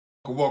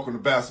Welcome to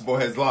Basketball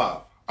Heads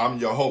Live. I'm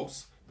your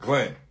host,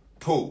 Glenn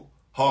Pooh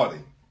Hardy.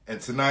 And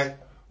tonight,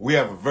 we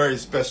have a very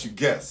special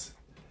guest.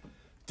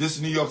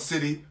 This New York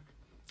City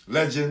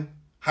Legend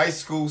High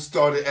School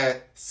started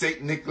at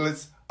St.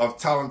 Nicholas of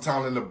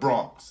Tolentine in the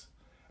Bronx.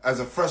 As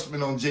a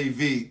freshman on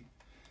JV,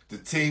 the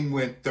team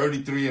went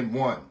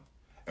 33-1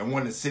 and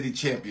won the city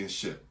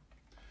championship.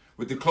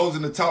 With the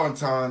closing of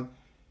Tolentine,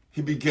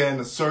 he began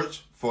a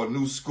search for a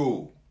new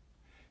school.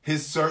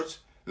 His search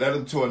led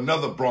him to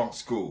another Bronx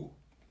school,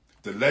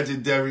 the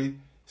legendary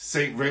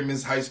St.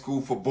 Raymond's High School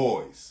for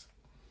boys.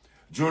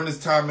 During his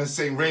time at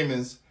St.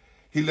 Raymond's,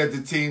 he led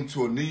the team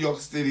to a New York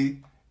City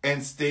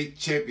and state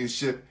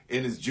championship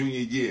in his junior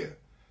year.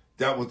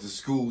 That was the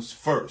school's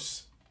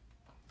first.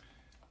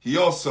 He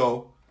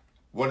also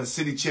won a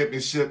city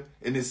championship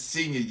in his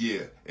senior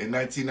year in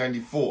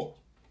 1994.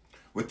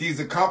 With these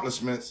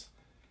accomplishments,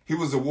 he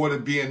was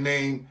awarded being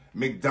named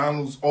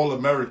McDonald's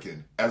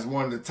All-American as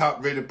one of the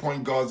top-rated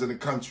point guards in the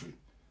country.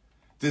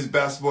 This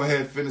basketball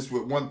head finished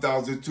with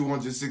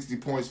 1,260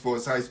 points for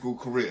his high school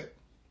career.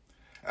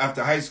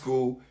 After high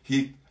school,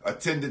 he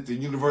attended the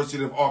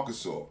University of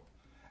Arkansas.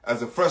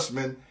 As a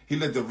freshman, he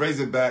led the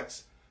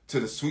Razorbacks to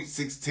the Sweet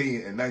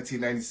 16 in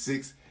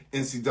 1996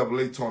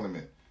 NCAA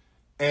Tournament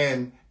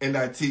and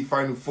NIT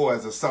Final Four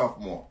as a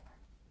sophomore.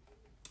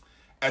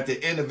 At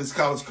the end of his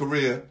college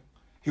career,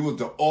 he was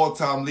the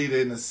all-time leader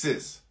in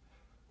assists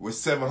with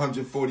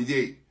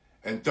 748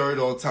 and third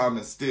all-time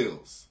in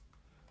steals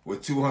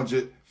with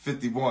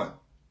 251.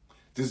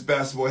 This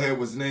basketball head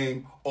was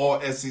named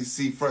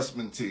All-SEC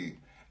freshman team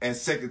and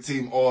second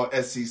team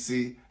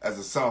All-SEC as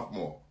a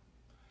sophomore.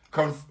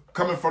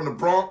 Coming from the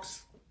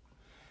Bronx,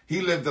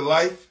 he lived a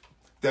life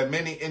that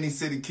many inner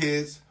city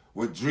kids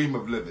would dream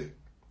of living.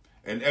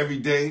 And every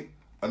day,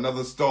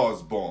 another star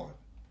is born.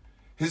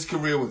 His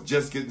career was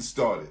just getting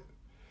started.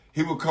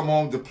 He would come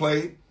home to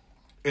play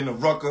in the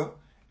Rucker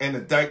and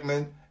the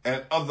Dyckman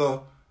and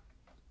other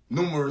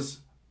numerous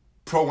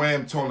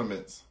pro-am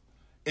tournaments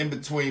in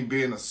between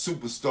being a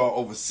superstar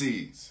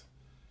overseas.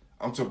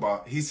 I'm talking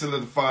about he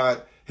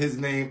solidified his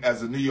name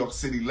as a New York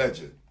City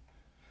legend.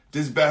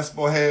 This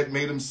basketball head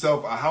made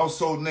himself a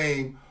household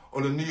name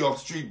on the New York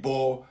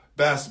Streetball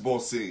basketball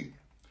scene,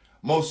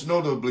 most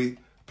notably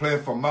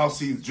playing for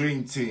Mousey's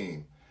Dream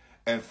Team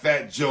and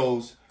Fat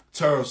Joe's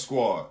Terror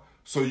Squad.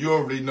 So you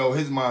already know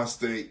his mind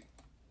state.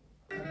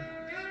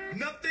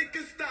 Nothing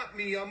can stop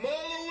me, I'm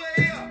all the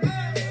way up.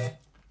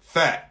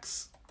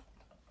 Facts.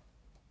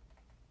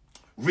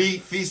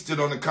 Reid feasted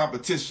on the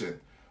competition,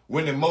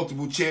 winning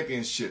multiple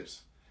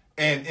championships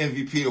and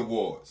MVP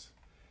awards.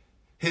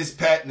 His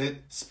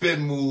patented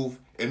spin move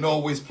and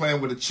always playing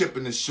with a chip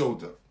in his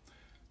shoulder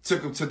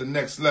took him to the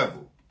next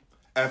level.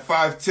 At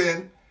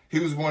 5'10", he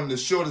was one of the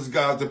shortest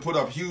guys to put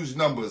up huge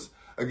numbers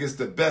against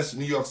the best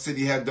New York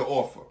City had to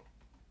offer.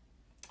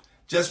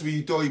 Just when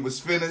you thought he was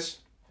finished,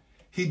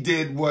 he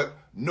did what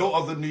no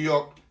other New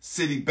York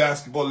City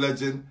basketball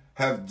legend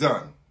have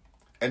done,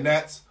 and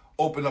that's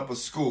open up a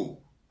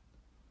school.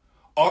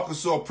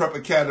 Arkansas Prep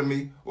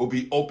Academy will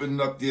be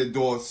opening up their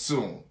doors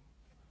soon.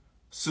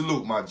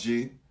 Salute, my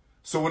G.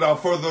 So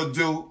without further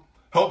ado,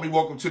 help me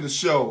welcome to the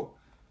show,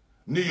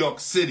 New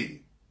York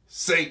City,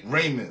 St.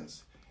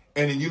 Raymond's,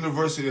 and the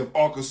University of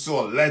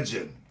Arkansas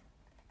legend,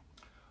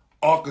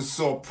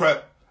 Arkansas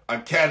Prep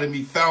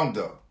Academy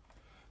founder,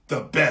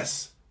 the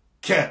best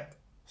kept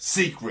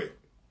secret,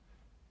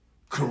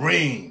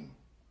 Kareem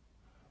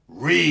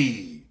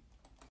Reid.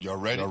 Y'all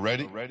ready?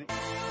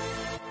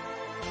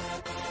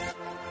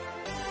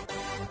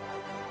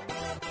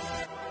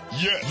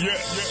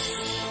 Yes.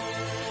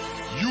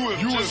 You have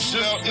just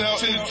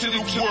stepped into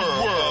the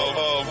world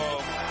of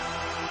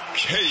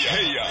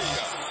chaos,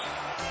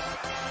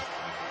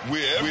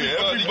 where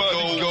everybody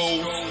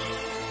goes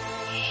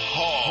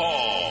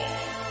hard.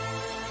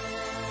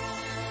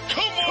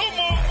 Come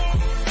on.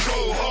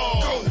 Go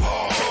hard. Go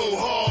hard. Go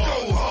hard.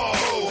 Go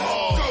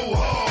hard. Go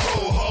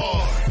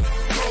hard.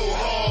 Go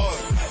hard.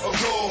 Or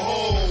go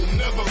home.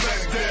 Never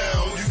back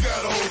down. You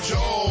gotta hold your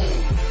own.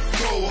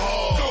 Go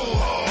hard. Go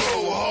hard. Go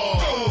hard.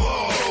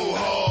 Go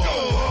hard.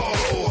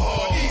 Go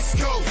hard. East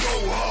Coast. Go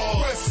hard.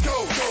 West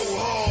Coast. Go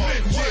hard.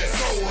 Midwest.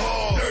 Go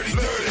hard. Dirty.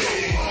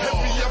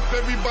 Hurry up,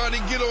 everybody.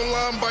 Get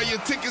online, buy your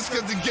tickets,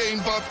 cause the game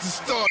about to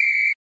start.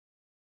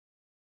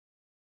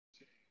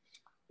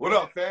 What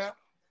up, fam?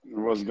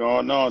 What's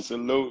going on?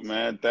 Salute,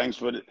 man. Thanks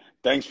for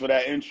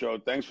that intro.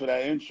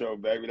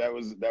 Baby. That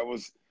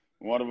was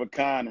one of a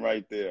kind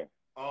right there.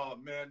 Oh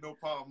man, no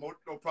problem.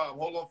 No problem.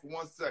 Hold on for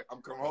 1 sec.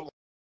 I'm coming. Hold on.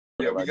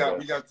 Yeah,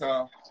 we got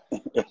time.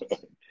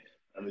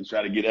 I've been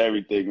trying to get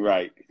everything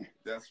right.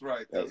 That's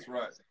right.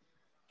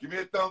 Give me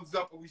a thumbs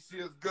up when we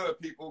see us good,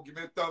 people. Give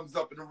me a thumbs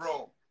up in the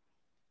room.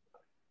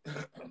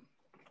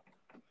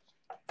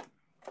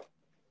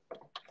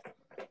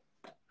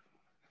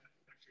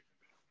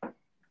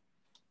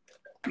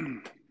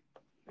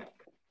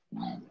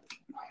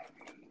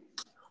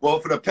 Well,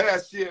 for the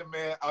past year,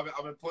 man, I've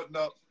been putting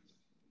up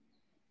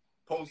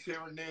posts here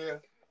and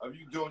there of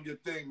you doing your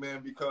thing,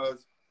 man,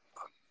 because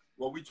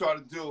what we try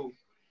to do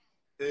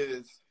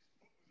is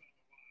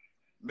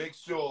make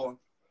sure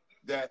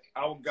that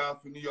our guys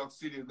from New York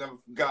City is never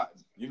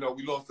forgotten. You know,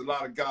 we lost a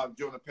lot of guys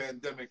during the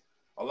pandemic,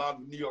 a lot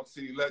of New York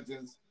City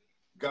legends,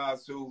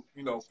 guys who,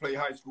 you know, play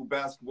high school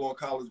basketball,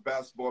 college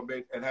basketball,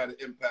 and had an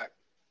impact,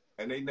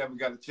 and they never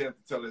got a chance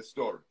to tell their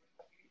story.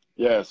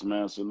 Yes,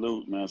 man.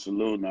 Salute, man.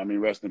 Salute. I mean,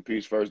 rest in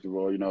peace, first of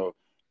all, you know,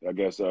 I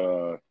guess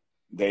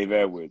Dave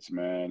Edwards,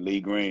 man, Lee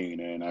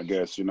Green, and I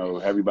guess, you know,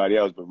 everybody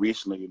else. But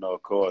recently, you know,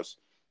 of course,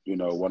 you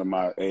know, one of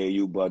my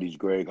AAU buddies,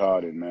 Greg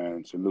Harden,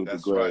 man. Salute to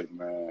That's Greg, right.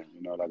 man.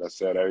 You know, like I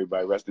said,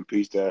 everybody, rest in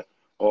peace to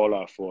all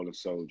our fallen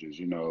soldiers,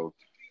 you know,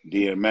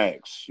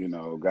 DMX, you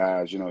know,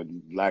 guys, you know,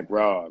 Black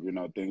Rob, you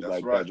know, things That's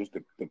like right. that. Just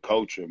the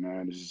culture,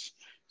 man. It's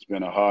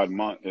been a hard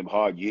month, a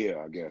hard year,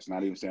 I guess.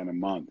 Not even saying a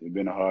month. It's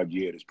been a hard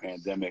year. This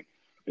pandemic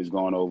is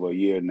going over a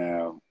year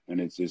now,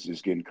 and it's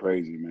getting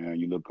crazy, man.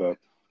 You look up,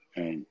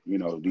 and, you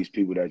know, these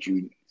people that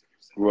you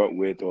grew up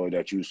with or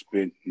that you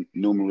spent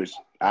numerous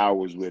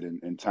hours with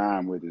and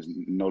time with is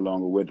no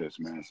longer with us,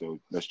 man. So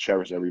let's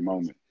cherish every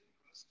moment.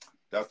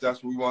 That's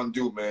what we want to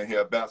do, man,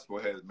 here at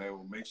BasketballHeadzz, man.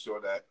 We'll make sure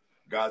that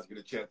guys get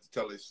a chance to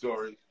tell their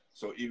story.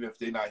 So even if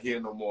they're not here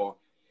no more,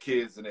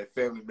 kids and their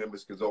family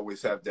members can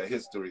always have that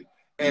history.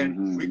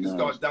 And we can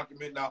start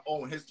documenting our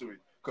own history,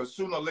 because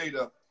sooner or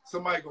later,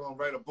 somebody going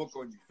to write a book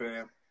on you,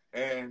 fam.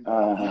 And, you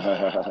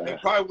know,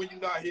 and probably when you're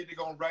not here, they're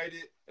going to write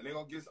it, and they're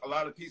going to get a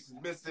lot of pieces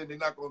missing. They're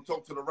not going to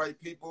talk to the right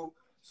people.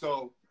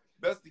 So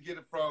best to get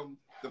it from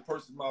the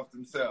person's mouth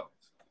themselves.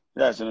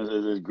 Yes, and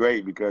it's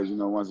great because, you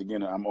know, once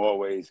again, I'm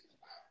always,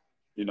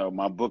 you know,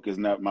 my book is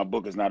not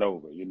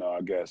over, you know,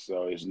 I guess.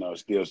 So it's, you know,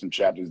 still some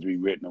chapters to be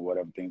written or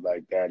whatever, things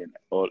like that. And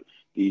all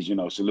these, you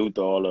know, salute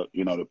to all of,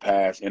 you know, the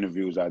past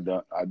interviews I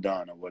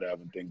done or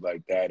whatever, things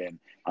like that. And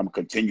I'm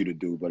continue to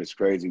do, but it's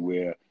crazy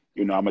where,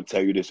 you know, I'm going to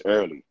tell you this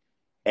early.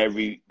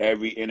 Every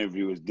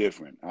interview is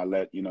different.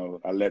 every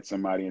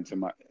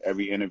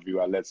interview,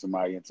 I let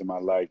somebody into my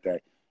life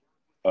that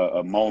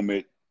a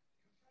moment,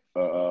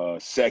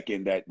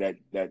 second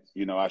that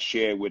you know I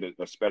shared with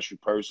a special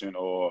person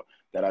or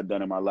that I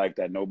done in my life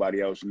that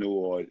nobody else knew,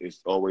 or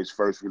it's always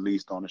first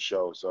released on the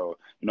show. So,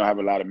 you know, I have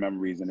a lot of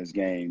memories in this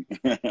game.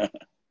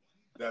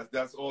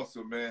 That's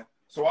awesome, man.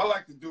 So I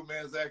like to do,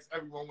 man, is ask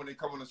everyone when they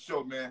come on the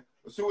show, man,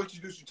 so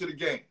introduce you to the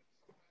game.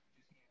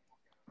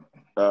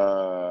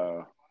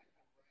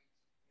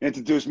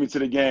 Introduce me to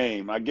the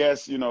game. I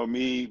guess, you know,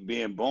 me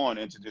being born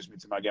introduced me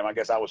to my game. I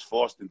guess I was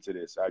forced into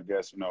this. I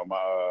guess, you know,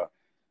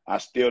 I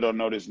still don't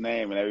know this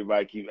name, and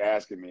everybody keep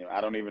asking me. I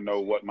don't even know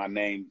what my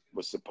name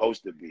was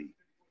supposed to be.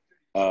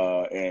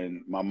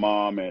 And my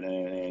mom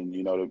and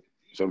you know,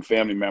 some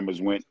family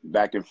members went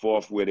back and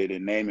forth with it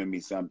and naming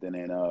me something.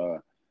 And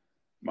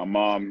my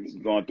mom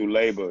going through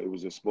labor. It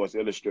was a Sports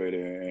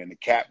Illustrator, and the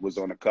cat was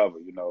on the cover.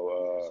 You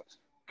know,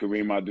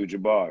 Kareem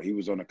Abdul-Jabbar. He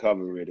was on the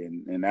cover of it,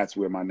 and that's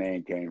where my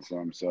name came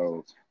from.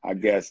 So I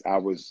guess I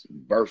was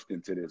birthed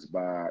into this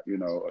by, you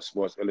know, a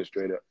Sports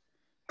Illustrator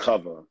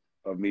cover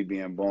of me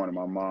being born, and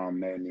my mom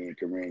named me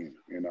Kareem.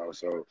 You know,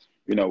 so,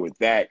 you know, with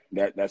that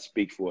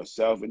speaks for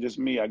itself. And just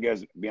me, I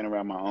guess, being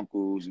around my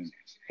uncles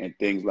and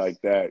things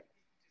like that,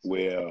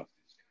 where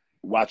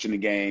watching the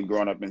game,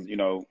 growing up, and, you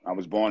know, I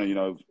was born in, you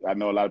know, I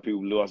know a lot of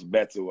people lost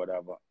bets or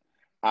whatever.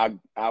 I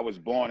was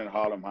born in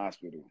Harlem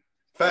Hospital.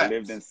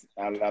 Facts.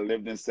 I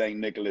lived in St.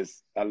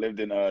 Nicholas. I lived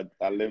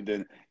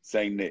in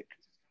St. Nick.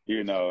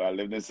 You know, I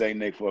lived in St.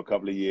 Nick for a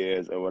couple of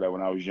years or whatever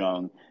when I was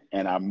young,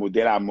 and I moved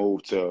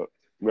to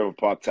River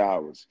Park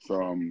Towers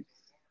from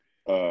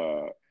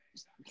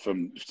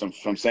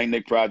St.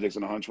 Nick Projects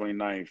on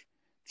 129th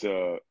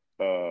to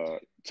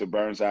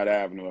Burnside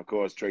Avenue. Of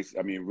course,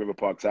 River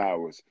Park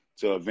Towers,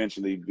 to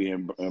eventually be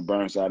in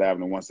Burnside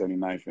Avenue,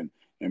 179th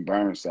and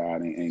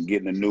Burnside, and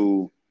getting a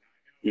new,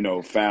 you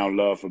know, found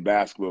love for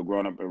basketball,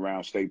 growing up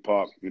around State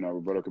Park, you know,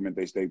 Roberto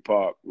Clemente State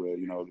Park, where,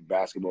 you know, the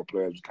basketball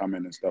players would come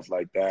in and stuff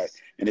like that.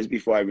 And it's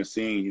before I even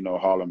seen, you know,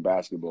 Harlem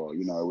basketball.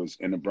 You know, it was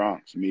in the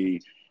Bronx. Me,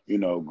 you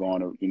know,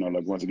 going to, you know,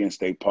 like once again,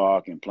 State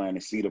Park and playing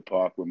in Cedar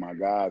Park with my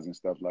guys and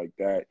stuff like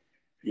that,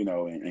 you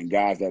know, and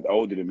guys that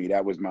older than me.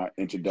 That was my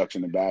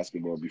introduction to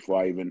basketball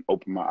before I even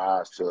opened my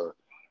eyes to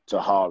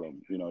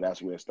Harlem. You know,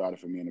 that's where it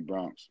started for me in the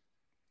Bronx.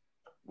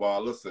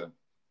 Well, listen,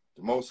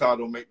 the Most High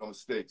don't make no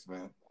mistakes,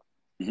 man.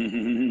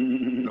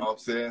 You know what I'm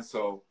saying?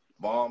 So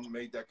mom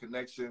made that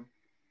connection,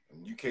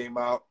 and you came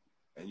out,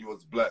 and you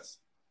was blessed,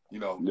 you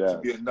know, to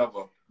be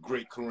another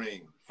great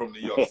Kareem from New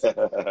York City.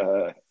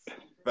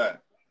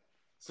 Fact.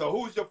 So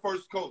who was your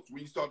first coach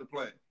when you started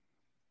playing?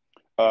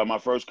 My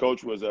first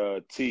coach was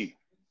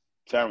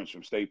Terrence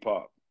from State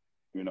Park,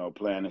 you know,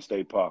 playing in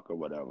State Park or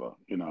whatever.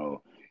 You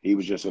know, he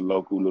was just a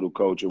local little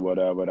coach or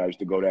whatever. And I used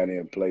to go down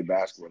there and play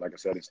basketball, like I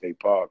said, in State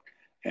Park.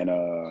 And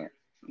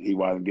he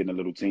wasn't getting a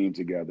little team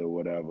together or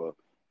whatever.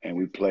 And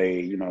we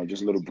played, you know,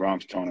 just little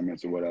Bronx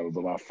tournaments or whatever.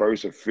 But my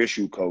first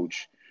official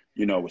coach,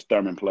 you know, was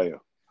Thurman Player.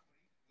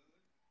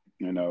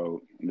 You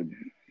know,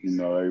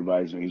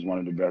 he's one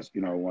of the best,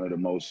 you know, one of the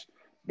most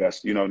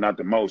best, you know, not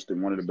the most,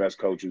 and one of the best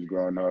coaches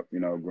growing up,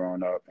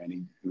 and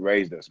he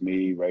raised us,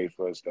 me,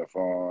 Rafa,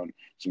 Stefan,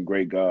 some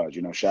great guys,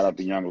 you know, shout out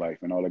to Young Life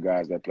and all the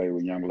guys that play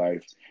with Young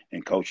Life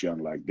and Coach Young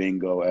Life,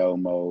 Bingo,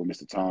 Elmo,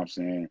 Mr.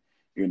 Thompson,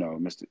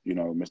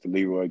 Mr.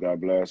 Leroy, God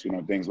bless, you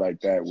know, things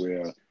like that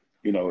where,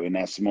 you know, in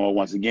that small,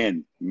 once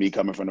again, me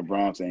coming from the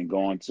Bronx and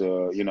going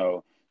to, you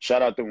know,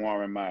 shout out to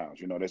Warren Miles.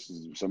 You know, this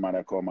is somebody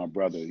I call my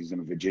brother. He's in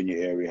the Virginia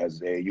area, has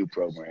his AAU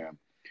program.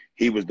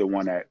 He was the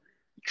one that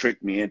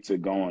tricked me into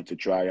going to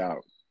try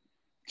out.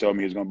 Told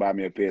me he was going to buy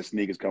me a pair of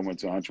sneakers coming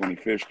to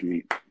 125th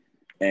Street.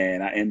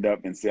 And I end up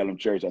in Salem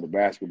Church at a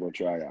basketball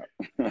tryout.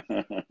 Look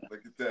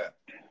at that.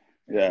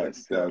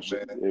 Yes. Look at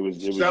that, man. It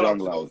was Shout out Young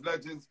to Life. those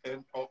legends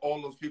and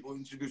all those people who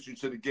introduced you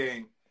to the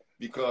game,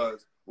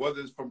 because whether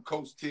it's from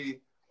Coach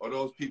T or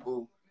those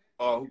people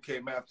who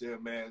came after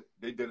him, man,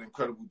 they did an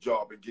incredible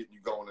job in getting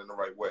you going in the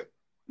right way.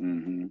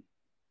 Mm-hmm.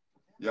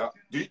 Yeah.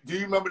 Do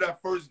you remember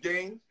that first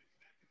game?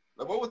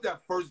 Like, what was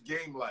that first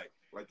game like?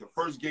 Like the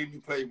first game you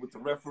played with the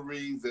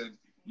referees and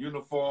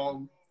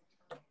uniform?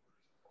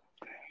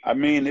 I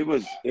mean, it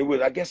was.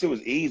 I guess it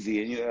was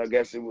easy, and I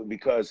guess it was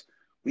because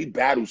we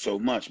battled so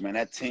much, man.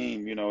 That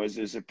team, you know,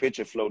 it's a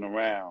picture floating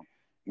around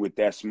with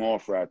that small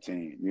fry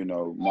team. You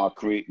know,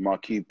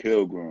 Marquis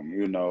Pilgrim.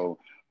 You know,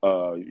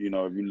 if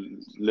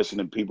you listen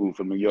to people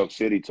from New York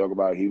City talk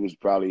about, he was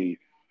probably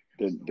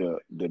the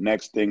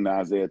next thing to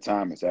Isaiah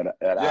Thomas at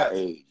our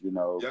age. You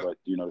know, Yep. but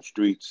you know, the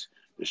streets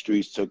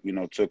took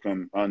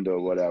him under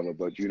or whatever.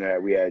 But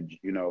we had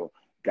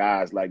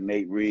guys like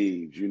Nate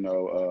Reeves,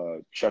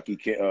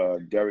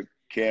 Derek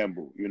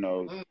Campbell,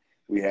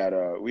 we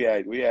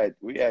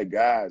had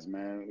guys,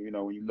 man. You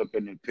know, when you look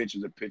at the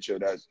picture,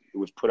 that it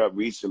was put up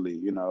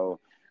recently,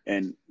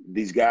 and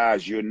these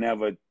guys, you're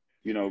never,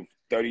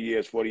 30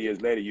 years, 40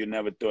 years later, you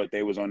never thought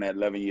they was on that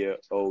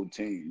 11-year-old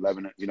team,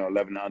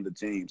 11 under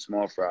team,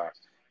 small fry.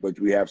 But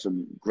we have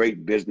some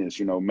great business,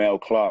 Mel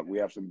Clark. We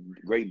have some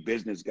great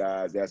business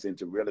guys that's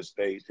into real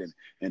estate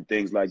and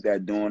things like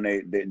that, doing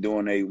a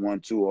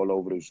 1-2 all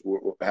over this,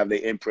 have their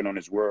imprint on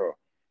this world,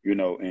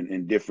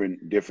 and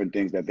different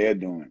things that they're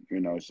doing,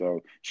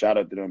 So shout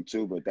out to them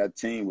too. But that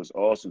team was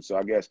awesome. So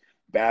I guess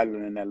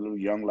battling in that little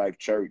Young Life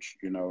church,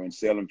 in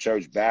Salem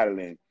Church,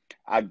 battling,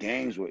 our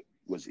games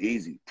was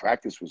easy.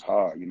 Practice was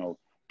hard,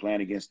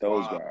 playing against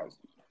those guys.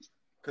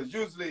 Because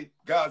usually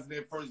guys in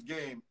their first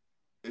game,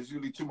 there's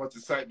usually too much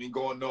excitement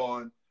going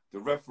on. The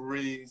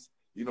referees,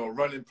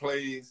 running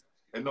plays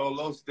and all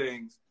those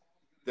things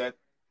that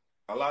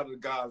a lot of the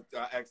guys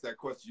that ask that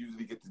question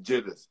usually get the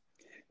jitters.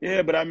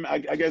 Yeah, but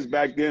I guess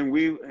back then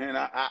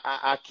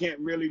I can't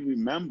really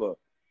remember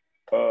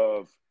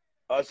of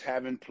us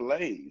having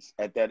plays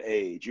at that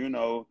age, 1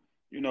 or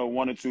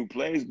 2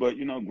 plays. But,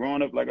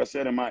 growing up, like I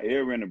said, in my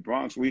era in the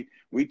Bronx, we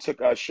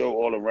took our show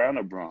all around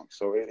the Bronx.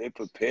 So it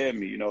prepared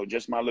me,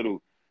 just my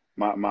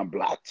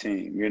block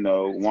team,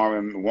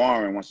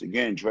 Warren, once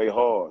again, Dre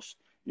Hoss,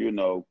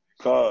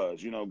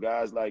 Cuz,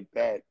 guys like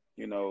that,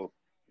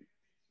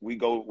 we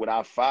go with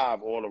our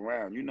 5 all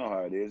around. You know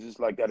how it is. It's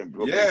like that in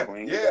Brooklyn,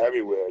 Queens,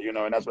 everywhere,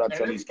 and that's what I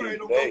tell these kids today.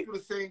 Everybody don't go through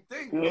the same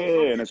thing.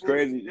 Yeah, and it's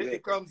crazy.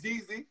 It comes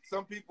easy.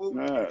 Some people,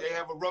 they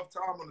have a rough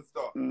time on the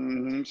start.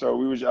 Mm-hmm. So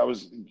I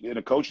was in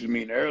a coaches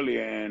meeting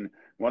earlier, and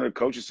one of the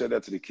coaches said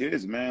that to the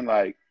kids, man,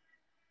 like,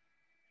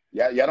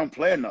 y'all don't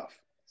play enough.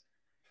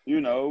 We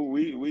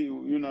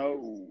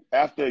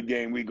after a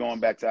game, we going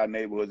back to our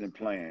neighborhoods and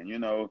playing,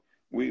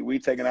 we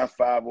taking our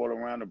 5 all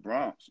around the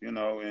Bronx,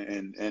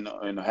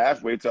 and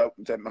halfway to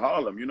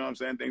Harlem, you know what I'm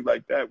saying? Things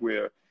like that,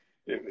 where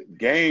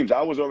games,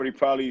 I was already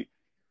probably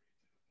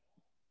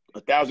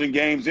 1,000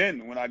 games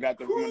in when I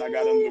got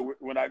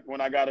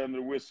under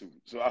the whistle.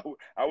 So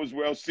I was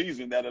well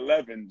seasoned at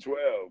 11,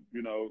 12,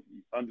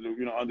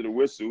 under the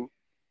whistle.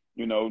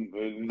 It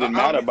didn't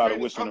matter about a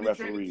whistle and a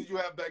referee. How many trainers did you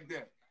have back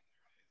then?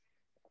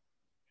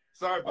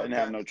 Sorry about that. I didn't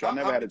have no try. I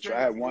never had a try.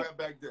 I had one.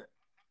 Back then?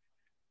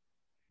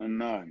 A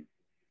none.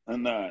 I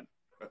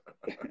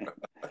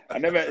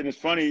never. And it's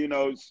funny,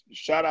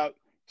 shout out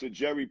to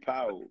Jerry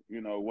Powell.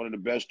 One of the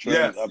best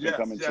trainers, up and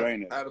coming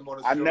trainers.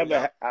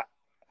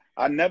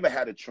 I never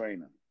had a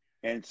trainer.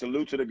 And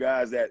salute to the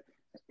guys that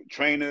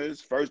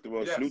trainers. First of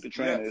all, salute the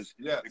trainers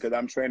because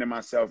I'm training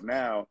myself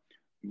now.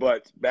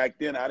 But back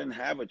then, I didn't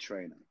have a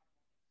trainer.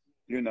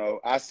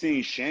 I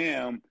seen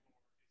Sham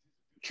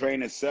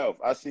train itself.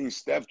 I seen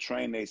Steph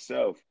train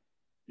themselves,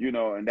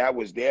 and that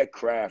was their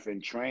craft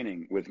and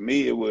training. With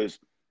me, it was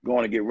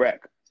going to get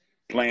wrecked,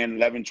 playing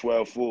 11,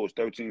 12 fools,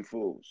 13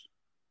 fools.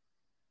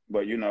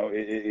 But,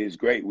 it's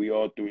great. We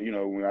all through,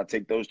 when I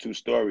take those 2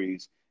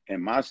 stories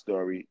and my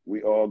story,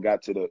 we all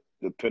got to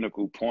the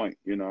pinnacle point,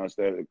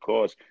 instead of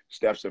course,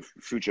 Steph's a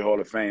future Hall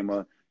of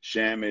Famer.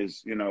 Sham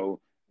is,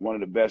 one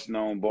of the best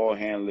known ball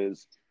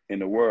handlers in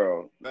the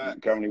world.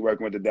 Currently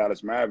working with the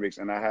Dallas Mavericks,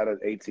 and I had an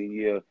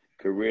 18-year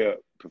career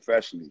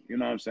professionally, you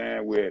know what I'm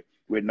saying, with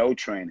no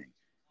training.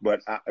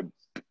 But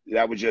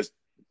that was just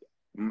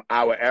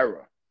our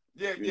era.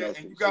 And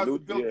you guys were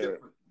built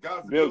different.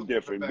 Guys are built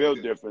different, back built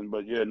then. different.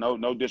 But yeah,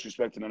 no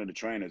disrespect to none of the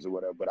trainers or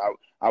whatever. But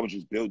I was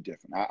just built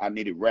different. I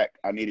needed rec.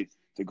 I needed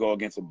to go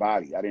against a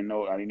body. I didn't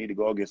need to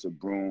go against a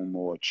broom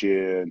or a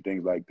chair and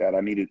things like that.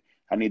 I needed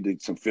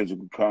some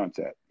physical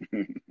contact.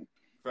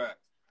 Facts.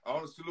 I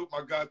want to salute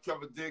my guy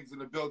Trevor Diggs in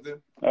the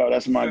building. Oh,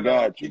 that's my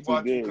guy. He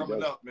watched you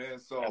coming up, man.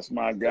 So that's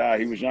my guy.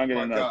 He was younger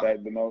than us.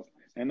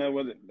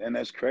 And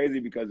that's crazy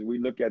because we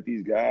look at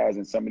these guys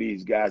and some of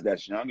these guys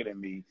that's younger than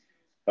me,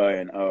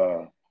 and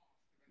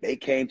they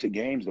came to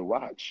games to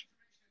watch.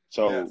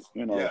 So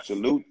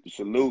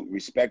salute,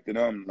 respect to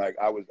them. Like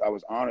I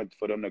was honored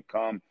for them to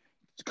come,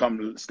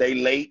 stay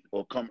late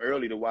or come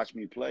early to watch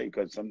me play,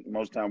 because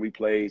most time we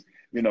played,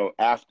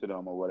 after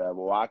them or whatever.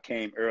 Or I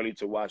came early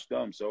to watch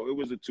them. So it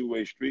was a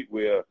two-way street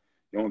where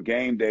on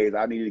game days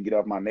I needed to get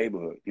off my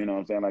neighborhood. You know what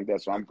I'm saying? Like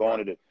that. So I'm going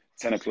to the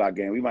 10 o'clock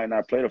game. We might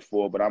not play the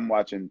 4, but I'm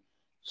watching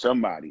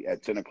somebody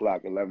at 10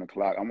 o'clock, 11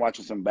 o'clock. I'm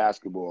watching some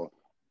basketball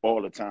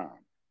all the time.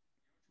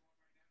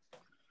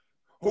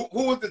 Who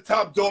was the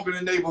top dog in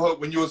the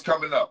neighborhood when you was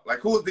coming up? Like,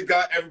 who was the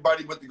guy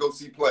everybody went to go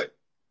see play?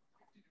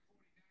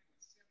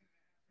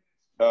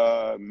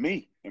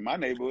 Me in my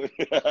neighborhood.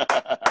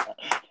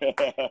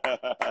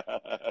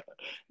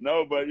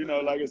 No, but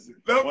like it's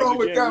nothing wrong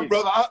with that,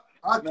 brother.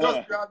 I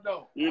trust you. I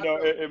know.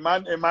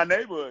 In my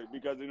neighborhood,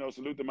 because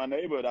salute to my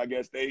neighborhood. I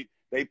guess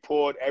they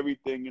poured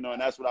everything, and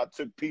that's what I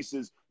took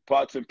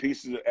parts and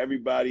pieces of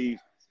everybody's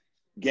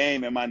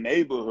game in my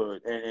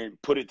neighborhood and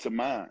put it to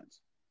mine.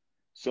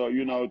 So,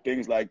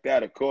 things like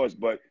that, of course.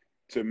 But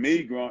to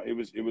me, it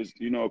was,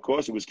 of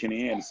course, it was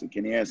Kenny Anderson.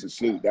 Kenny Anderson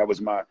salute. That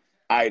was my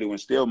idol and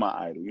still my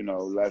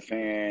idol. Left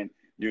hand,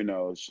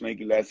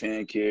 slinky left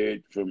hand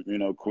kid from,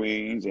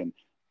 Queens. And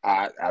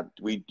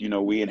we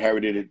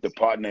inherited the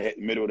part in the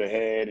middle of the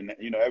head and,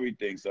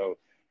 everything. So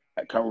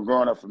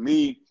growing up for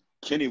me,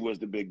 Kenny was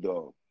the big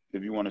dog.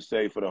 If you want to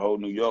say for the whole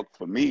New York,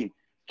 for me,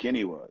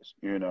 Kenny was,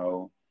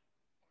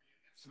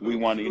 we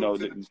wanted,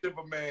 the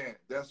chipper man.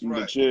 That's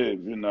right. The chip,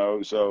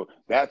 so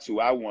that's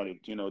who I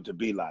wanted, to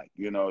be like.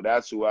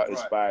 That's who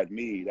inspired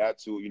me.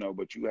 That's who,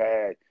 but you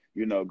had,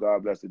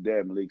 God bless the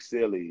dead, Malik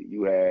Silly.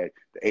 You had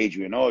the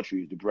Adrian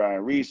Autry's, the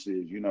Brian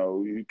Reese's.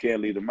 You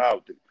can't leave them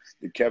out.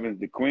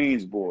 The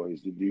Queens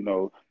boys.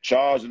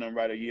 Charles and them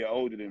right a year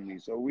older than me.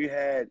 So we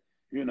had,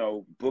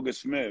 Booger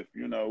Smith.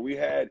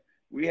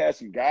 We had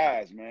some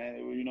guys, man.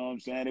 You know what I'm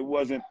saying? It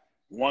wasn't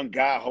one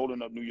guy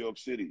holding up New York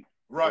City.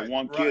 Right. Or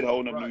one kid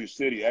holding up New York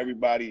City.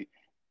 Everybody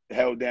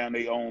held down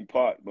their own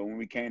part. But when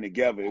we came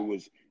together, it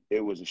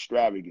was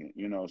extravagant,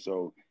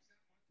 So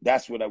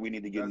that's what we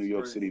need to get New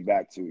York City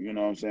back to. You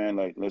know what I'm saying?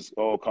 Like, let's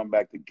all come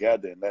back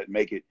together and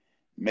make it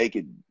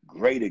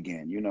great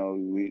again.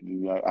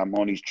 I'm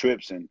on these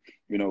trips and,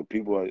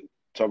 people are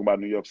talking about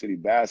New York City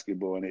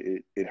basketball,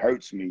 and it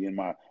hurts me in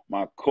my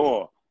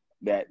core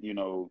that,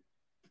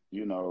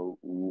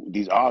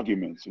 these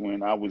arguments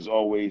when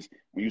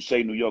you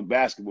say New York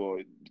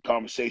basketball,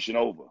 conversation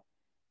over,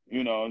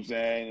 you know what I'm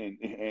saying?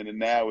 And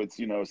now it's,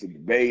 it's a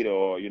debate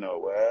or,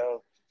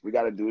 well, we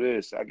got to do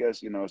this, I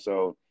guess,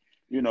 so,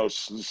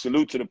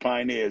 salute to the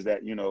pioneers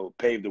that,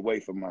 paved the way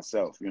for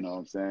myself, you know what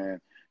I'm saying?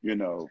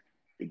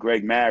 The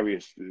Greg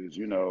Marius,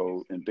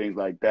 and things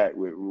like that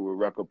with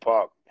Rucker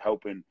Park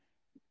helping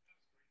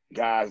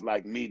guys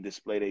like me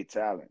display their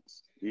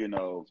talents,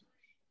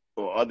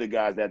 or other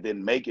guys that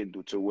didn't make it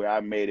to where I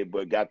made it,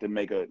 but got to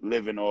make a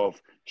living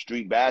off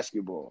street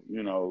basketball,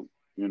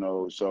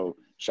 so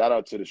shout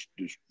out to the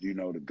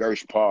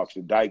Gersh Parks,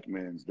 the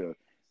Dyckmans, the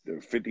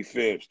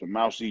 55ths, the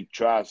Mousey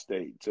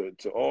Tri-State,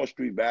 to all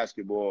street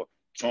basketball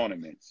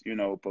tournaments,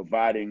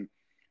 providing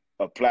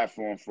a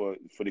platform for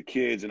the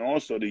kids and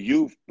also the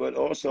youth, but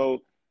also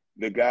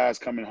the guys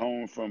coming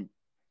home from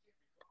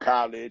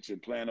college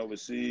and playing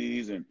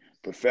overseas and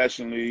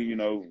professionally.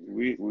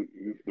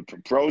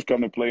 The pros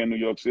come to play in New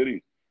York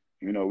City.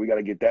 We got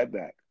to get that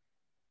back.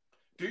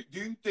 Do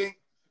you think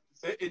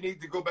it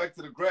needs to go back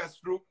to the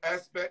grassroots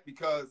aspect,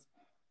 because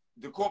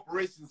the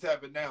corporations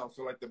have it now?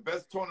 So like the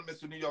best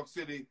tournaments in New York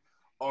City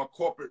are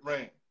corporate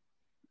ran.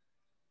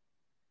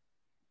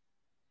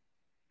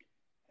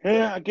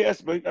 Yeah, I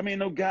guess, but I mean,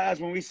 no guys,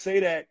 when we say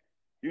that,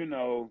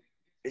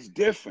 it's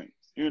different.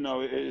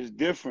 It's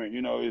different.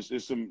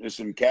 It's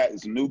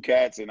some new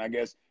cats, and I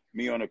guess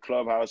me on the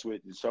clubhouse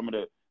with some of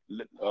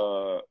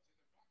the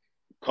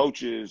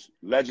coaches,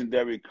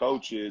 legendary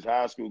coaches,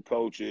 high school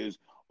coaches,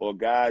 or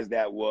guys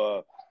that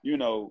were,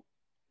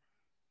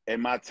 in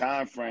my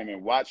time frame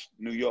and watched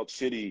New York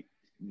City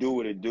do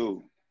what it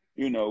do.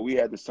 We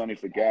had the Sonny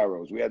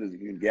Figaros, we had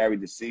the Gary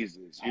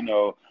DeCesars,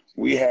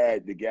 we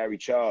had the Gary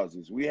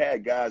Charleses, we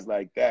had guys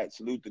like that.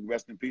 Salute to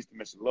rest in peace to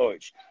Mr.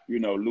 Lloyd,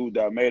 Lou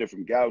Dalmeda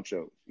from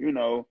Gaucho,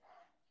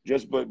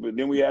 but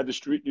then we had the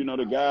street,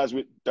 the guys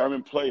with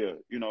Thurman Player,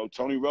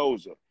 Tony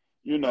Rosa,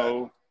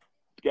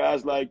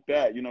 guys like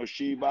that,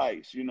 Sheeb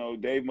Ice,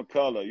 Dave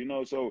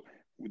McCullough, so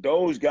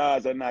those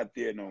guys are not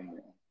there no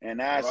more. And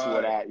that's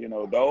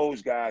what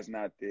those guys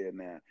not there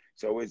now.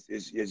 So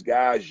it's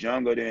guys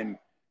younger than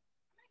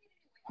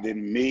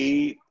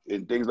me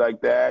and things like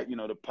that.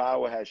 The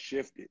power has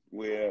shifted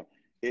where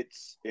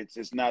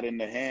it's not in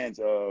the hands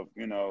of,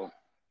 you know,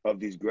 of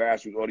these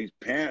grassroots or these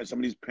parents. Some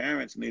of these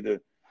parents need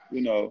to,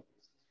 you know,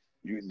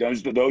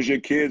 those your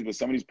kids, but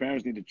some of these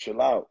parents need to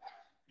chill out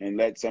and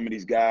let some of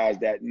these guys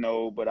that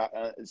know. But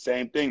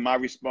same thing.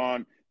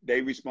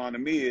 They respond to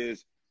me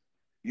is,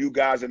 you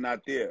guys are not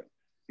there,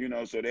 you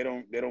know, so they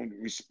don't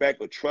respect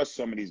or trust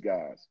some of these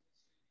guys.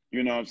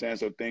 You know what I'm saying?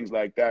 So things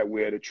like that,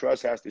 where the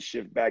trust has to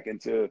shift back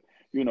into,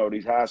 you know,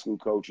 these high school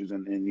coaches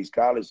and these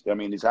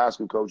these high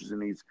school coaches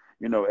and these,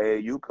 you know,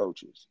 AAU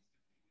coaches.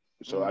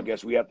 So I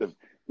guess we have to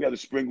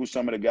sprinkle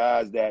some of the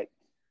guys that,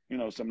 you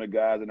know, some of the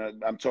guys, and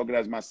I'm talking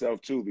as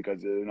myself too,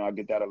 because, you know, I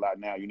get that a lot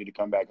now. You need to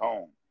come back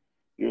home,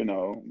 you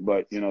know,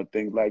 but, you know,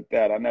 things like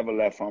that. I never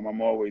left home.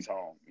 I'm always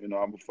home. You know,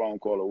 I'm a phone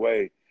call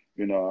away.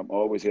 You know, I'm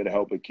always here to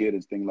help a kid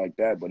and things like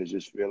that. But it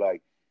just feel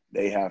like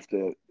they have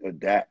to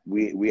adapt.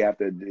 We have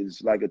to.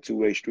 It's like a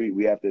two-way street.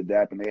 We have to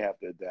adapt, and they have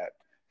to adapt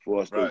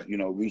for us to, you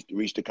know,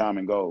 reach the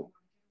common goal.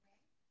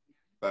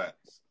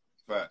 Facts.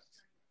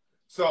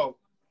 So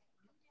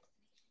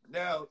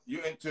now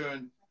you're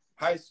entering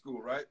high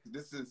school, right?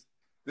 This is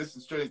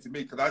strange to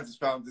me because I just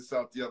found this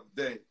out the other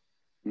day.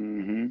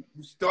 Mm-hmm.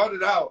 You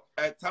started out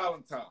at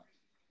Tolentine.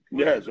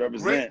 Yes,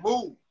 represent. Great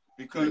move.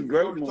 Because we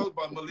already talked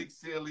about Malik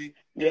Sealy,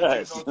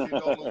 yes, all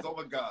those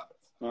other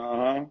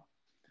guys.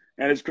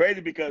 And it's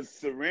crazy because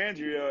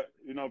Sarandria,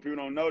 you know, people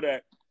don't know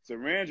that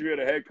Sarandria,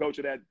 the head coach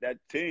of that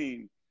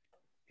team,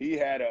 he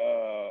had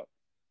I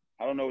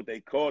don't know what they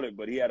call it,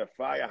 but he had a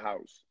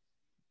firehouse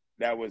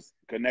that was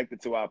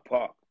connected to our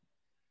park,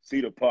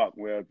 Cedar Park,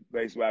 where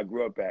basically I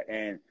grew up at.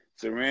 And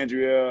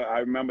Sarandria, I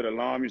remember the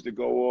alarm used to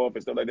go off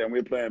and stuff like that. When we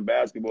were playing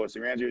basketball,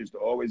 Sarandria used to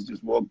always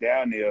just walk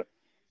down there.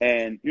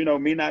 And, you know,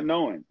 me not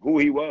knowing who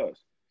he was.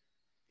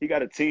 He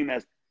got a team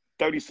that's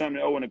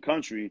 30-something in the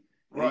country.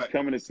 Right. He's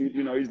coming to see,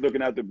 you know, he's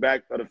looking out the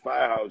back of the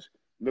firehouse,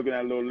 looking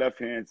at a little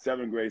left-hand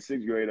 7th grade,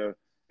 6th grader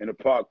in the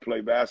park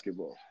play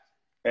basketball.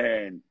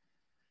 And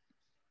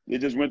it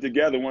just went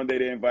together. One day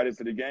they invited us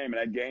to the game,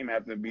 and that game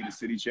happened to be the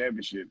city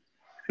championship.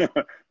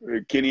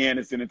 Kenny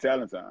Anderson and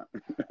Tolentine.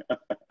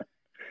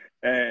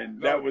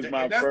 And that was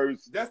my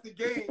first. That's the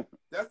game.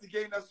 That's the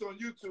game that's on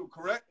YouTube,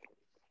 correct?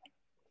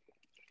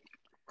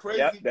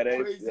 Crazy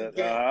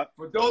game.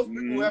 For those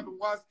people who haven't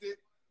watched it,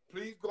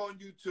 please go on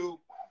YouTube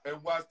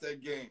and watch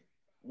that game.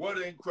 What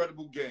an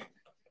incredible game.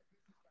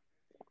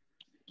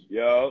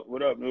 Yo,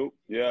 what up, Noop?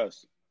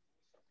 Yes.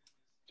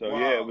 So,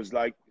 yeah, it was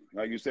like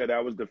you said,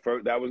 that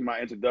was my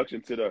introduction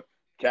to the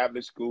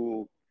Catholic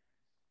school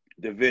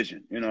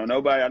division. You know,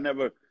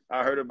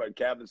 I heard about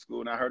Catholic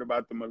school and I heard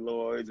about the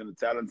Malloys and the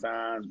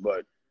Talentines,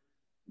 but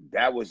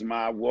that was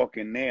my walk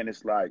in there, and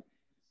it's like,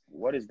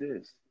 what is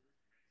this?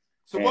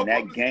 So and what that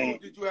public game, school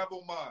did you have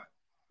on mind?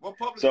 What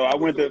public so school I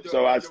went was to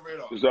on your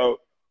radar? So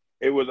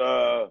it was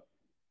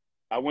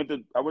I went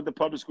to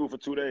public school for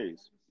 2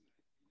 days.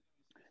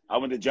 I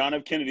went to John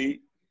F.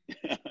 Kennedy.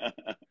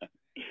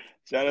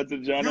 Shout out to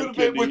John F.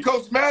 Kennedy. With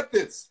Coach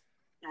Mathis.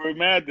 With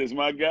Mathis,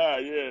 my guy,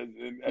 yes.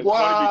 And that's wow.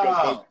 Funny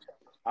because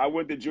I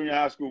went to junior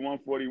high school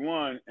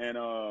 141, and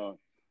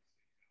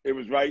it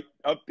was right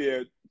up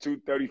there,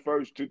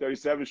 231st,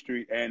 237th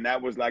Street, and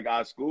that was like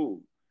our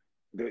school.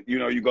 You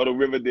know, you go to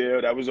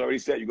Riverdale. That was already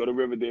set. You go to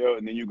Riverdale,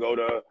 and then you go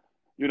to,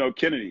 you know,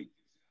 Kennedy.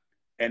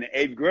 And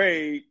in 8th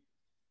grade,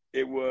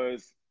 it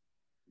was,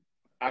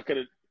 I could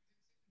have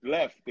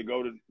left to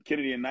go to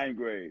Kennedy in 9th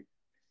grade,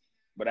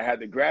 but I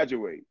had to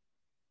graduate.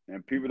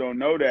 And people don't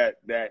know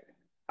that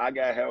I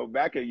got held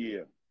back a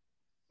year.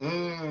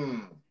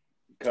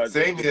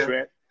 Same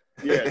here.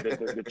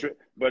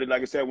 But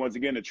like I said, once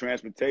again, the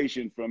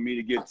transportation from me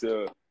to get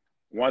to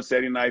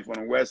 179th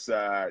on the west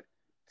side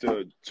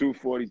to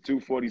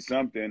 240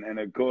 something. And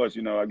of course,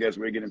 you know, I guess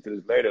we're getting into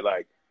this later,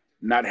 like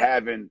not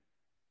having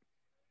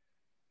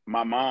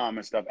my mom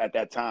and stuff at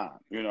that time.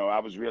 You know, I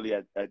was really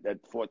at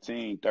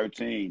 14,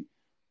 13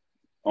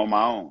 on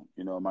my own.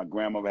 You know, my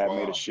grandmother had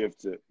made a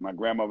shift to my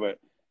grandmother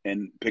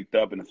and picked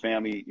up, and the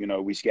family, you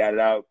know, we scattered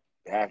out.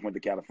 Half went to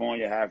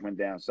California, half went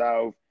down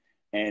south.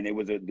 And it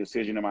was a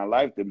decision in my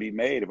life to be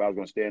made if I was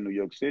going to stay in New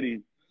York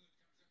City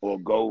or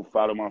go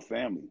follow my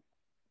family.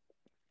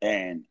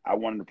 And I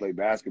wanted to play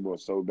basketball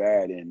so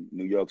bad in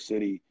New York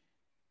City.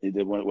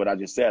 What I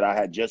just said, I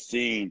had just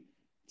seen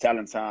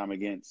Tolentine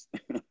against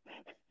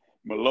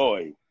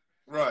Malloy.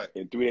 Right.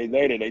 And 3 days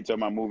later, they told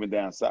me I'm moving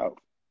down south.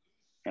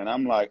 And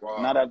I'm like,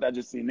 not after I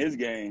just seen this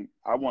game,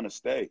 I want to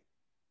stay.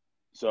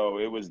 So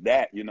it was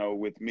that, you know,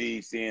 with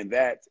me seeing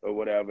that or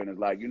whatever. And it's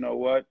like, you know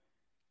what?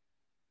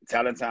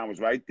 Tolentine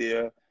was right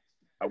there.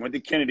 I went to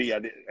Kennedy.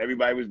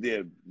 Everybody was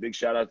there. Big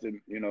shout out to,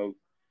 you know,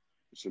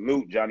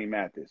 salute Johnny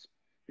Mathis,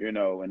 you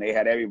know, and they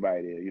had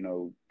everybody there, you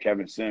know,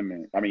 Kev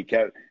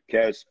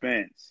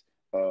Spence,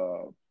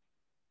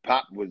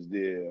 Pop was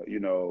there,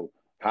 you know,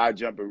 High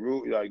Jumper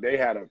Root. Like, they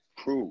had a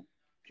crew.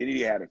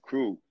 Kennedy had a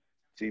crew.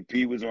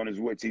 TP was on his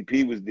way.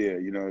 TP was there,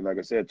 you know, like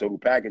I said, Total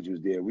Package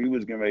was there. We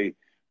was going to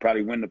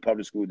probably win the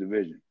public school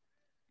division.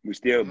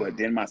 But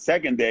then my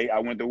second day, I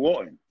went to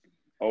Wharton.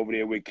 Over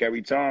there with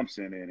Kerry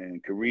Thompson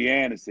and Kareem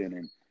Anderson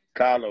and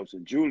Carlos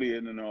and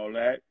Julian and all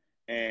that.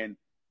 And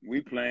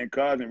we playing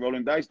cards and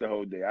rolling dice the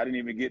whole day. I didn't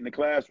even get in the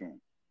classroom.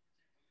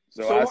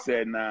 So I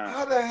said, nah.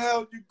 How the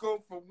hell you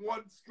go from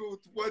one school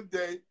to one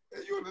day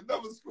and you're in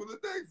another school the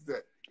next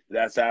day?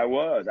 That's how it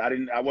was.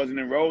 I wasn't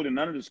enrolled in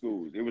none of the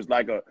schools. It was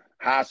like a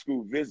high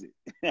school visit.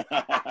 It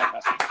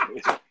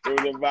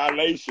was a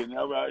violation. It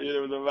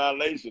was a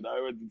violation.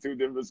 I went to 2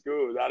 different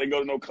schools. I didn't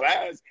go to no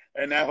class.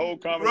 And that whole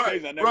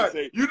conversation, I never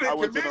say I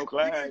went to no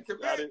class.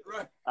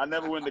 I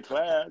never went to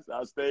class.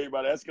 I stayed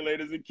by the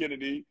escalators in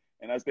Kennedy,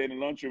 and I stayed in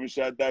the lunchroom and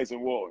shot dice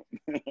and water.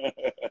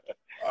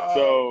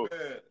 So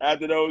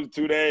after those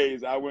 2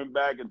 days, I went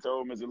back and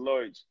told Mr.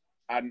 Lloyd,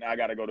 I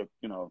got to go to,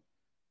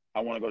 I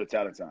want to go to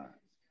Tolentine.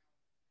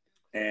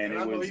 And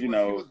it was, he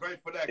was ready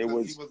for that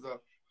because he was a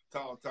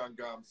Tolentine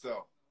guy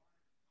himself.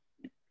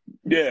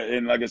 Yeah,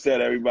 and like I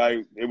said,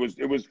 everybody,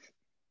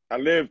 I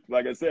lived,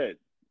 like I said,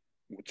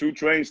 2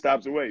 train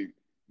stops away.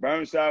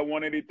 Burnside,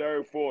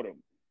 183rd,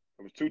 Fordham.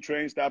 It was 2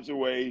 train stops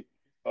away,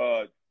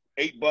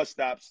 8 bus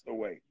stops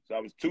away. So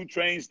I was 2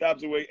 train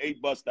stops away, 8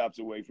 bus stops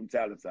away from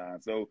Tolentine.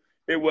 So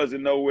it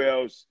wasn't nowhere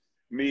else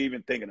me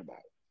even thinking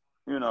about,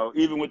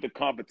 even with the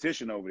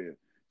competition over there.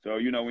 So,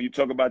 when you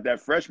talk about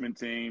that freshman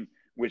team,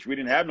 which we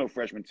didn't have no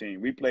freshman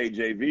team. We played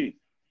JV.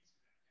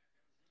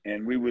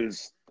 And we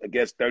was, I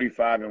guess,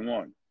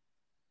 35-1.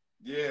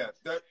 Yeah,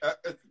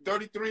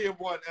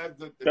 33-1 as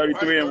the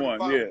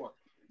 33-1,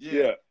 yeah.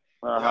 Yeah.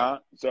 Uh-huh.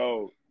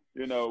 So,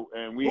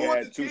 and we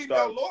had 2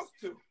 stars. Lost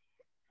to?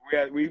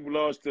 We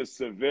lost to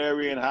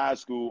Severian High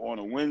School on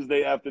a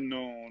Wednesday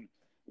afternoon.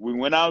 We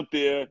went out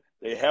there.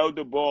 They held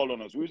the ball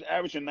on us. We was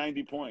averaging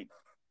 90 points.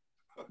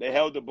 They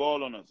held the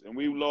ball on us. And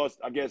we lost,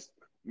 I guess,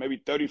 maybe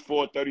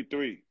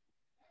 34-33.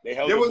 There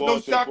was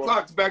no shot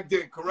clocks back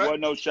then, correct? There was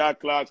no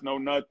shot clocks, no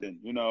nothing.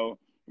 We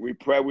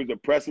was a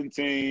pressing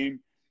team.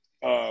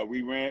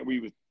 We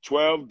was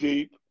 12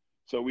 deep,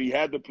 so we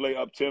had to play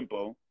up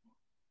tempo,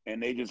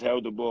 and they just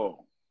held the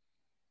ball,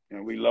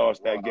 and we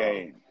lost that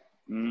game.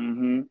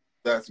 Mm-hmm.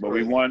 But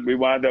crazy. We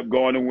wound up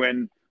going to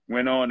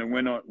went on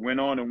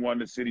and won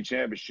the city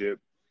championship.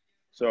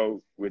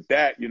 So with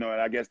that, and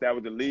I guess that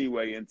was the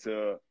leeway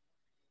into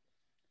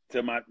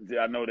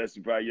I know that's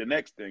probably your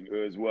next thing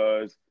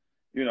was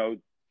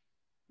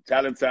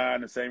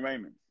Tolentine and St.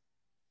 Raymond.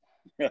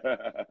 So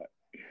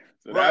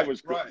that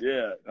was cool. Right.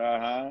 Yeah.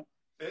 Uh-huh.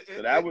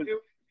 So that was,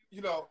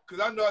 because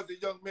I know as a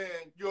young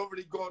man, you're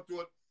already going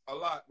through it a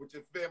lot with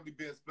your family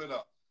being split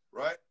up,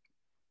 right?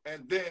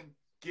 And then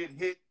get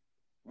hit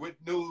with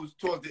news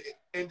towards the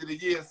end of the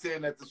year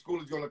saying that the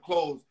school is going to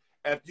close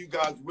after you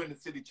guys win the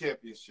city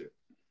championship.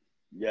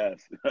 Yes.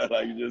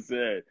 Like you just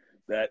said,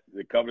 that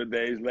a couple of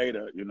days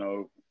later,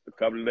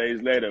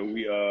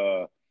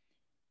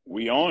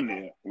 we on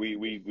there.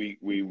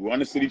 We won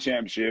the city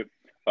championship.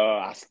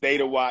 I stayed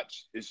to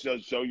watch. It's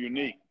just so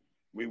unique.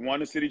 We won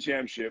the city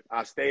championship.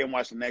 I stay and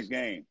watch the next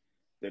game.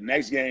 The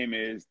next game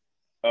is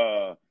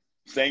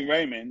St.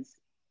 Raymond's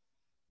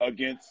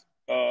against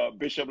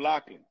Bishop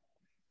Lockland.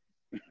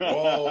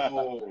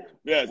 Whoa.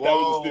 Yes, that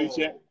was the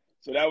city champ.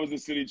 So that was the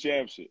city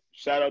championship.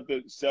 Shout out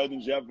to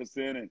Sheldon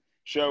Jefferson and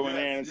Sherwin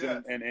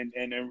Anderson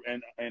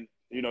and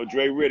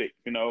Dre Riddick,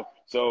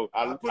 So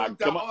I put up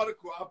that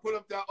article.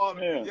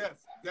 Yeah.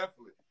 Yes,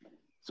 definitely.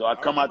 So I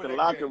come out the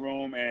locker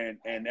room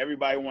and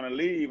everybody want to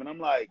leave. And I'm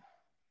like,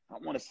 I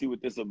want to see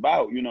what this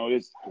about.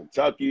 This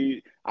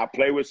Kentucky. I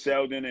play with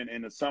Sheldon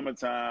in the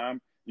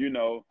summertime.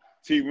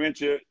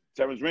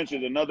 Terrence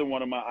Richard, another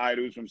one of my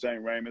idols from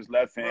St. Raymond's,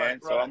 left hand.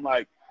 Right. So I'm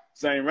like,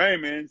 St.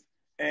 Raymond's.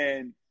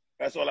 And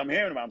that's all I'm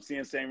hearing about. I'm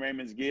seeing St.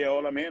 Raymond's gear.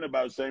 All I'm hearing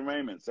about is St.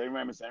 Raymond's. St.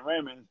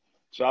 Raymond's.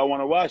 So I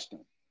want to watch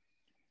them.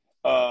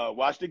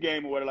 Watch the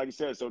game or whatever, like you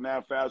said. So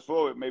now fast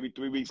forward, maybe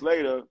 3 weeks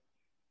later,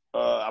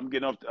 I'm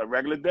getting off a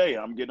regular day.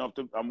 I'm getting off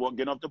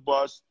the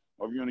bus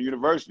of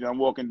university. I'm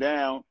walking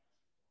down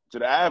to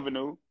the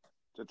avenue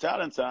to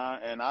Tolentine,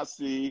 and I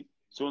see,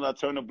 as soon as I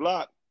turn the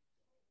block,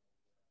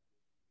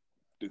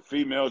 the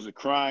females are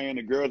crying,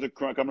 the girls are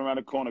crying, coming around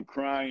the corner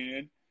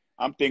crying.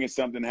 I'm thinking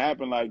something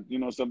happened, like,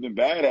 something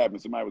bad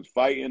happened. Somebody was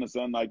fighting or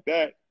something like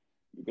that.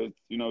 Because,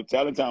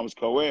 Tolentine was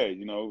co-ed,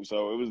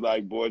 so it was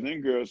like boys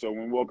and girls. So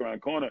when we walk around the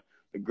corner,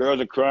 the girls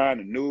are crying,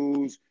 the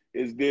news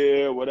is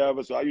there,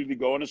 whatever. So I usually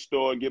go in the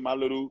store and get my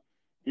little,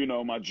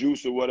 my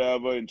juice or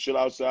whatever and chill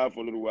outside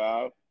for a little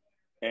while.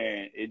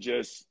 And it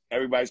just,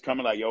 everybody's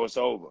coming like, yo, it's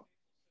over.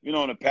 In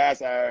the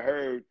past I had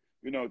heard,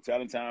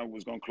 Tolentine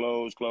was going to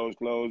close.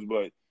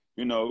 But,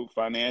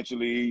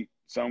 financially,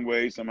 some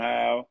way,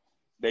 somehow,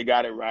 they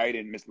got it right.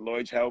 And Mr.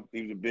 Lloyd's helped.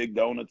 He was a big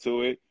donor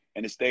to it.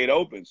 And it stayed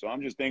open. So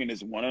I'm just thinking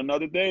it's one of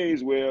another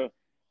days where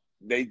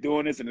they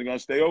doing this and they're going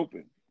to stay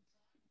open.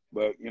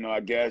 But, I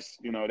guess,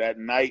 that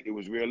night, it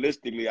was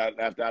realistically,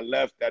 after I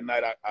left that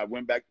night, I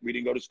went back. We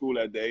didn't go to school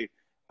that day.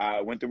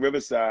 I went to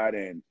Riverside,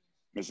 and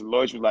Mr.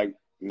 Lloyd was like,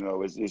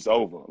 it's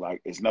over.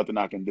 Like, it's nothing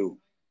I can do.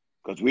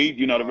 Because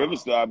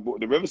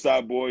the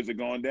Riverside boys are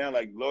going down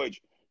like, Lloyd,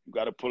 you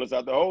got to pull us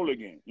out the hole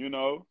again,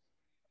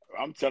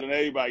 I'm telling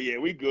everybody, yeah,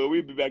 we good.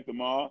 We'll be back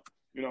tomorrow.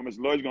 Mr.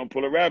 Lloyd's going to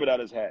pull a rabbit out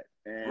of his hat.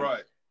 And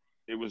right.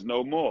 It was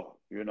no more,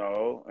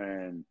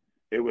 and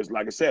it was,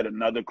 like I said,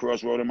 another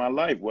crossroad in my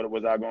life. What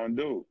was I going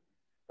to do?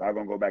 Was I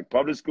going to go back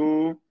public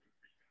school?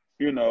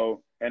 You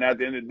know, and at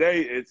the end of the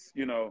day, it's,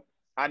 you know,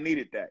 I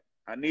needed that.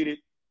 I needed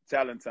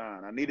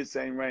Tolentine. I needed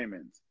St.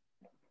 Raymond's.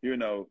 You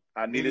know,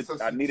 I needed some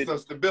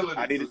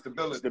stability.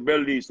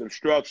 stability, some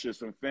structure,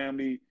 some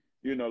family.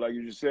 You know, like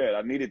you just said,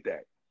 I needed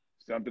that.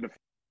 Something to.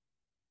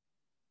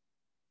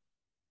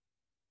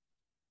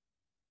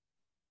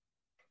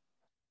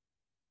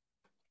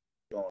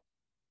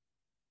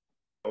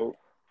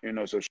 You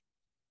know, so.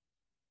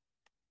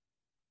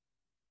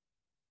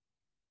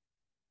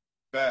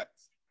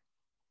 Facts.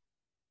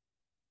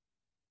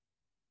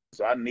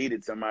 So I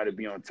needed somebody to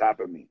be on top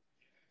of me.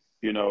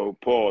 You know,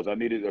 pause. I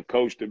needed a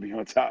coach to be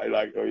on top,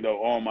 like, you know,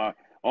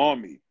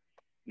 on me.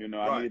 You know,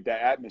 I needed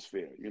that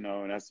atmosphere, you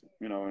know, and that's,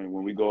 you know, and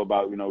when we go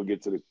about, you know,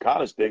 get to the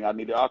college thing, I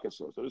needed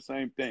Arkansas. So the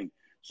same thing.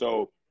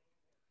 So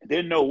I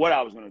didn't know what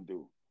I was going to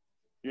do.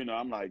 You know,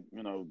 I'm like,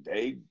 you know,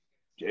 they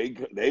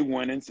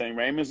winning. St.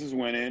 Raymond's is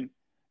winning.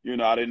 You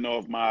know, I didn't know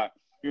if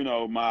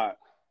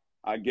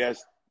I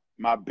guess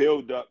my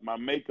build up, my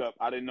makeup,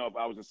 I didn't know if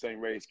I was a St.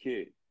 Ray's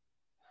kid.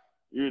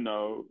 You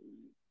know,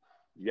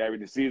 Gary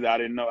DeCesar, I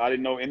didn't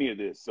know any of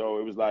this. So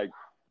it was like,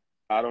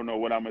 I don't know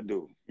what I'm going to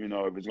do. You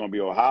know, if it's going to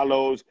be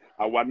O'Hallows.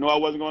 I knew I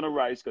wasn't going to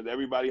Rice because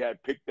everybody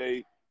had picked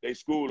their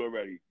school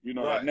already. You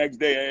know, that next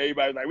day,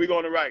 everybody's like, we're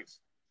going to Rice.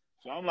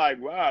 So I'm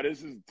like, wow,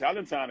 this is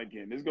Tolentine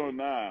again. This is going,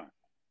 nah.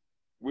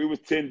 We was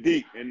 10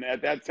 deep. And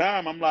at that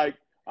time, I'm like,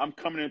 I'm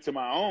coming into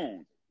my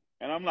own.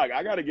 And I'm like,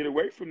 I got to get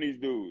away from these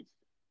dudes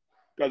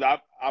because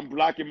I'm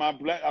blocking my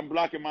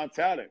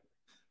talent.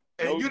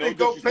 And you didn't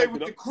go play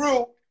with the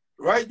crew,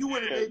 right? You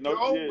went and made your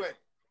own way.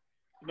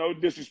 No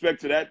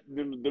disrespect to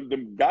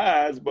them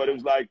guys, but it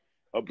was like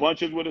a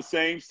bunch of us were the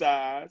same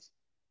size.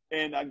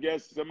 And I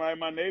guess somebody in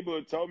my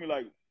neighborhood told me,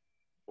 like,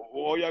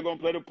 oh, y'all going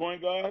to play the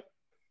point guard?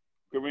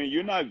 Kareem,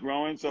 you're not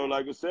growing. So,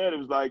 like I said, it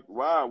was like,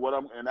 wow,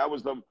 and that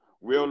was the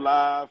real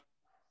live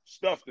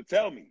stuff to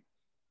tell me.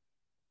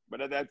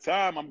 But at that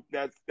time,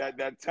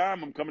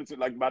 I'm coming to,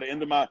 like, by the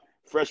end of my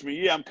freshman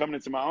year, I'm coming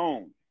into my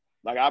own.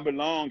 Like, I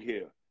belong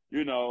here,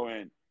 you know,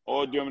 and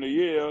all during the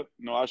year, you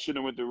know, I shouldn't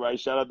have went to Rice.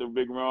 Shout out to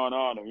Big Ron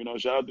Arnold, you know,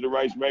 shout out to the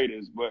Rice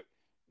Raiders. But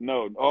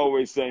no,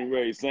 always St.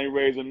 Ray's. St.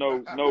 Ray's or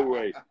no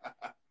Ray.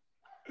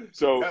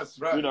 So, that's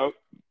right. You know,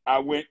 I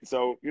went,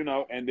 so, you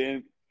know, and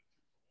then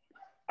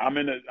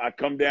I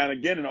come down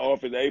again in the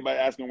office, everybody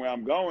asking where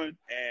I'm going,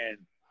 and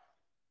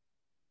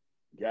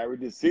Gary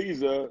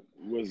DeCesar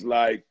was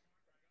like,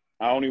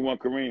 I only want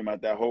Kareem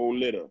out that whole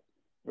litter.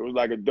 It was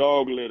like a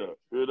dog litter,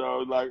 you know,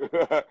 like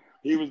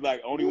he was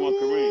like, only want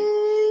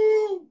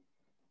Kareem.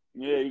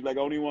 Yeah, he was like,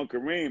 only want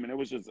Kareem. And it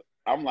was just,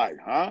 I'm like,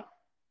 huh?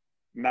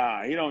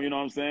 Nah, he don't, you know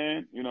what I'm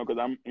saying? You know,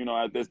 because I'm, you know,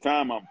 at this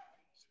time I'm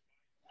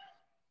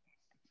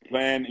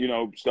playing, you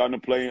know, starting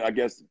to play, I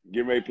guess,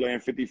 getting ready playing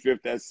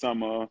 55th that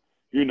summer.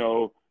 You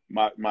know,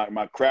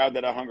 my crowd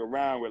that I hung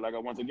around with, like,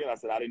 once again, I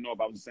said, I didn't know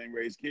if I was the same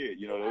Ray's kid.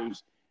 You know, it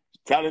was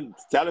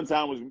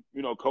Tolentine was,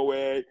 you know,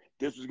 co-ed.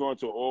 This was going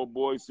to an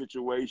all-boys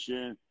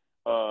situation.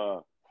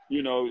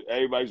 You know,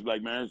 everybody's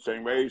like, man,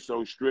 St. Ray's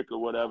so strict or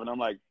whatever. And I'm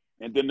like,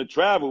 and then the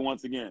travel,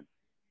 once again,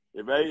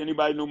 if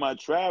anybody knew my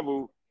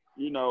travel,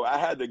 you know, I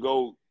had to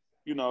go,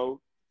 you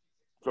know,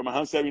 from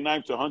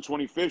 179th to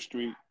 125th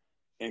Street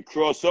and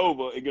cross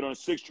over and get on a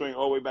 6 train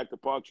all the way back to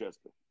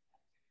Parkchester.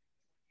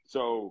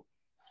 So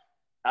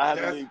I had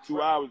to leave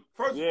 2 hours.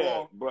 First of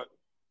all, but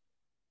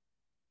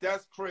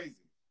that's crazy.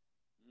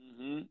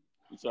 Mm-hmm.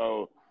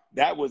 So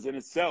that was in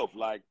itself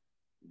like,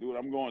 dude,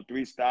 I'm going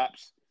 3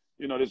 stops.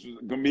 You know, this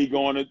was me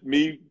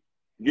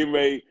getting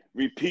ready to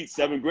repeat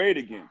 7th grade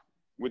again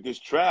with this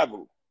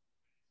travel,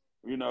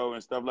 you know,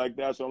 and stuff like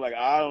that. So I'm like,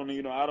 I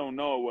don't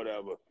know or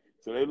whatever.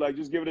 So they were like,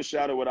 just give it a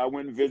shot at what I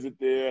went and visit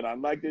there. And I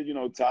liked it, you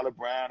know, Tyler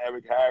Brown,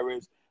 Eric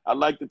Harris. I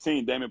liked the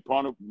team, Damon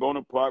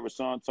Bonaparte,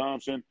 Rashawn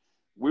Thompson.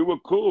 We were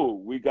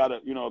cool. We got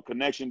a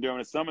connection during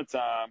the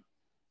summertime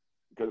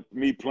because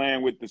me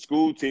playing with the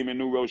school team in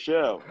New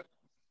Rochelle.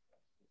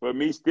 But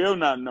me still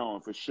not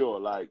knowing for sure.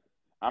 Like,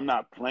 I'm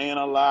not playing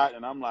a lot.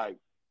 And I'm like,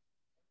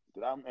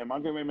 am I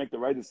going to make the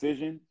right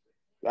decision?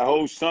 That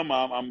whole summer,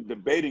 I'm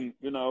debating,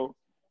 you know.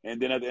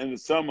 And then at the end of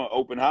the summer,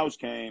 open house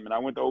came. And I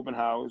went to open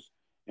house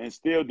and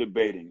still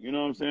debating. You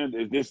know what I'm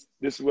saying? Is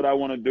this what I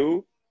want to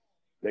do?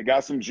 They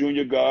got some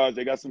junior guards.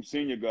 They got some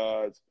senior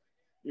guards.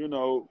 You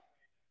know,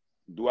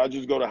 do I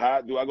just go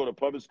to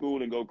public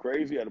school and go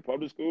crazy at a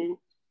public school?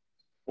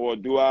 Or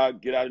do I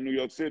get out of New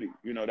York City?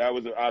 You know, that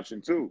was an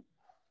option too.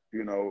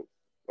 You know,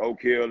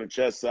 Oak Hill and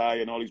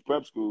Chestside and all these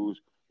prep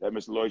schools that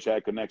Mr. Lloyd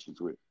had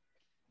connections with.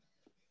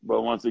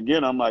 But once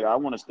again, I'm like, I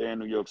want to stay in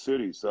New York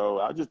City. So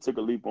I just took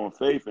a leap on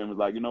faith and was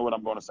like, you know what,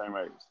 I'm going to St.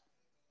 Ray's.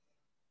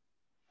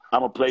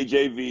 I'm going to play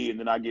JV, and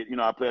then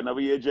I play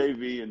another year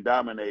JV and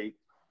dominate.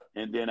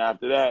 And then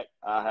after that,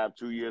 I have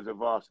 2 years of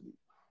varsity.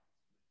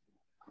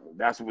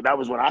 That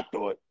was what I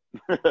thought.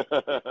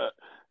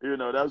 You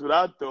know, that's what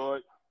I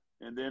thought.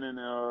 And then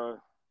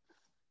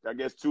I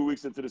guess 2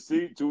 weeks into the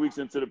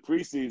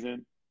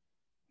preseason,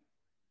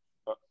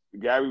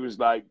 Gary was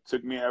like,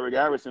 took me and Eric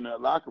Harris in the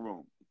locker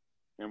room.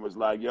 and was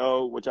like,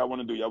 yo, what y'all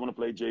want to do? Y'all want to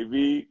play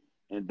JV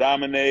and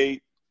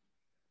dominate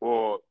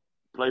or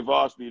play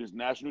varsity, this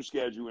national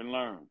schedule, and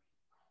learn?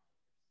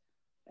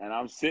 And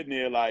I'm sitting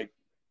there like,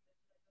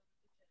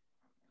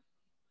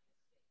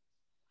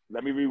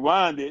 let me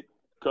rewind it,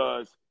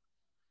 because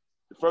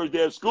the first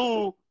day of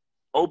school,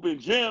 open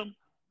gym,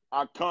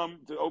 I come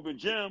to open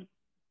gym,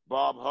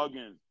 Bob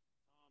Huggins,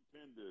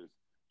 Tom Penders,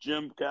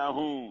 Jim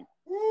Calhoun.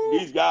 Woo.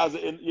 These guys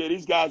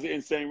are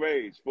in St.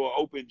 Ray's for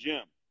open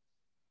gym.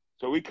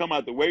 So we come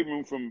out the weight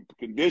room from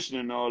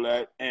conditioning and all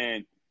that,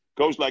 and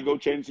coach like, go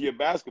change into your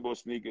basketball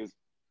sneakers.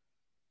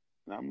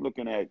 And I'm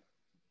looking at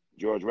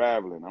George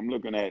Raveling. I'm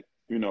looking at,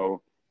 you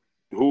know,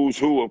 who's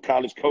who of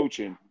college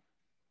coaching.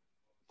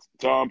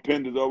 Tom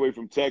Penders all the way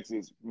from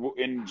Texas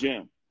in the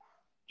gym,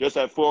 just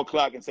at 4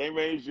 o'clock in St.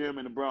 Ray's gym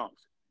in the Bronx.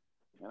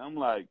 And I'm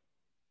like,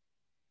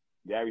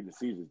 Gary, the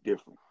season's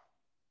different.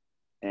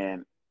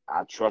 And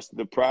I trusted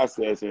the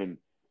process, and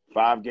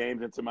 5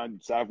 games into my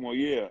sophomore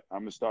year,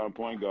 I'm the starting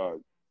point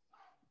guard.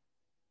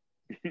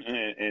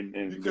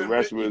 and the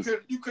rest was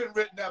you couldn't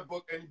written that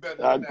book any better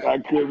than that. I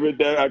couldn't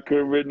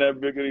written that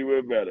book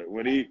anywhere better.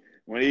 When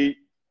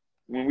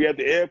we at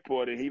the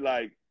airport and he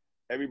like,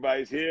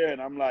 everybody's here,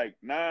 and I'm like,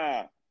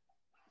 nah,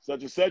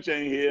 such and such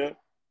ain't here.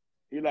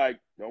 He like,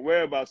 don't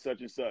worry about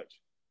such and such.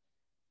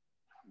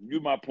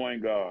 You my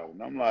point guard.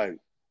 And I'm like,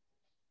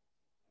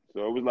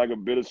 so it was like a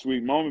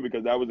bittersweet moment,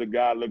 because that was a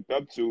guy I looked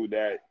up to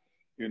that,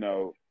 you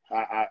know,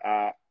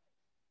 I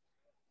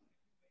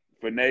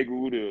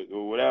finagled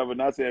or whatever,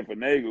 not saying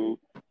finagled.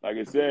 Like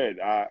I said,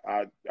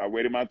 I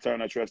waited my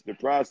turn. I trusted the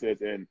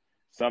process, and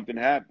something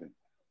happened,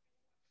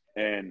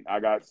 and I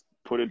got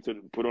put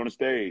on the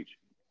stage.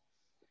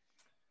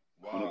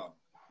 Wow,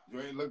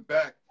 you ain't look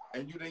back,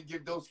 and you didn't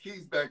give those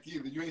keys back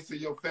either. You ain't say,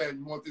 "Yo, fam,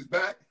 you want this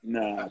back?"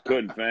 Nah, I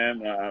couldn't,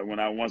 fam.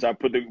 Once I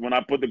put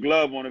the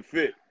glove on, it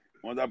fit.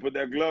 Once I put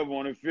that glove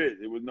on, it fit.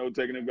 It was no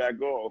taking it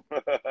back off.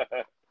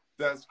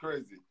 That's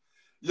crazy.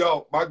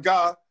 Yo, my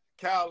guy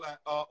Cal at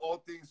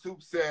All Things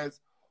Hoop says,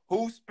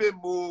 whose spin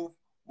move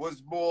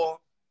was more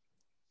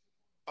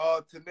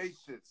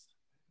tenacious,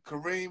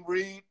 Kareem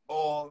Reid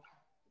or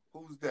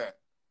who's that?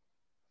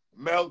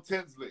 Mel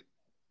Tinsley.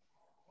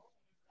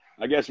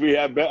 I guess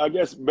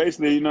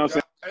basically, you know what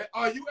I'm saying?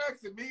 Are you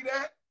asking me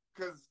that?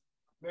 Because,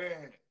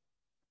 man,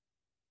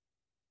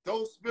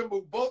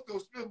 both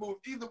those spin moves,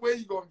 either way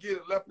you're going to get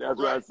it left or right. That's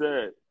what I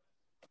said.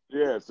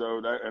 Yeah,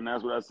 so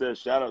that's what I said.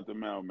 Shout out to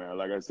Mel, man.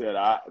 Like I said,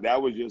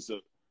 that was just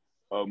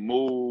a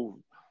move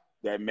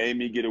that made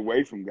me get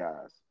away from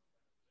guys.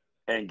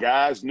 And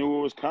guys knew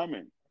it was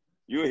coming.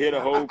 You hit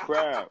a whole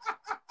crowd.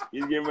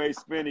 He's getting ready to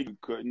spin. He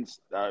couldn't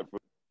stop.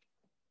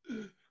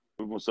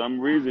 For some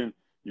reason,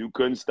 you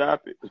couldn't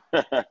stop it.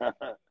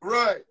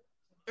 Right.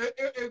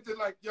 It's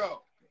like,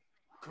 yo.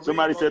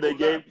 Somebody said they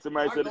gave.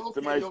 Somebody said.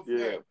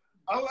 Yeah.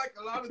 I like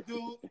a lot of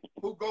dudes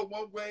who go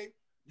one way.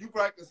 You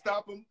probably can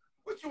stop him,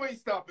 but you ain't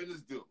stopping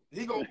this dude.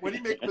 When he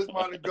make up his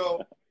mind to go,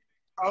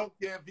 I don't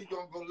care if he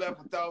gonna go left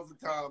 1,000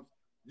 times.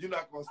 You're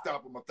not gonna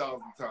stop him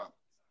 1,000 times.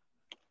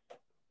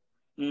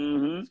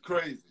 Mm-hmm. It's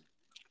crazy.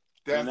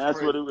 That's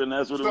crazy. What it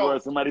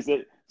was.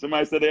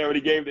 Somebid said they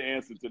already gave the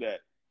answer to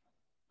that.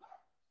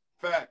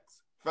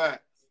 Facts.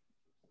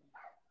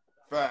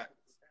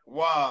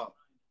 Wow.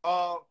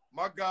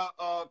 My guy,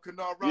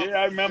 Kennard Robinson.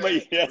 Yeah, I remember.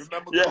 Said, yes.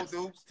 Remember yes. Golden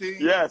Hoops team?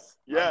 Yes.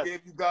 I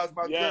gave you guys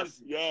my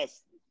jersey.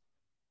 Yes.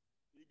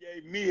 He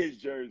gave me his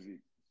jersey.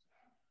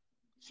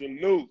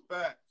 Salute.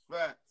 Facts.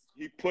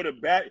 He put a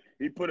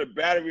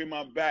battery in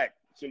my back.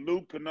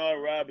 Salute,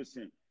 Kennard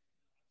Robinson.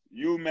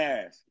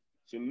 UMass.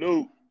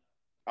 Salute.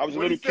 I was a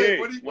little kid.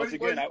 What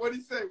did he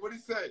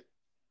say?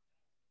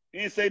 He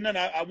didn't say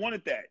nothing. I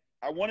wanted that.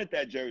 I wanted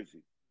that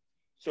jersey.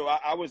 So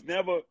I was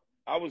never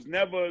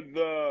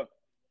the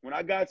when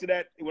I got to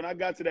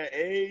that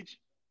age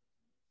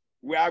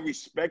where I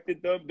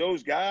respected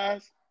those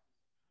guys,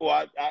 or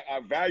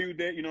I valued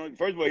that. You know,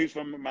 first of all, he's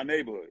from my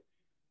neighborhood,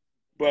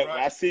 but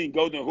right. I seen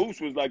Golden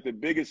Hoops was like the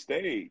biggest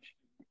stage.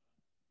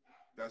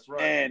 That's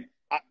right. And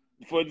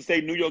for to say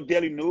New York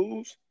Daily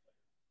News,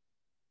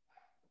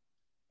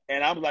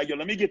 and I was like, yo,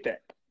 let me get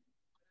that.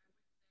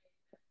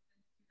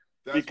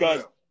 That's because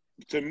real.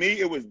 To me,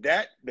 it was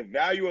the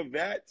value of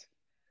that.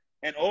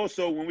 And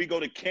also when we go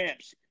to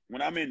camps,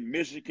 when I'm in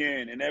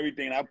Michigan and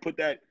everything, I put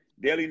that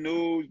Daily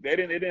News. They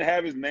didn't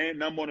have his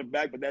number on the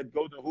back, but that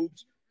Golden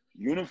Hoops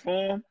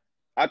uniform,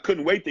 I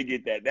couldn't wait to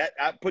get that.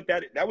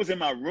 That was in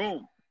my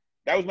room.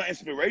 That was my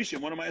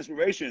inspiration. One of my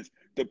inspirations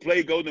to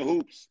play Golden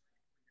Hoops.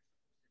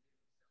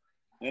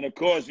 And of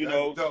course, you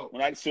know, dope.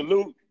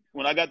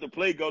 When I got to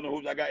play Golden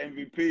Hoops, I got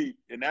MVP,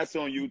 and that's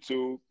on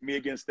YouTube. Me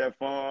against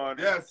Stephon,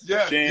 yes.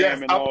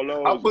 and all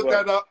those. I'll put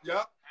that up.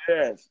 Yeah.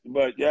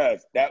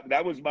 Yes,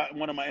 that was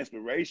one of my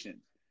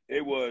inspirations.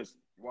 It was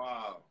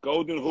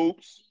Golden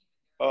Hoops,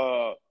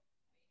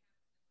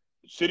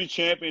 city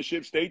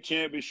championship, state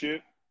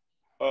championship,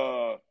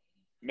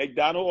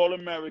 McDonald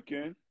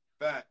All-American.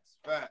 Facts.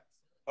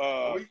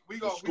 The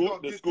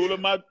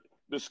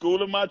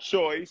school of my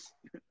choice.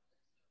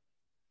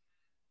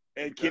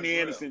 and Kenny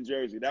Anderson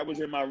jersey. That was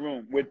in my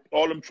room with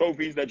all them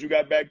trophies that you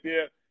got back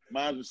there.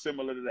 Mine was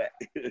similar to that.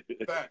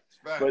 Facts.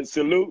 But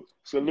salute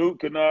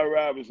Kennard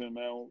Robinson,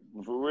 man.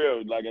 For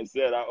real. Like I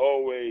said, I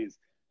always,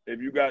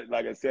 if you got,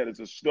 like I said, it's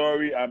a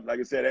story. Like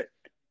I said,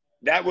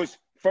 that was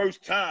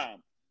first time.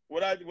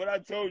 What I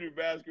told you,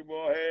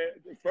 basketball head,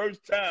 the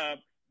first time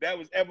that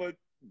was ever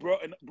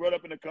brought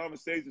up in the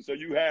conversation. So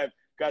you have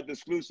got the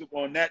exclusive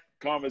on that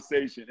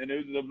conversation, and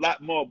there's a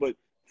lot more. But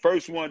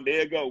first one,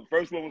 there you go.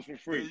 First one was for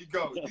free. There you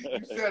go.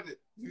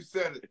 You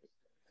said it.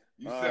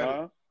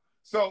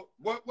 So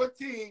what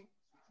team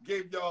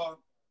gave y'all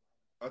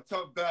a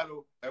tough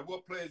battle, and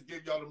what players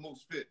gave y'all the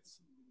most fits?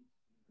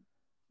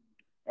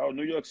 Oh,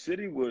 New York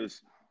City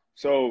was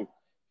so.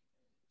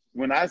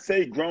 When I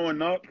say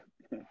growing up,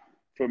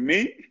 for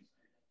me,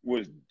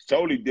 was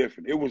totally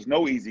different. It was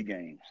no easy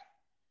games.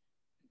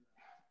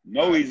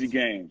 No easy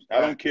games.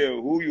 I don't care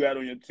who you had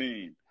on your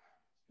team.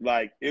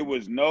 Like, it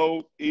was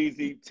no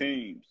easy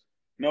teams.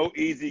 No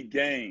easy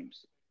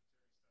games.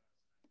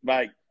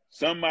 Like,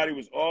 somebody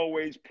was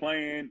always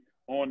playing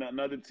on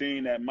another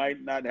team that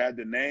might not have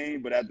the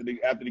name, but after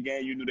the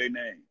game, you knew their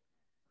name.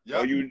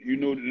 Yep. Or you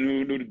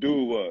knew the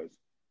dude was.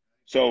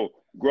 So,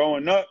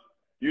 growing up,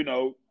 you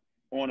know,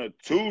 on a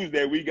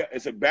Tuesday,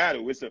 it's a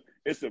battle.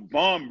 It's a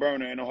bomb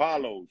burner in the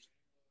hollows.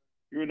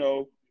 You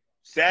know,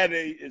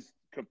 Saturday is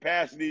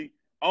capacity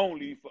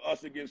only for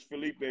us against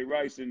Felipe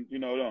Rice and, you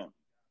know, them.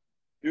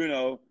 You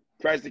know,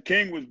 Christ the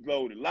King was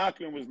loaded.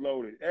 Lachlan was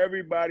loaded.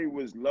 Everybody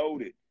was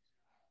loaded.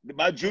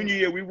 My junior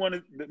year, we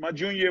won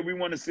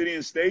the city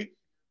and state.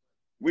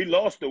 We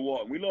lost the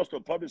war. We lost to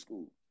a public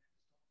school.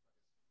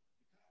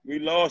 We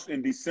lost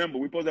in December.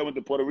 We supposed to went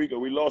to Puerto Rico.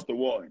 We lost the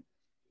war.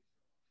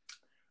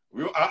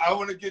 I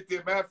want to get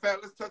there. Matter of fact,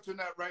 let's touch on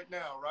that right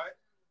now, right?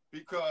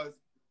 Because,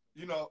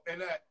 you know, in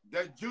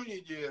that junior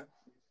year,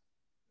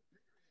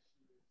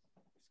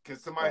 can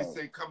somebody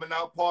say coming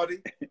out party?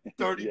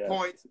 30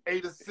 points,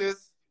 8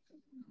 assists.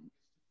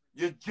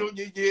 Your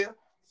junior year?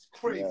 It's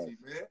crazy,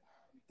 man.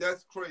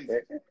 That's crazy.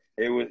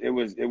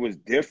 It was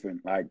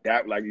different. Like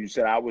that, like you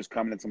said, I was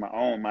coming into my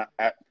own.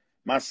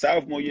 My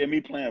sophomore year,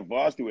 me playing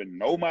varsity, and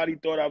nobody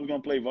thought I was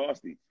gonna play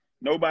varsity.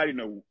 Nobody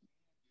knew.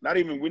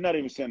 We're not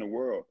even saying the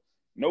world.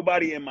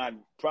 Nobody in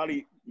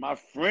my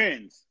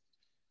friends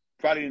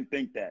probably didn't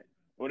think that.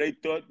 Or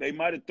they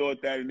might have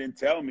thought that and didn't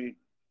tell me.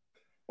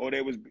 Or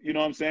they was, you know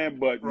what I'm saying?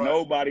 But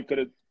nobody could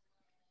have.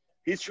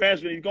 He's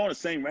transferring. He's going to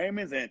St.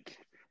 Raymond's, and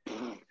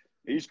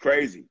he's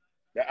crazy.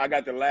 I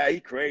got the laugh. He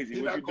crazy.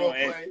 He's what not you going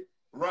doing? to play.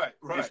 Right.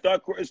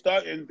 It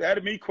start, and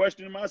had me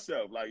questioning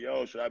myself, like,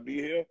 yo, should I be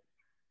here?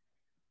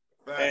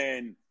 Right.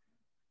 And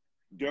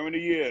during the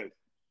year,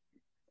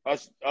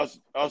 us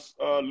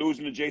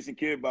losing to Jason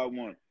Kidd by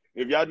 1.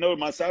 If y'all know,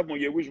 my sophomore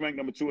year, we was ranked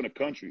number 2 in the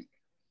country.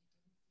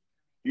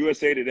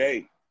 USA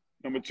Today,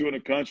 number 2 in the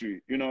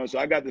country. You know, so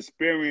I got to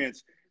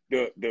experience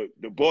the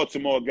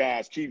Baltimore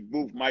guys, Chief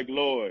Booth, Mike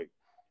Lloyd,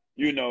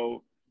 you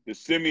know, the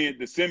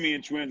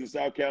Simeon twins in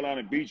South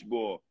Carolina beach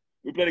ball.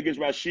 We played against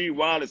Rasheed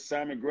Wallace,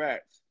 Simon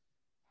Gratz.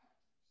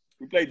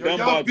 We played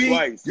Dunbar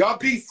twice. Y'all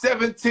beat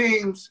 7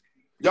 teams.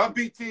 Y'all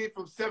beat teams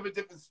from 7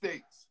 different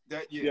states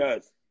that year.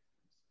 Yes.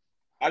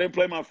 I didn't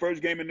play my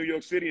first game in New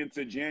York City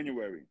until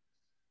January.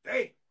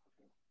 Damn.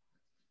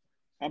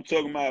 I'm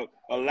talking about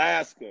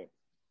Alaska,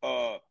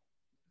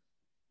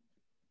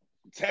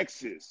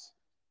 Texas,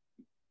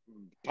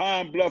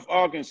 Pine Bluff,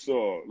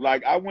 Arkansas.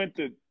 Like, I went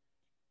to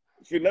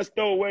 – see, let's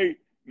throw away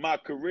my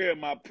career,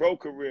 my pro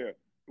career,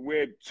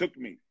 where it took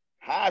me.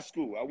 High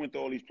school, I went to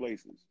all these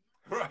places.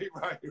 Right.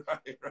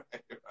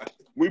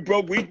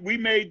 We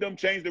made them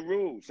change the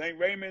rules. St.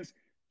 Raymond's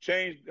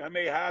I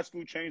made high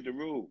school change the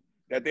rule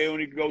that they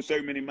only could go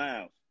so many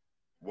miles.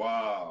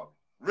 Wow.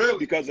 Really?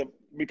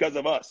 Because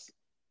of us.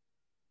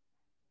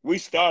 We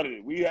started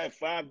it. We had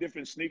 5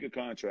 different sneaker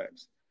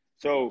contracts.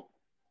 So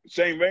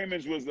St.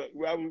 Raymond's was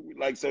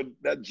like, so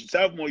that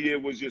sophomore year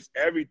was just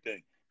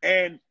everything.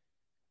 And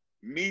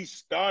me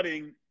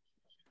starting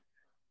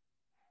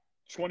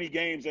 20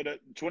 games and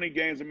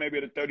maybe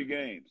at the 30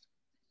 games.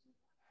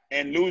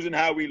 And losing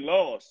how we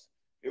lost.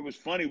 It was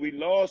funny. We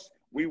lost.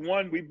 We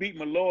won. We beat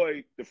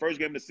Malloy the first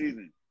game of the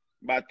season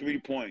by 3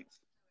 points.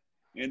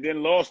 And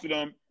then lost to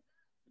them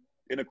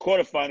in the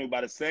quarterfinal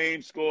by the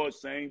same score,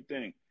 same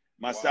thing.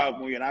 My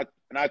sophomore year.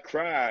 And I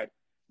cried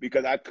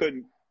because I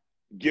couldn't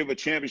give a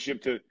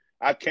championship to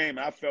 – I came and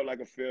I felt like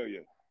a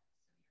failure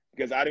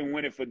because I didn't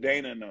win it for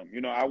Dana and them.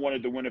 You know, I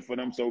wanted to win it for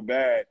them so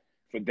bad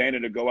for Dana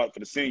to go out for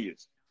the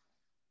seniors.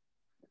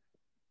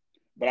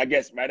 But I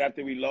guess right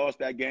after we lost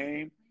that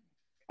game,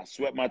 I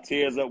swept my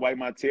tears up, wiped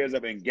my tears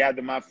up, and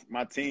gathered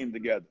my team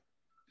together.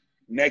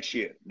 Next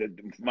year,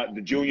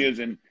 the juniors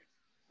and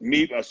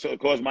me, of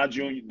course, my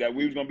junior, that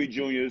we was going to be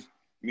juniors,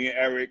 me and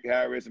Eric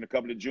Harris and a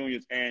couple of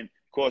juniors, and,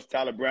 of course,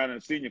 Tyler Brown in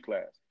the senior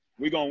class.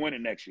 We're going to win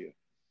it next year.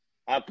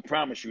 I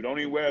promise you. Don't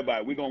even worry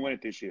about it. We're going to win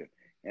it this year.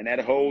 And that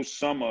whole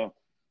summer,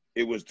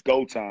 it was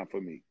go time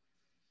for me.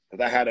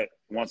 Because I had a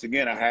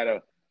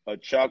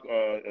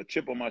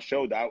chip on my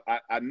shoulder.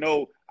 I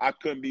know I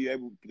couldn't be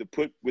able to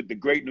put with the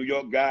great New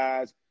York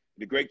guys,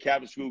 the great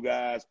Catholic school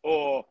guys,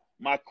 or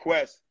my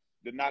quest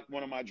to knock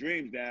one of my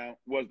dreams down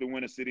was to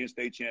win a city and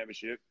state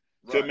championship,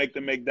 to make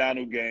the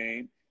McDonald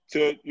game,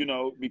 to, you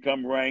know,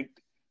 become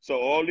ranked. So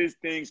all these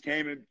things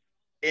came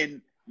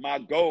in my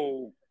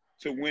goal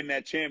to win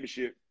that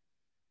championship,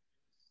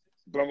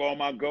 brought all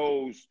my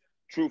goals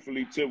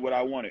truthfully to what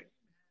I wanted.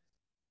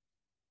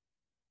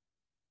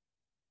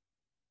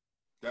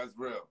 That's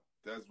real.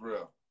 That's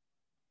real.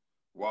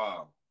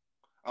 Wow.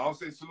 I don't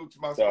say salute to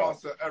my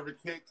sponsor, Eric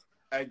Hicks,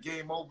 at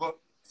Game Over.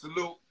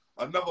 Salute.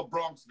 Another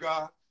Bronx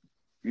guy.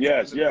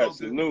 Yes, yes.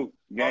 Salute.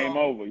 Game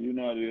Over. You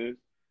know what it is.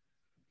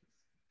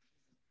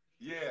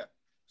 Yeah.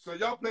 So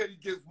y'all played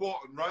against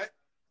Walton, right?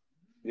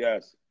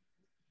 Yes.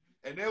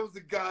 And there was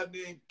a guy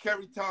named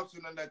Kerry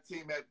Thompson on that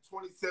team, had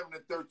 27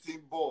 and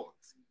 13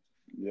 boards.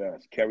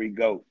 Yes, Kerry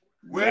Goat.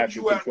 Where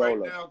you at right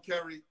now,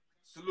 Kerry?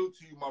 Salute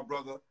to you, my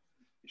brother.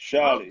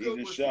 Charlotte. He's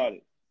in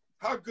Charlotte.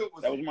 How good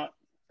was that?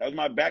 That was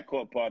my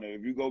backcourt partner.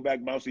 If you go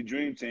back, Mousey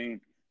Dream Team,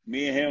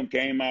 me and him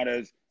came out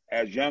as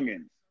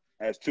youngins,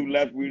 as we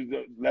was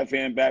the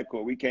left-hand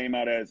backcourt. We came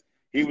out as,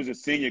 he was a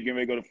senior getting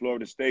ready to go to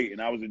Florida State,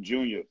 and I was a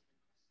junior.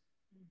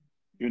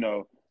 You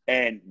know,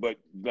 but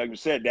like we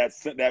said,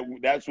 that's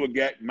what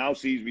got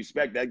Mousey's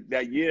respect.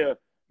 That year,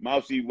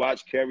 Mousey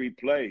watched Kerry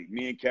play.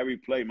 Me and Kerry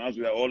play.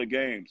 Mousey was at all the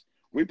games.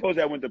 We supposed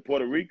to have went to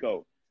Puerto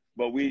Rico,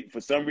 but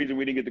for some reason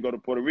we didn't get to go to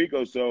Puerto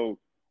Rico, so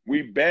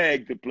we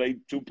begged to play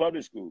two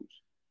public schools.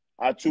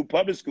 Our two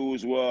public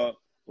schools were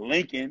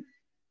Lincoln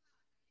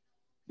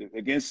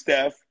against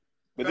Steph,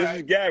 but this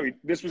was Gary.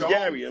 This was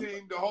Gary.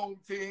 The home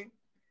team.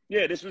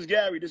 Yeah, this was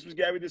Gary. This was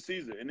Gary this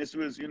season, and this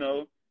was, you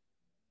know.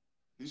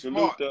 He's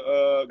salute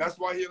smart. That's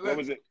why he lived. What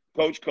was it?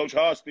 Coach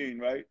Harstein,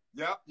 right?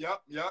 Yep.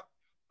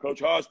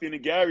 Coach Harstein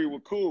and Gary were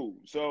cool.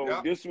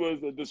 So this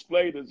was a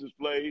display to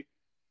display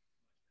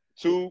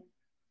two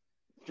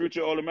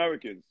future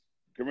All-Americans,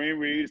 Kareem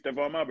Reid,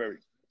 Stephon Marbury,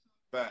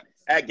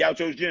 at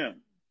Gaucho's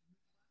gym.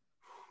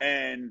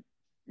 And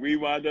we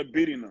wound up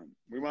beating them.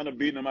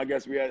 I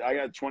guess I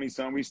got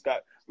 20-something.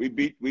 We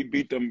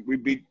beat them. We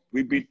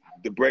beat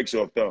the brakes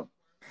off them.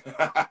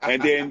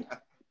 And then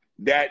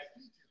that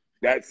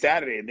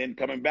Saturday, and then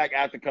coming back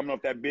after coming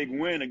off that big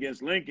win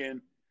against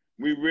Lincoln,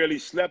 we really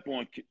slept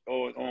on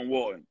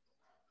Walton,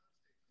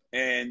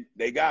 and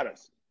they got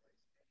us.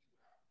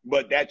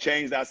 But that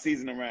changed our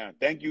season around.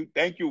 Thank you,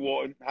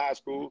 Walton High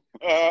School.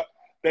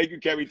 Thank you,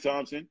 Kerry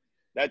Thompson.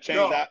 That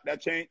changed. That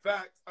changed.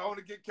 Facts. I want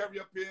to get Kerry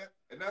up here,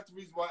 and that's the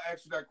reason why I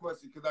asked you that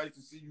question, because I used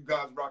to see you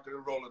guys rocking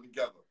and rolling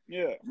together.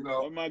 Yeah. You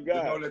know. Oh my God.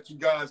 You know that you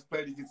guys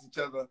played against each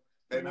other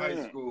in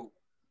high school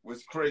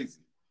was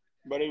crazy.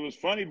 But it was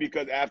funny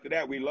because after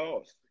that, we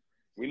lost.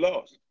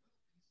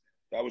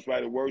 That was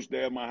probably the worst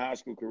day of my high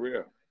school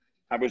career.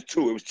 It was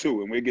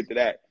two, and we'll get to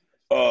that.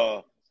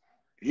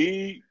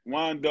 He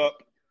wound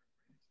up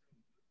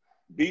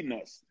beating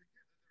us.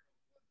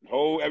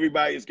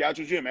 Everybody is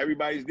Gaucho Gym.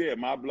 Everybody's there.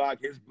 My block,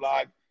 his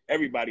block,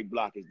 everybody's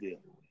block is there.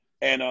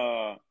 And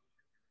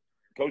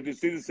Coach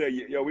DeCesar said,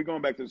 yo, we're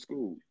going back to the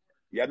school.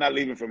 Y'all not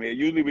leaving from here.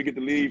 Usually we get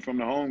to leave from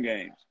the home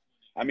games.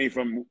 I mean,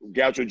 from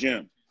Gaucho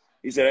Gym.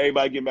 He said,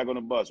 everybody get back on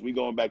the bus. We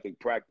going back to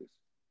practice.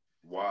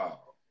 Wow.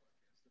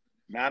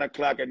 9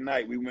 o'clock at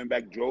night, we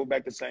drove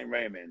back to St.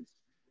 Raymond's.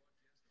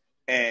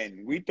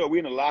 And we thought we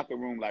in the locker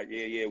room like,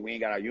 yeah, we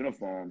ain't got our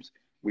uniforms.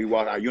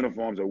 Our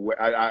uniforms are wet.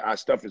 Our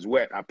stuff is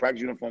wet. Our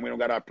practice uniform, we don't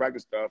got our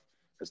practice stuff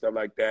and stuff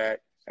like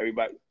that.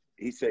 Everybody,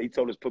 he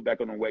told us put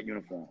back on the wet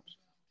uniforms.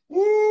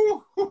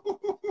 Woo!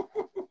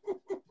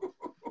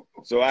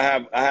 So I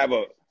have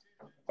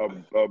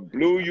a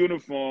blue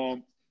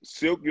uniform,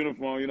 silk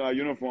uniform. You know, our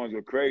uniforms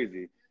are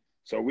crazy.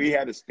 So we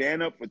had to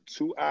stand up for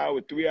 2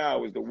 hours, 3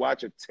 hours to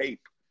watch a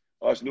tape,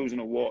 us losing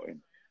to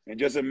Walton. And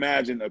just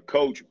imagine a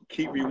coach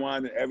keep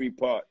rewinding every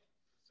part.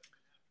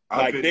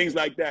 Things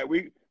like that.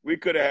 We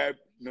could have had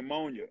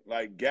pneumonia.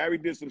 Like, Gary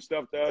did some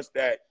stuff to us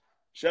that,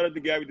 shout out to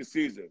Gary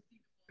DeCesar,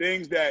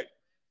 things that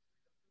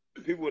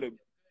people would have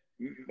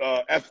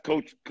F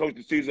Coach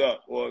DeCesar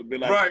up or be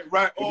like,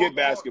 right. Forget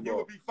basketball. You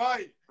would be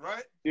fired,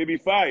 right? He'd be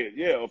fired,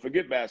 yeah, or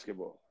forget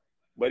basketball.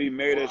 But he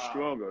made us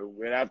stronger.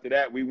 And after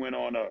that, we went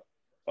on a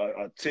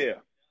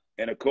tear.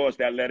 And, of course,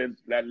 that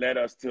led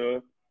us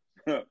to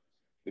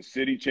the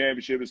city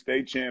championship, the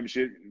state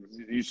championship.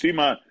 If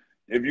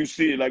you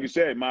see, like you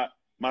said, my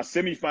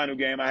semifinal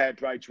game, I had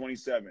probably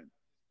 27.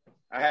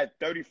 I had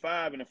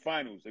 35 in the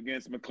finals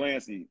against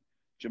McClancy,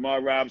 Jamal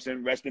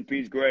Robinson, rest in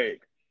peace, Greg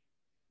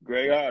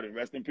Harden,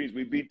 rest in peace.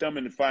 We beat them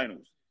in the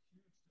finals.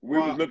 We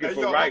was looking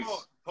for Rice.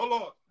 Hold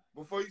on.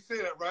 Before you say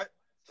that, right?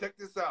 Check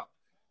this out.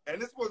 And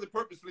this wasn't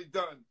purposely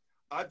done.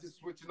 I just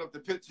switching up the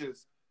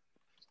pictures.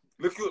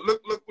 Look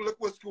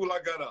what school I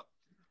got up.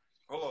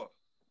 Hold on.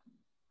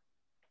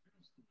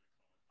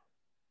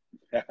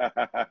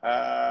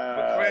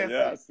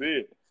 Yeah, I see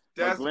it.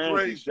 That's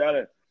crazy. Shout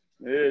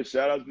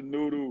out to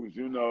Noodles,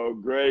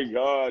 Greg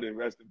Harden,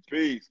 rest in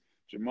peace.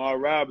 Jamal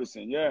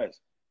Robinson, yes.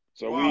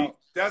 So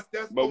that's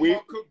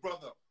Mark Cook,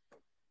 brother.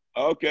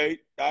 Okay.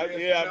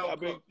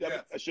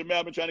 Shamel,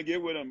 I've been trying to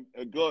get with him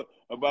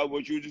about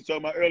what you were just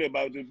talking about earlier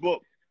about this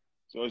book.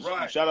 So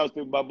Right. shout out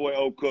to my boy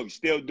O Cook,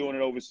 still doing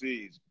it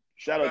overseas.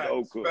 Shout out to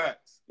O Cook.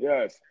 Facts.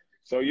 Yes.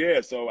 So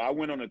yeah, so I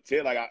went on a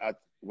tear. Like I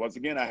once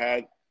again, I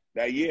had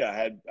that year.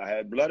 I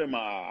had blood in my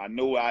eye. I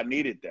knew I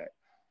needed that.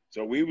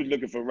 So we was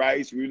looking for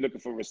Rice. We were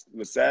looking for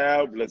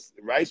LaSalle.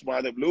 Rice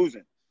wound up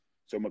losing.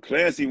 So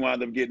McClancy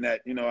wound up getting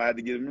that. You know, I had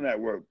to give him that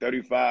work.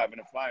 35 in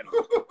the final.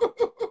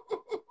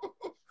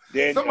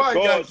 Then Somebody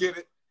of course, gotta get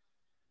it.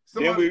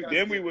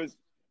 Then we was,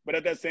 but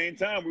at that same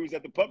time, we was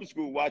at the public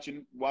school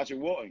watching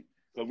Walton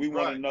because we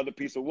wanted another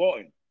piece of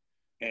Walton.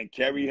 And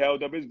Kerry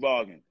held up his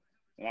bargain.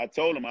 And I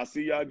told him, I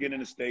see y'all getting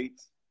in the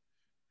States.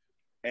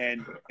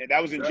 And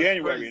that was in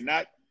January. Crazy.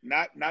 And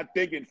not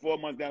thinking 4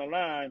 months down the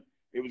line,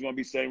 it was going to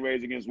be St.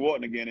 Ray's against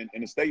Walton again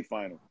in the state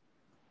final.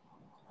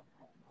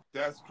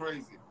 That's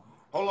crazy.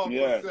 Hold on for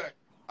a sec.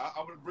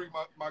 I'm going to bring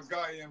my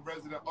guy in,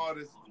 resident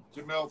artist,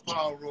 Jamel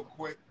Powell, real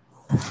quick.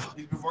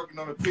 He's been working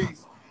on a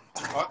piece.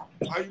 How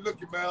you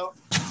looking, Mel?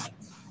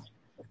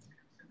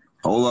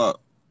 Hold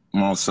up.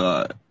 I'm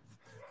outside.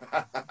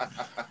 You're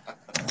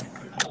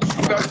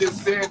not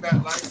just saying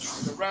that like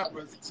the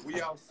rappers,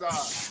 we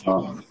outside.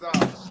 I'm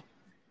outside.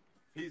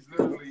 He's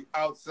literally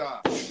outside.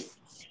 I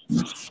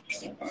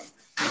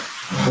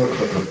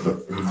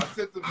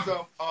sent him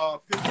some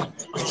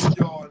pictures of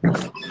you on,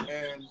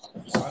 and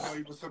I know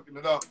he was hooking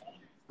it up.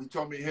 He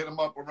told me to hit him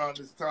up around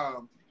this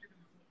time.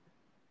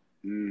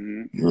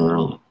 Mm-hmm.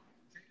 Yeah.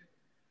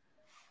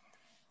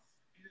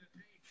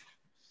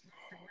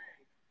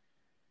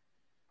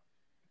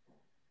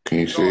 Can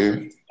you see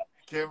it?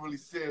 Can't really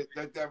see it.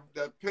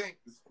 That pink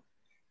is,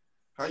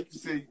 how you can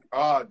see,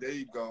 there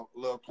you go. A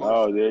little closer.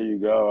 Oh, there you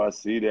go. I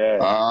see that.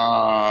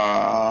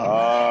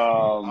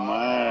 Oh,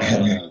 man.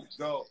 That's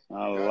dope.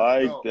 I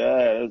like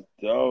that. That's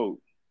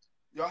dope.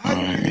 Yo,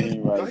 how you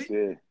mean right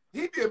there.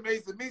 He be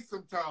amazing me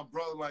sometimes,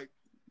 bro. Like,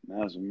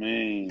 that's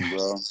mean,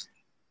 bro.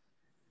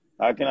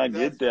 How can I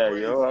get that,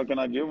 crazy. Yo? How can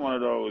I get one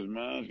of those,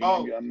 man?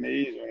 I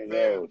need one of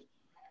those.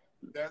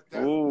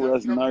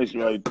 That's nice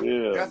right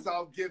there. That's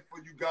our gift for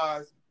you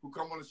guys who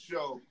come on the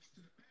show.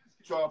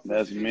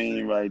 That's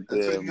mean right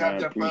there,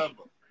 man.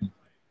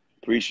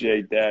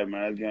 Appreciate that,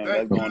 man.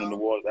 That's going in the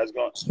wall. That's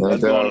going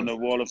in the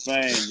Wall of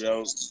Fame,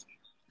 yo.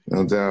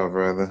 No doubt,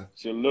 brother.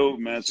 Salute,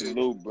 man.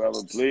 Salute,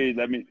 brother. Please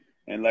let me.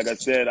 And like I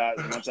said, as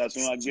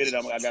soon as I get it,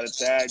 I gotta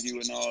tag you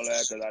and all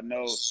that because I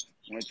know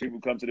when people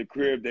come to the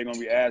crib, they're gonna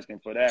be asking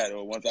for that.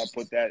 Or once I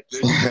put that,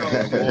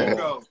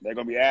 they're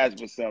gonna be asking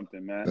for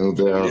something, man. No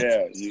doubt.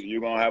 Yeah,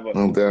 you're gonna have a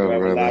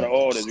lot of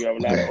orders. You have a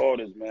lot of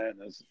orders, man.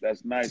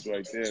 That's nice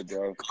right there,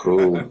 bro.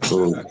 Cool.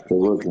 Good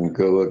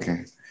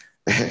looking.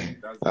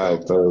 All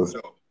right, fellas.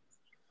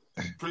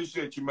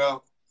 Appreciate you,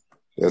 Mel.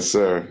 Yes,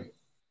 sir.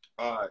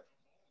 All right.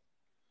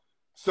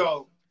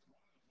 So,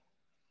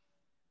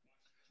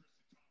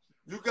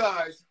 you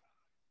guys,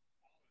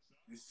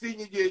 your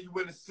senior year, you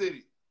win the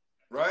city,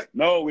 right?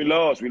 No, we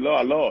lost.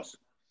 I lost.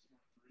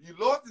 You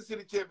lost the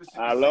city championship.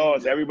 I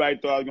lost. Everybody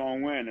thought I was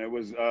gonna win. It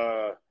was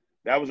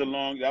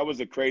that was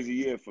a crazy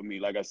year for me.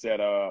 Like I said,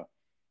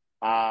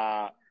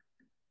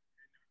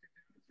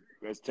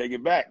 let's take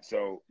it back.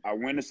 So I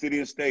win the city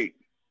and state.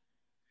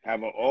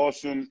 Have an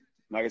awesome,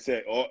 like I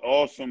said,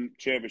 awesome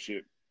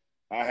championship.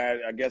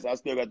 I guess I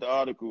still got the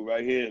article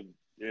right here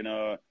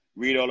and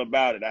read all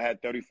about it. I had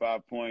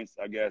 35 points,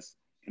 I guess,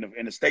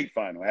 in the state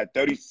final. I had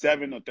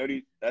 37 or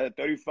 30. I had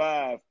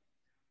 35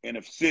 in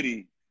the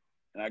city,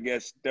 and I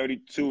guess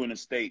 32 in the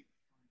state.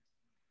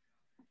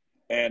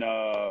 And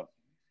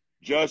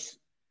just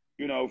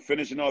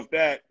finishing off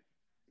that,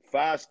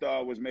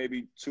 5-star was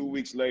maybe 2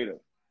 weeks later.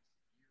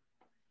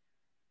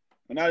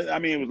 And I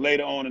mean, it was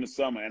later on in the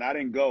summer, and I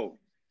didn't go.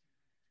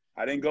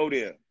 I didn't go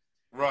there.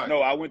 Right.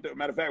 No, I went to,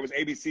 matter of fact, it was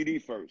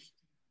ABCD first.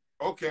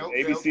 Okay.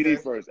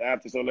 ABCD first.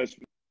 After, so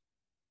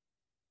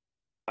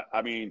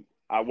I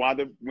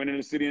wound up winning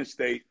the city and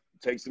state,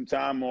 take some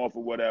time off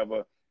or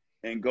whatever,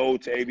 and go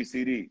to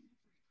ABCD.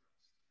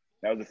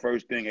 That was the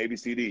first thing,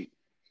 ABCD.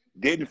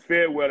 Didn't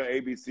fare well at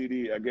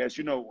ABCD. I guess,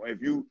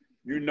 if you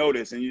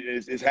notice, and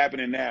it's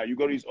happening now, you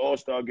go to these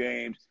all-star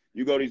games,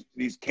 you go to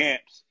these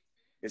camps,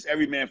 it's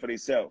every man for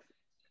themselves.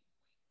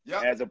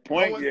 Yep. As a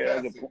point,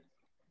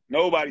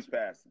 nobody's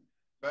passing.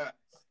 Facts.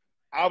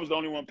 I was the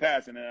only one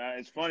passing, and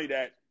it's funny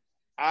that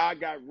I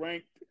got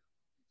ranked.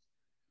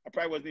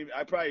 I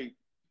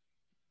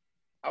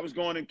was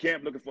going in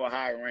camp looking for a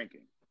higher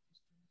ranking.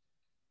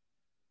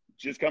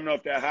 Just coming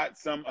off that hot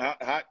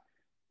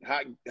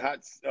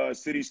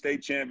city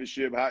state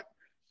championship, hot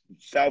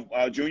South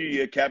junior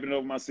year, capping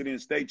over my city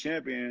and state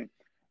champion.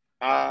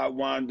 I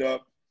wound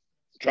up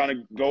trying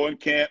to go in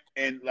camp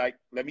and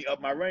let me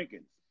up my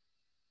rankings.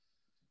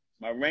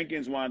 My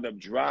rankings wound up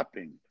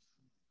dropping.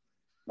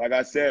 Like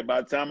I said,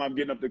 by the time I'm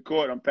getting up the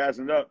court, I'm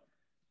passing it up.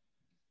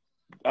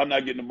 I'm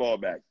not getting the ball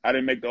back. I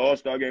didn't make the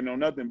All-Star game, no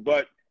nothing.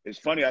 But it's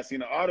funny, I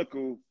seen an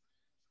article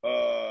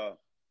about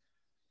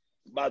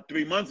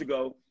 3 months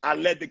ago. I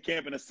led the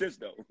camp in assists,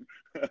 though.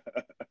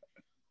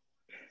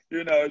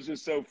 It's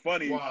just so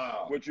funny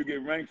what you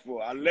get ranked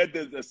for. I led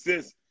the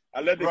assists. I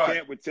led the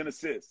camp with 10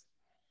 assists.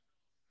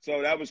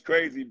 So that was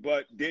crazy,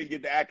 but didn't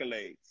get the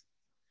accolades.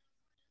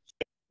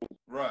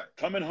 right.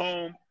 coming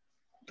home,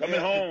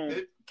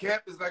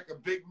 Camp is like a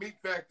big meat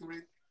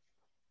factory.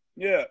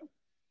 yeah.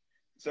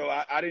 So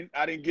I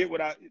didn't get what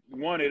I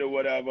wanted or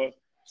whatever.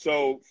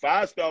 So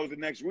 5-star was the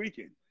next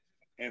weekend,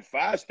 and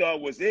 5-star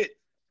was it.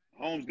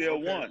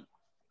 Holmesdale won.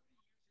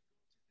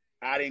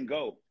 I didn't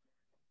go.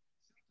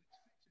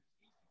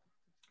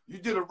 You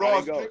did a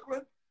Ross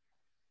Strickland?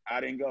 I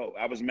didn't go.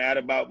 I was mad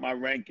about my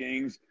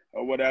rankings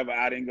or whatever.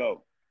 I didn't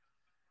go.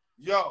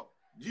 Yo,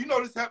 do you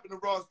know this happened to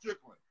Ross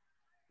Strickland?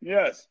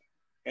 Yes.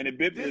 And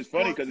it's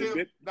funny because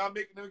not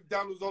making the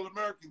McDonald's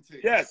All-American team.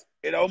 Yes,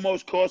 it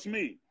almost cost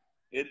me.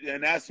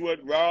 And that's what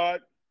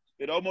Rod.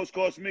 It almost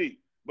cost me,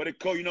 but it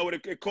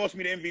cost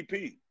me the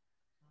MVP.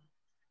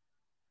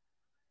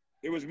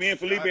 It was me and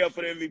Felipe up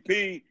for the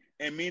MVP,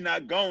 and me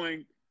not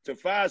going to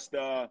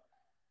 5-star.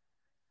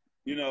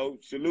 You know,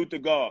 salute to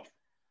golf.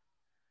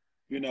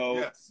 You know,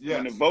 yes.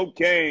 When the vote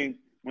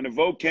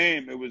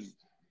came, it was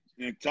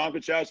Tom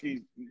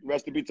Kachowski.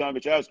 Rest in peace, Tom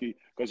Kachowski,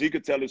 because he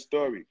could tell his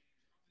story.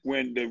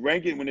 When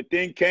the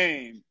thing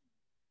came,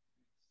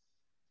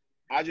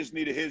 I just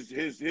needed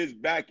his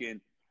backing,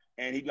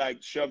 and he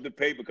like shoved the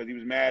paper because he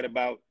was mad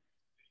about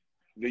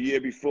the year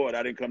before that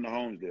I didn't come to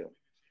Holmesdale.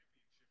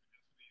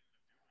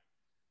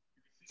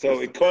 So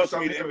it cost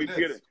me the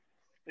MVP.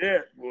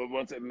 Yeah,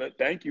 well,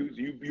 thank you.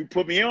 You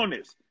put me on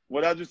this.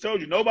 What I just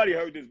told you, nobody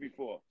heard this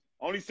before.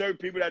 Only certain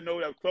people that know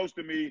that are close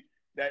to me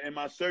that in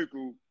my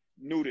circle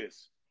knew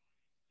this.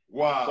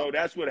 Wow. So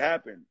that's what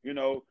happened, you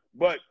know.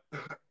 But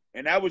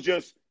and that was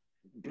just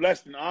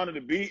blessed and honored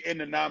to be in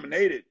the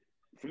nominated.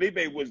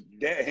 Felipe was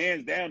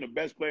hands down the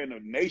best player in the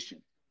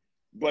nation.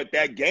 But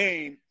that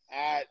game,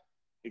 I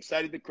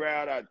excited the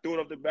crowd. I threw it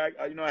off the back.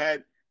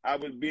 I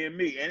was being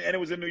me, and it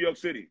was in New York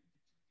City.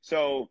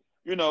 So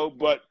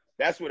but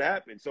that's what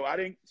happened.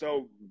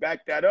 So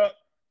back that up.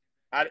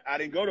 I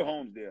didn't go to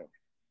Holmesdale,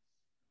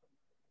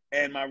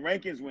 and my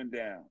rankings went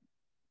down.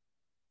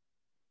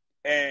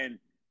 And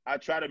I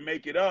tried to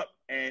make it up,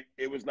 and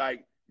it was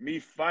like me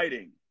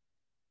fighting.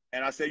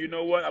 And I said, you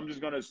know what? I'm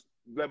just gonna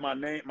let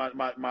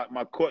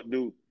my court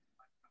do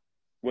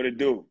what it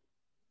do.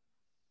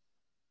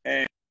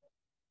 And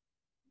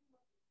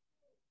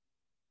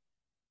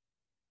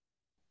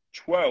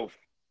 12th,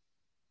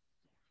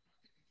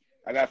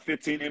 I got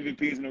 15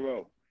 MVPs in a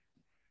row.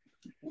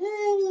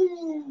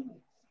 Woo!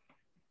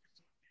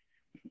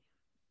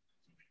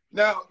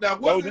 Now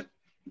was it?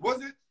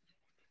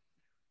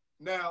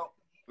 Now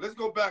let's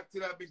go back to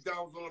that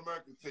McDonald's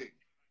All-American team,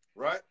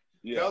 right?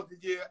 Yeah. That was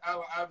the year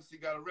Allen obviously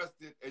got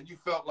arrested, and you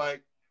felt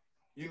like,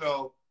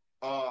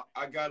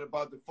 I got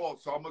about the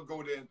fault, so I'm gonna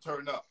go there and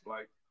turn up.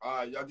 Like,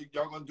 y'all think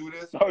y'all gonna do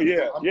this? Oh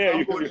yeah, I'm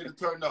going there to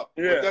turn up.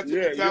 Yeah,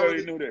 you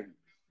already knew that.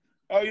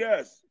 Oh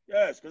yes,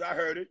 because I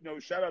heard it.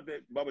 Shout out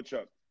to Bubba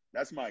Chuck.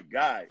 That's my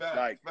guy.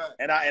 Fact.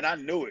 And I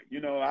knew it.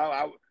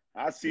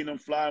 I seen him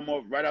fly him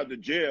off right out the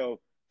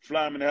jail,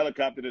 fly him in a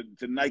helicopter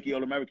to Nike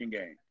All-American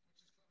game.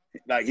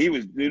 Like he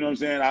was, you know what I'm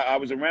saying? I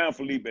was around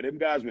Felipe. Them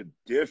guys were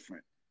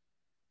different.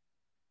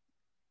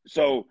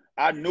 So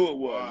I knew it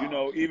was,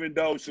 wow. Even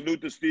though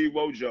salute to Steve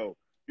Wojo,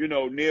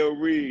 Neil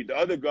Reed, the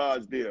other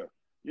guys there.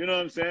 You know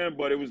what I'm saying?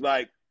 But it was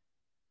like,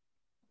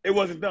 it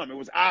wasn't them. It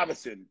was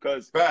Iverson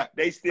because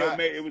they still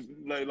made it was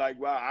like,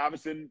 wow,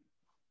 Iverson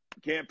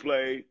can't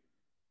play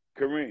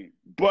Kareem.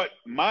 But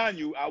mind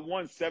you, I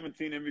won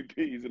 17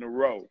 MVPs in a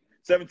row.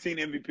 17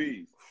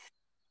 MVPs.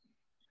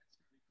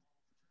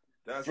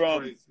 That's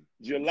from crazy.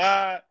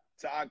 July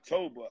to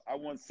October. I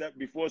won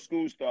before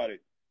school started.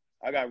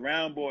 I got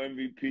Round Ball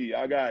MVP.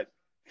 I got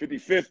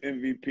 55th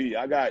MVP.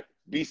 I got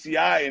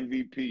BCI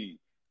MVP.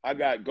 I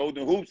got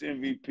Golden Hoops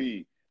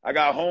MVP. I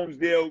got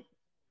Holmesdale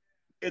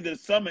in the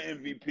summer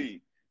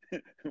MVP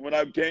when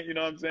I came, you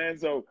know what I'm saying?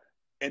 So,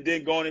 and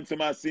then going into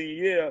my senior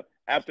year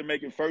after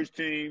making first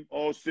team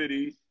All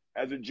City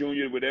as a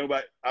junior with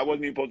everybody, I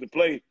wasn't even supposed to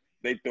play,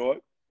 they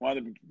thought.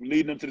 Wanted to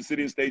lead them to the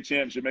city and state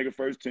championship, make a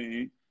first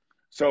team.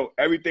 So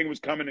everything was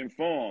coming in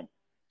form.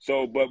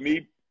 So, but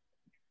me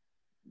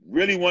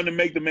really wanted to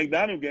make the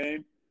McDonald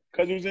game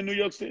because it was in New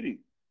York City.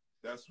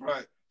 That's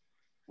right.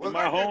 In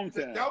my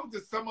hometown. That was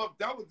the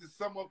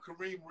sum of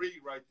Kareem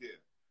Reid right there.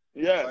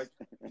 Yes.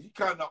 Like, he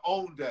kind of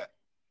owned that.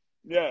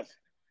 Yes.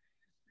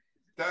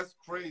 That's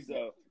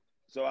crazy.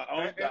 So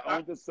I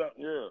owned the sum.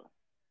 Yeah.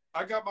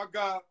 I got my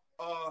guy,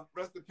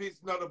 rest in peace,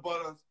 Nutter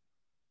Butters.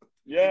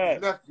 Yes.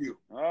 His nephew.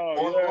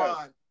 On the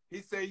line.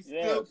 He said he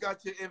still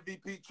got your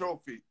MVP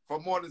trophy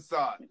from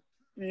Morningside.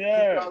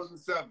 Yes.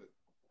 2007.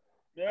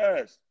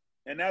 Yes.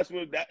 And that's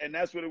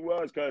what it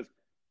was, because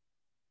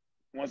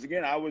once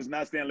again, I was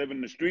not staying living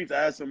in the streets.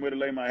 I had somewhere to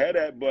lay my head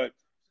at, but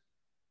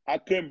I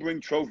couldn't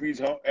bring trophies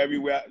home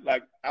everywhere.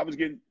 Like I was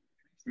getting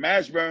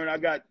Mashburn, I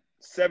got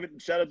 7.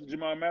 Shout out to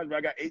Jamal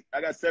Mashburn.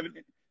 I got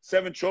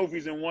seven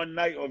trophies in one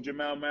night of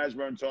Jamal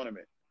Mashburn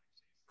tournament.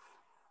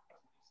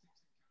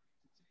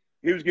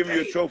 He was giving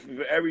me a trophy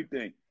for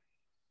everything.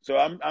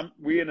 So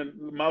we in a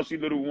mousy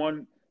little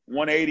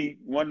 180,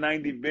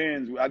 190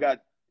 bins. I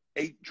got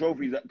 8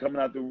 trophies coming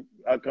out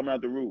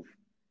the roof.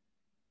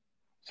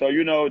 So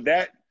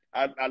that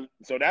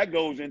so that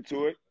goes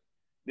into it.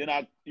 Then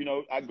I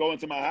go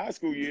into my high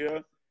school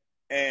year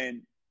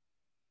and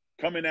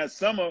coming that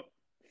summer,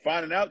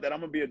 finding out that I'm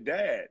going to be a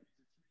dad.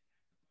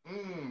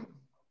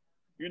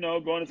 You know,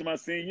 going into my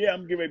senior year,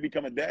 I'm getting ready to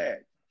become a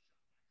dad.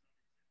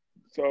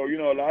 So, you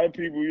know, a lot of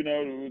people, you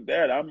know,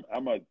 that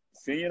I'm a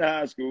senior in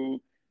high school,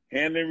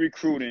 handling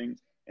recruiting,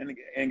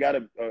 and got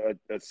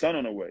a son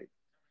on the way.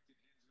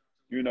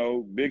 You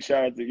know, big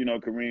shout out to, you know,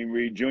 Kareem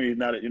Reid Jr. He's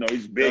not, you know,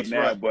 he's big now,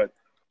 right. But,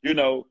 you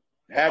know,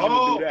 having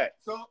to do that.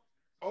 So,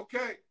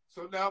 okay.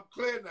 So now I'm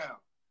clear now.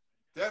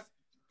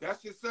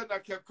 That's your son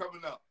that kept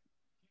coming up.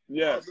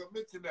 Yes. I was going to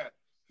mention that.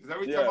 Because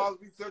every time I was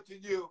researching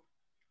you,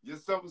 your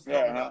son was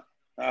coming up.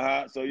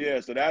 So, yeah,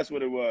 so that's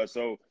what it was.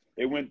 So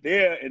it went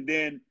there, and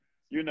then,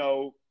 you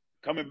know,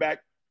 coming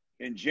back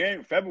in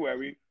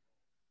February,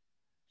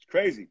 it's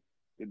crazy.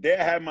 The day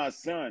I had my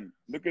son,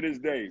 look at this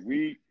day.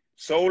 We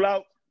sold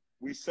out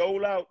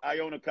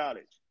Iona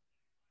College.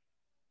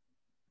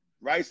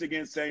 Rice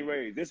against St.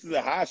 Ray's. This is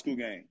a high school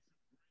game.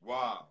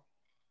 Wow.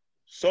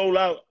 Sold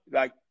out.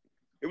 Like,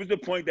 it was the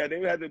point that they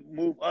had to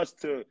move us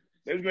to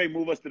 – they was going to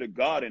move us to the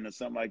Garden or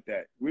something like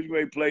that. We was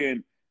going to play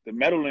in the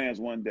Meadowlands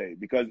one day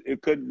because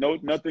it couldn't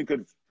 – nothing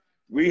could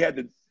 – we had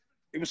to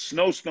 – it was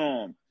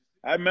snowstorm.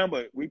 I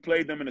remember we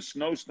played them in a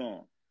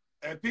snowstorm.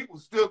 And people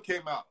still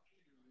came out.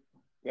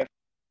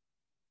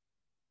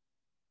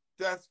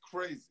 That's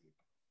crazy.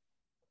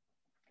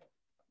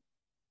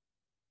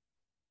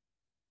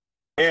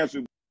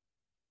 Answer.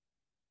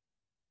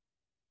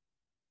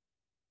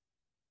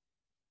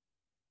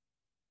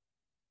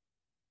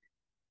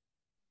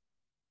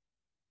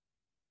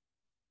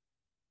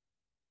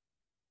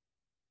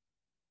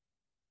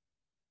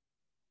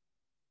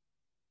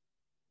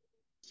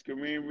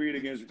 Kareem Reid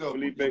against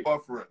Felipe.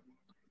 Buffering.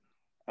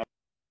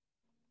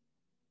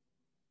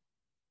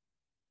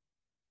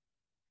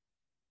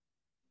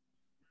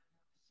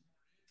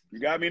 You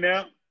got me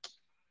now?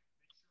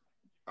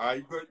 All right,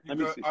 you good? You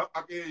good? I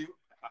can hear you.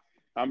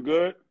 I'm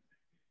good?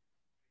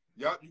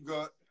 Yep, you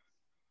good.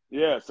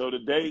 Yeah, so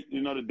that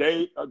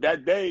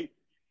day,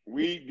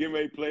 we get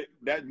ready to play.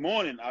 That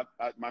morning,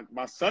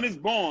 my son is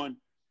born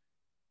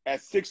at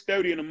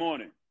 6:30 in the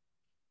morning.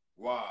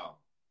 Wow.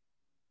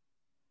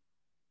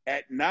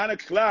 At 9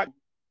 o'clock,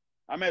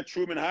 I'm at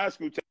Truman High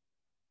School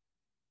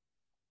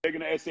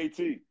taking the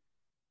SAT.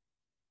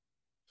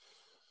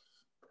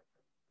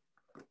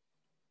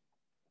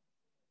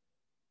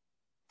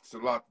 It's a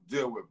lot to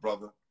deal with,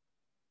 brother.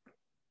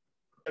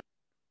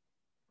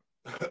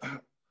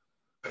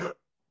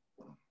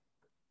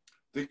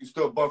 Think you're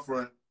still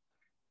buffering?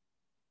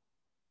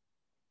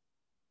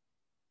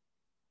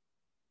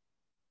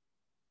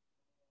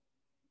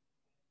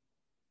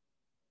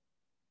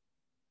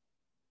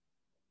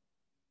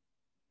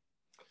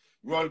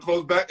 You want to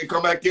close back and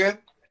come back in?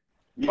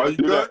 Yeah, are you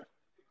good? That.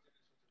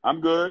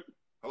 I'm good.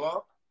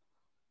 Hello?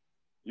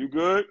 You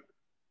good?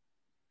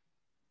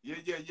 Yeah.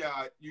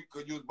 You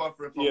was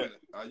buffering for a minute.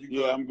 You good?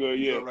 Yeah, I'm good.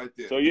 You good right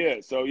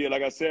there. So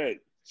like I said,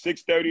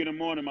 6:30 in the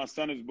morning, my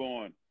son is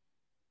born.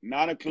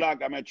 9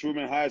 o'clock, I'm at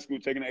Truman High School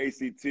taking the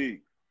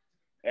ACT.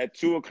 At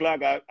 2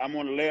 o'clock, I'm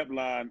on the layup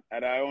line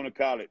at Iona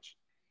College,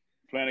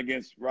 playing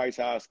against Rice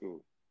High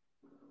School.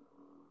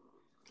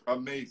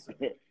 Amazing.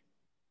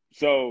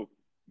 So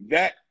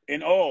that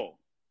in all,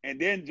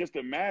 and then just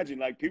imagine,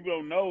 like, people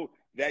don't know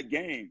that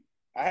game.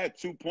 I had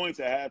 2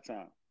 points at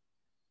halftime.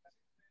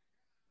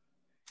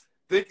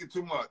 Thinking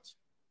too much.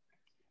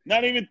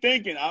 Not even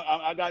thinking.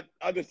 I got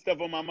other stuff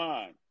on my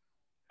mind.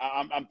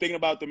 I'm thinking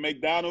about the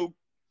McDonald,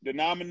 the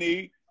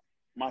nominee,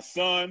 my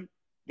son,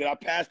 that I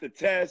passed the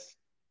test.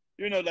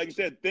 You know, like you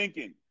said,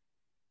 thinking.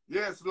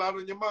 Yeah, it's a lot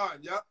on your mind.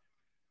 Yep.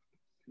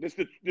 This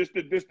was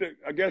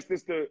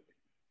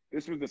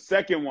the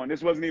second one.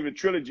 This wasn't even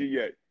trilogy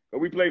yet. But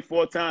we played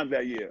 4 times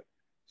that year.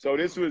 So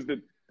this was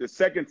the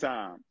second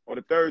time or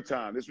the third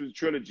time. This was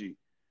trilogy.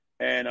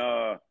 And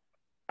I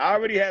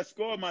already had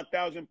scored my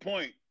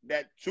 1,000-point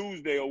that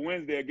Tuesday or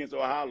Wednesday against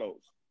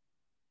O'Hallows.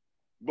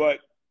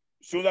 But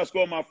as soon as I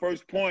scored my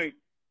first point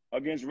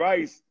against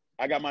Rice,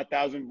 I got my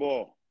 1,000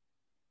 ball.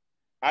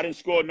 I didn't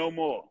score no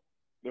more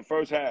the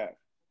first half.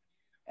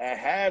 At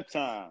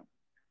halftime,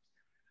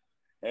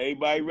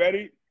 everybody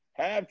ready?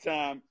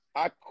 Halftime,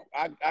 I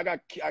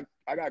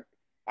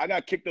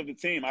got kicked off the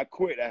team. I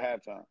quit at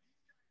halftime.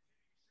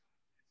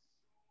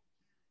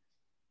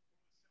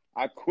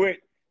 I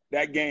quit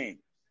that game.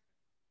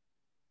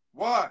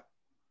 Why?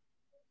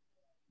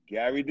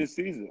 Gary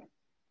DeCesar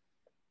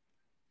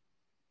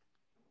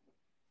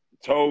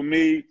told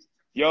me,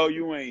 yo,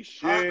 you ain't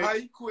shit. How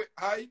you quit?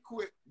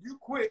 You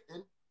quit,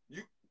 and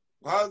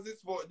how's this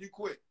for? You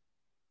quit?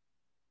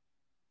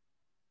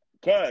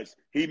 Cause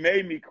he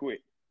made me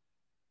quit.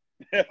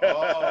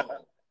 Oh.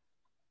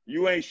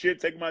 You ain't shit.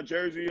 Take my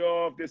jersey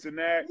off. This and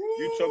that. Woo!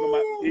 You talking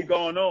about? He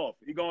going off.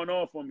 He going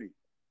off on me.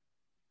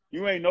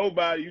 You ain't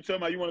nobody. You talking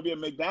about you want to be a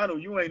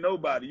McDonald? You ain't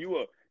nobody.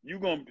 You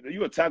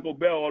a Taco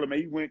Bell all of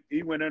me.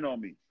 He went in on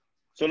me.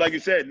 So like you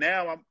said,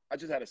 now I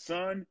just had a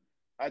son.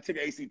 I took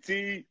an ACT.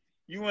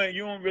 You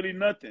ain't really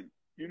nothing.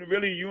 You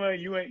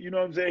ain't. You know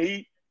what I'm saying?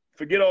 He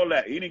forget all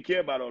that. He didn't care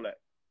about all that.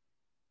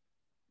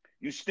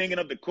 You stinking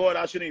up the court.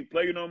 I shouldn't even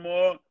play you no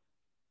more.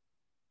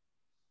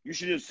 You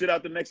should just sit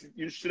out the next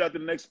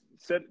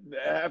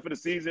half of the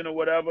season or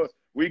whatever.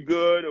 We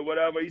good or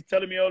whatever. He's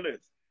telling me all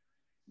this.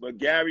 But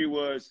Gary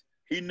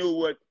he knew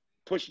what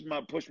pushed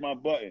my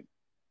button.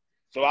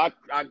 So I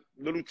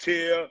little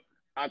tear,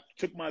 I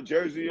took my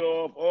jersey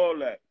off, all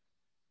that.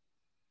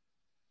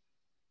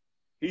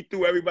 He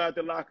threw everybody at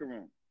the locker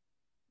room.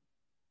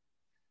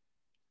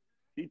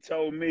 He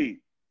told me,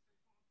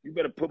 you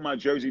better put my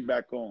jersey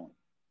back on.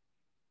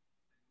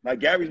 Like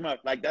Gary's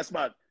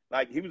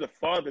he was a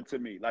father to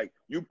me. Like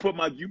you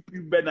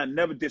better not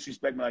never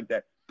disrespect me like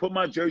that. Put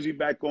my jersey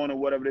back on or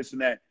whatever, this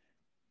and that.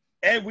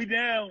 And we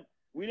down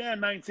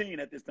 19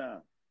 at this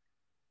time.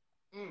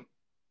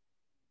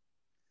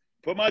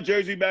 Put my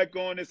jersey back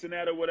on, this and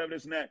that, or whatever,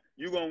 this and that.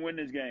 You're gonna win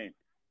this game.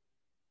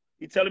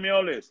 He telling me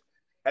all this.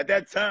 At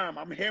that time,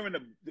 I'm hearing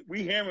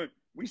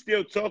we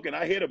still talking.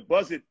 I hear the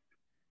buzzer,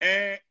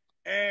 and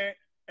I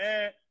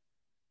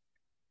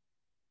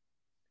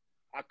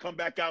come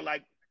back out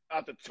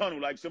the tunnel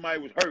like somebody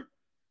was hurt.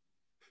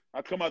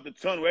 I come out the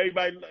tunnel.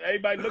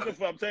 Everybody looking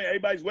for. I'm saying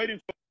everybody's waiting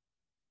for.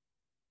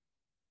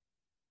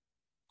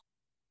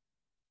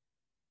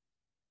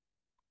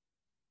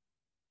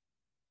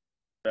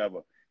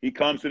 Whatever. He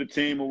comes to the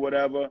team or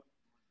whatever,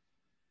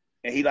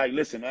 and he like,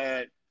 listen,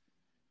 man,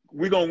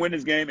 we're gonna win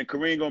this game, and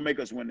Kareem gonna make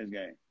us win this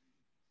game.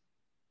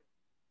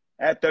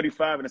 I had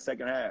 35 in the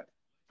second half.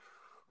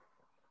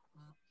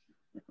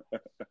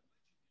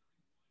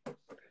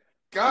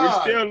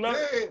 God, we still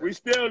lost.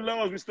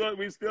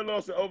 We still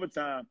lost in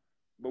overtime,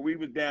 but we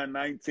was down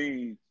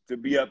 19 to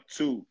be up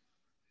 2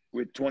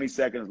 with 20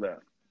 seconds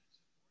left.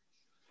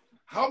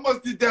 How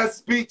much did that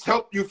speech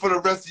help you for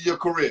the rest of your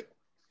career?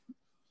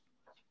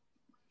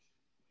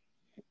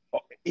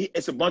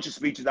 It's a bunch of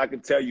speeches I can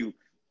tell you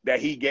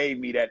that he gave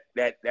me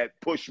that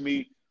pushed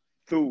me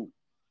through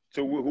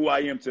to who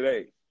I am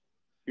today.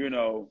 You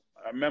know,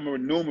 I remember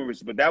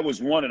numerous, but that was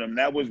one of them.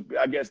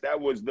 I guess that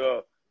was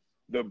the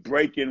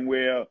break-in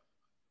where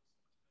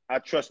I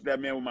trusted that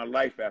man with my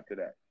life after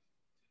that.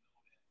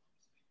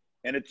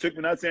 And it took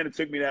me, not saying it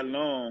took me that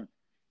long,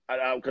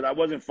 because I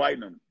wasn't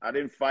fighting him. I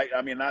didn't fight,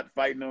 not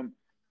fighting him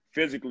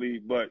physically,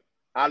 but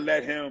I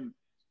let him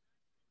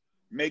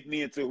make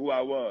me into who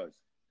I was.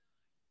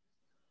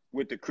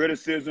 With the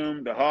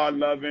criticism, the hard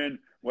loving,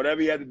 whatever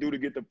he had to do to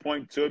get the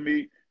point to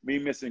me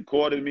missing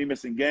quarters, me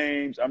missing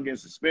games, I'm getting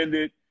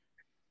suspended.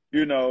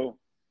 You know,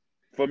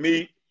 for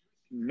me,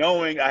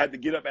 knowing I had to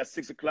get up at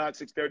 6 o'clock,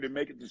 6:30 to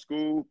make it to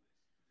school.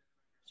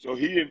 So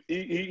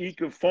he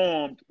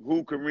conformed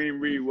who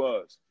Kareem Reid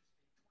was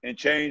and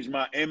changed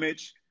my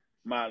image,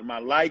 my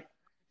like.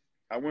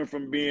 I went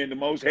from being the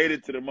most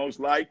hated to the most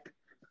liked.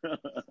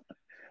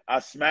 I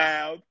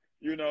smiled,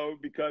 you know,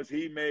 because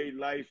he made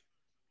life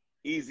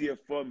easier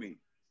for me.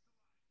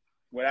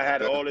 When I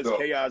had all this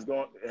chaos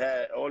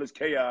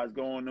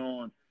going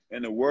on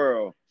in the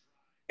world,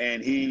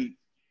 and he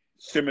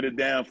simmered it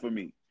down for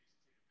me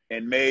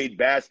and made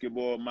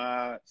basketball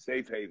my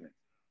safe haven.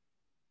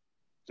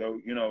 So,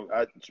 you know,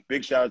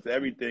 big shout out to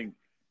everything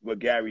what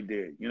Gary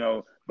did, you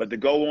know. But to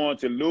go on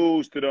to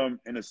lose to them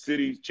in a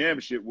city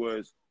championship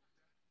was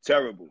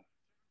terrible.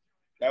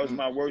 That was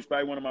my worst,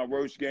 probably one of my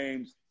worst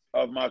games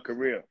of my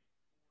career.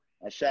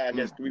 I shot, I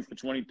guess, 3 for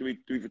 23,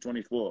 3 for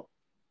 24.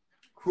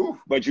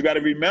 Whew. But you got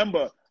to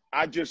remember,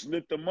 I just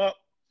lit them up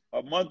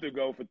a month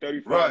ago for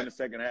 35 in the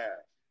second half.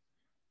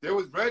 They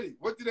was ready.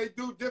 What did they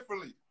do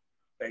differently?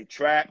 They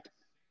trapped.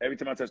 Every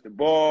time I touched the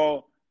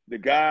ball, the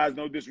guys,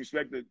 no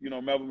disrespect to, you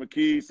know, Melvin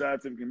McKee,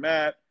 Scientific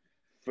Matt,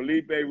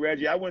 Felipe,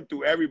 Reggie. I went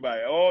through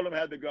everybody. All of them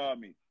had to guard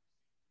me.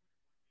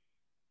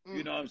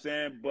 You know what I'm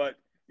saying? But,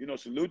 you know,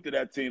 salute to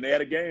that team. They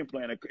had a game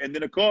plan. And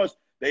then, of course,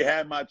 they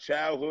had my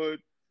childhood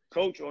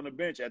coach on the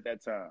bench at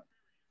that time.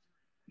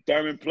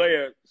 Thurman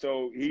player.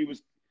 So he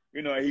was,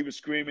 you know, he was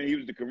screaming. He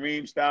was the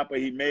Kareem stopper.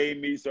 He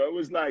made me. So it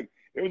was like,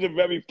 it was a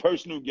very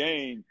personal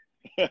game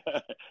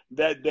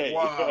that day.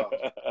 Wow.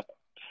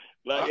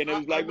 And it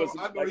was like,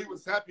 I know he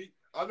was happy.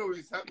 I know he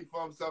was happy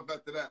for himself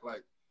after that.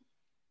 Like,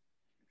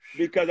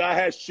 because I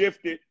had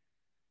shifted,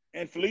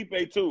 and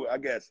Felipe too, I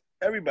guess.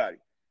 Everybody.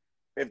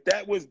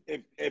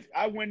 If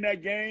I win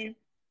that game,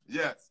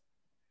 yes.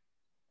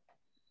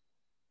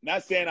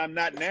 Not saying I'm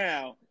not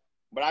now,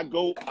 but I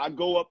go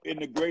up in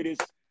the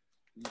greatest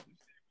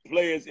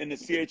players in the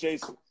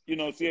CHS, you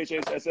know,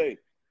 CHSSA.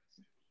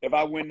 If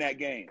I win that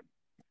game.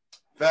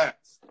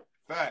 Facts.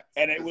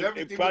 And everything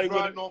it probably was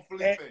riding on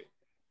Felipe.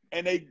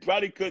 And they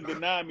probably couldn't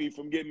deny me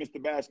from getting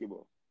Mr.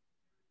 Basketball.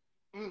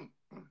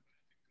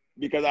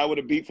 Because I would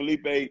have beat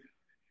Felipe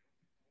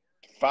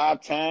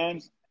 5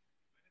 times.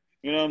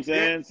 You know what I'm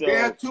saying? They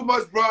had too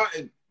much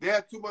riding. They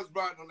had too much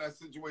riding on that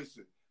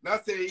situation.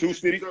 Not saying he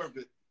deserved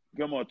it.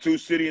 Come on, 2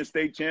 city and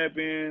state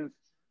champions.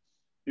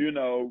 You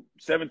know,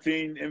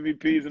 17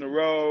 MVPs in a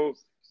row.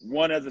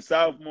 1 as a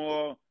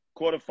sophomore,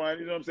 quarterfinal.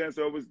 You know what I'm saying?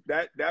 So it was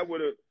that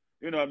would have,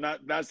 you know, I'm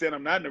not saying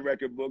I'm not in the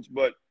record books,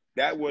 but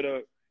that would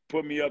have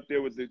put me up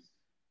there with the,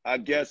 I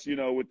guess, you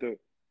know, with the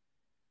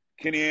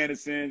Kenny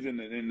Andersons and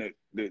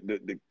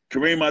the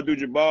Kareem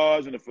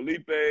Abdul-Jabbars and the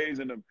Felipes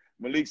and the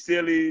Malik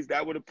Sealy's,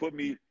 that would have put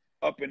me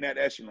up in that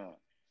echelon.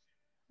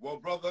 Well,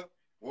 brother,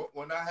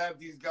 when I have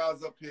these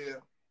guys up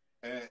here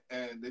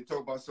and they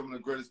talk about some of the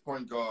greatest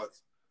point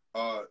guards,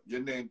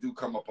 your name do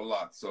come up a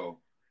lot. So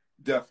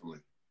definitely.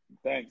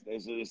 Thanks.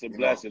 It's a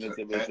blessing. It's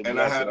a blessing.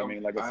 I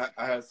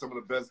had some of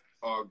the best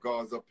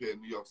guards up here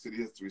in New York City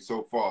history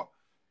so far,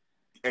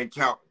 and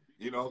counting.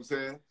 You know what I'm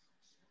saying?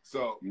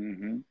 So,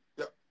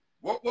 yeah.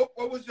 What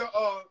was your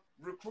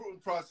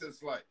recruiting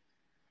process like?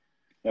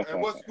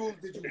 And what schools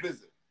did you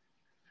visit?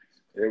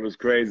 It was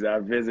crazy. I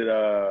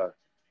visited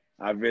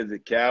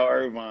Cal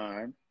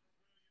Irvine,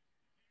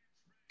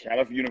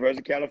 University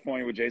of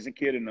California with Jason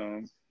Kidd and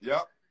them.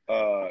 Yep.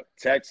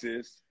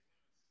 Texas,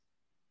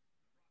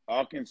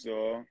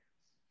 Arkansas,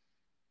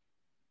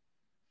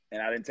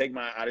 and I didn't take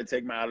my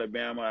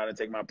Alabama. I didn't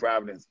take my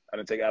Providence. I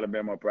didn't take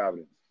Alabama or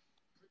Providence.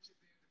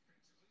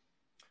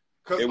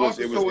 Because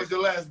Arkansas was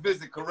your last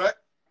visit, correct?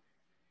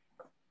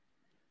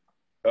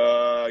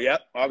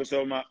 Yep.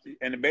 Arkansas,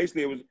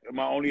 basically it was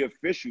my only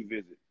official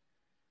visit.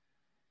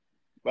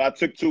 But I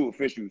took 2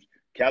 officials,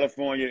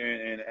 California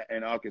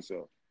and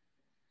Arkansas.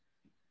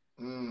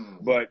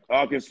 But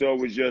Arkansas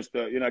was just,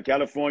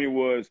 California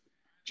was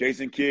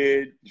Jason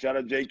Kidd, shout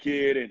out Jay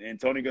Kidd, and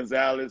Tony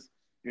Gonzalez,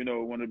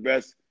 one of the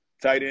best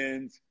tight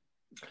ends.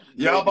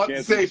 Yeah, I'm about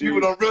to say,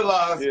 people don't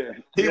realize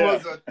he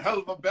was a hell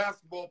of a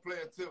basketball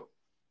player, too.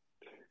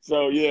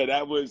 So, yeah,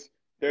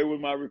 they were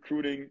my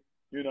recruiting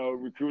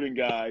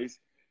guys.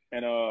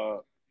 And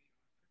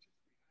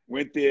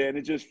went there, and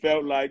it just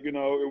felt like,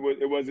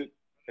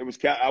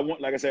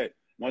 like I said,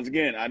 once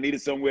again, I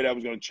needed somewhere that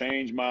was going to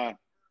change my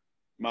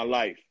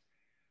life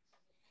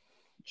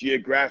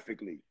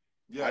geographically.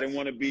 Yes. I didn't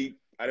want to be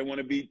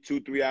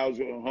 2-3 hours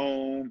from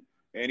home,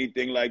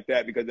 anything like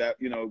that, because that,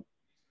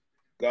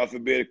 God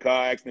forbid a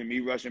car accident, me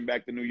rushing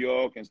back to New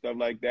York and stuff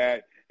like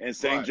that. And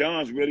St.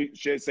 John's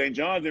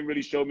didn't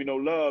really show me no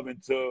love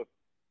until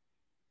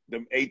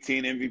the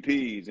 18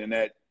 MVPs and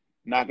that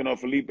knocking off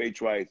Felipe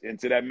twice,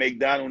 into that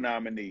McDonald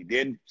nominee.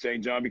 Then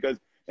St. John,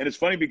 and it's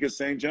funny because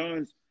St.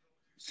 John's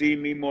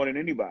seen me more than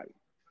anybody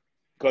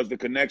because the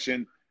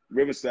connection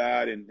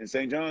Riverside and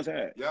St. John's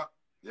had. Yeah.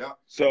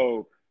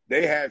 So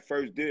they had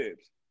first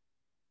dibs.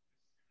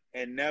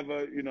 And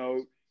never,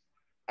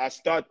 I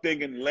start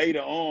thinking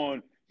later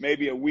on,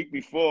 maybe a week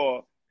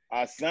before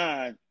I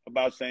signed,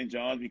 about St.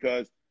 John's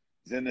because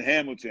it's in the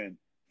Hamilton,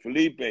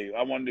 Felipe.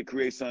 I wanted to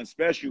create something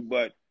special,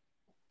 but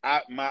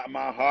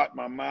my heart,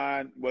 my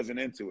mind wasn't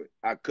into it.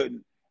 I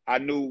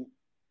knew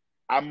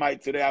I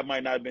might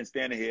not have been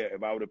standing here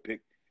if I would have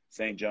picked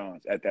St.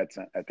 John's at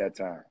that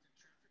time.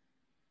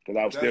 Because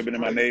I would still been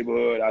in my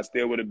neighborhood. I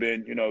still would have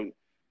been,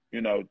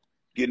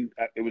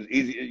 it was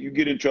easy. You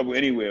get in trouble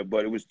anywhere,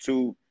 but it was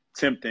too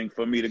tempting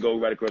for me to go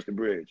right across the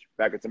bridge,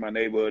 back into my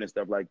neighborhood and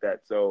stuff like that.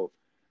 So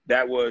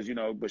that was,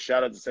 but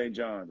shout out to St.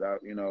 John's.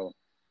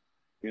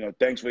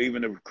 Thanks for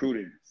even the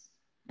recruiting.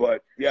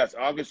 But, yes,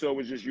 Arkansas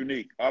was just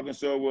unique.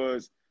 Arkansas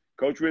was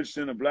Coach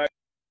Richardson, a black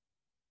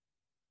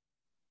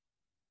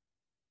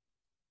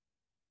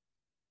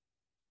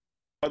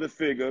other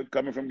figure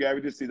coming from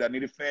Gary DeCease. I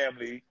needed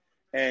family.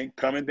 And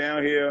coming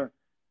down here,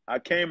 I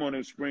came on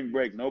a spring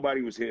break.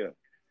 Nobody was here.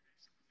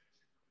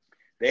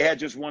 They had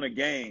just won a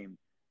game,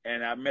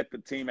 and I met the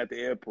team at the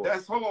airport.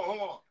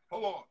 Hold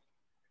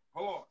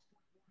on.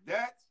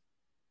 That's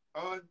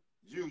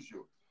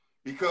unusual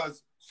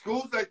because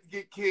schools like to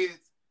get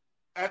kids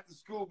at the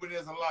school when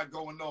there's a lot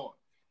going on.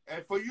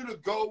 And for you to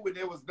go when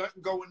there was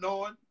nothing going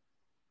on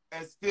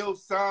and still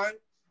sign,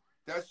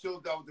 that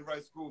shows that was the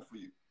right school for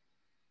you.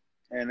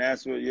 And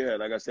that's what,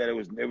 like I said, it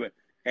was.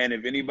 And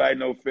if anybody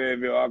know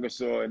Fayetteville,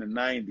 Arkansas in the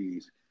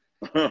 90s,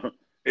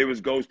 it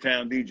was Ghost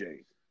Town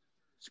DJs.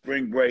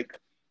 Spring break,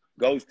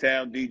 Ghost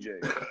Town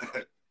DJs.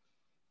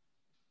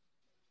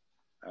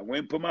 I went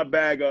and put my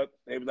bag up.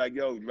 They was like,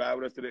 yo, drive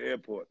with us to the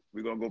airport.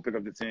 We're going to go pick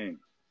up the team.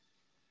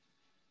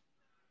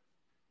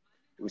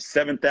 It was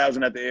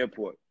 7,000 at the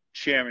airport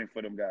cheering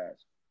for them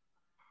guys.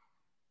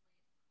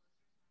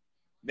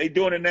 They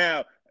doing it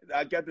now.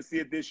 I got to see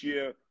it this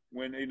year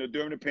when,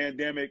 during the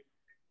pandemic.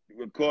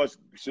 Of course,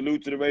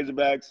 salute to the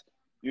Razorbacks,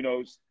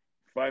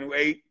 Final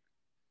 8.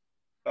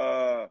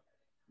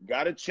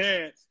 Got a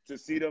chance to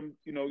see them,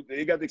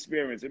 they got the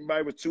experience.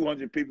 Everybody was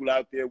 200 people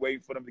out there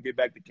waiting for them to get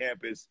back to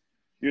campus,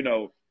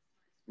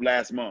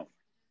 last month.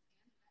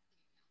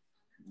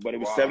 But it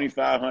was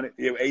 7,500,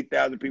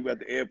 8,000 people at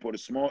the airport, a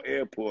small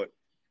airport.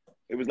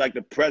 It was like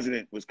the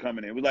president was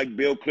coming in. It was like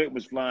Bill Clinton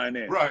was flying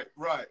in. Right.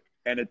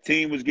 And the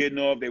team was getting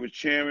off. They was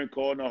cheering,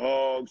 calling the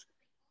hogs.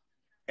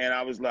 And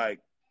I was like,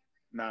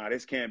 nah,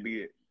 this can't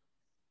be it.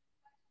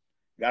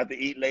 Got to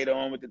eat later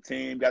on with the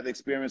team. Got to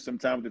experience some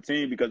time with the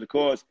team because, of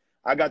course,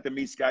 I got to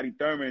meet Scotty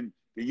Thurman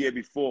the year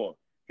before.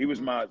 He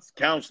was my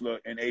counselor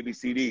in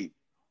ABCD.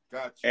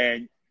 Gotcha.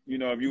 And,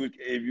 if you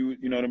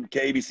them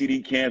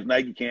ABCD camps,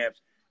 Nike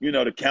camps,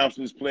 the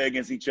counselors play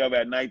against each other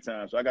at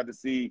nighttime. So I got to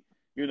see,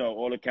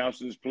 all the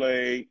counselors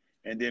play.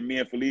 And then me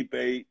and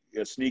Felipe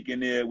sneak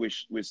in there with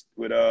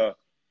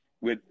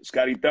with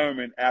Scotty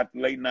Thurman after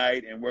late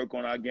night and work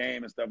on our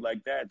game and stuff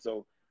like that.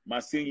 So my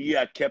senior year,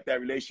 I kept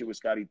that relationship with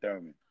Scotty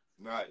Thurman.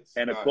 Nice.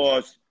 And, of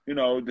course, you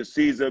know, the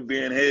Caesar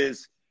being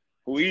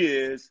who he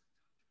is,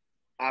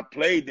 I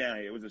played down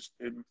here.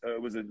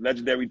 It was a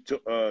legendary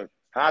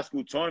high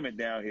school tournament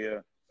down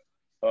here,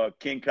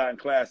 King Cotton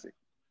Classic.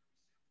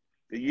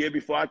 The year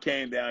before I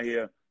came down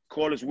here,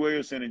 Corliss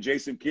Williamson and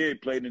Jason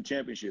Kidd played in the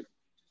championship.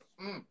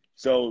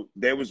 So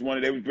they was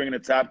bringing the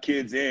top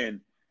kids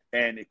in.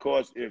 And, of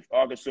course, if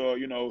Arkansas,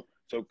 you know,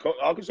 so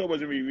Arkansas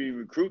wasn't really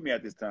recruiting me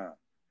at this time.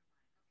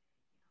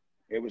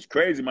 It was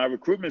crazy. My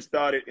recruitment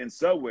started in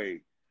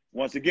Subway.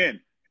 Once again,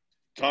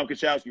 Tom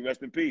Kachowski,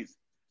 rest in peace.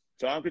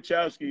 Tom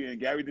Kachowski and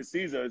Gary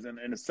DeCesar is in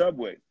the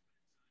Subway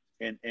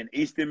in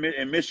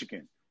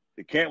Michigan.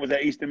 The camp was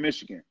at Eastern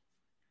Michigan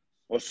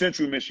or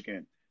Central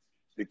Michigan.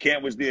 The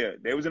camp was there.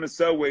 They was in the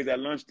Subways at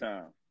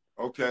lunchtime.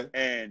 Okay.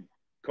 And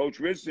Coach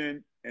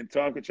Richardson and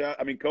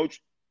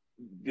Coach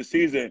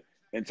DeCesar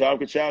and Tom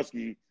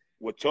Kachowski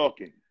were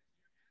talking.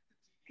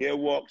 Here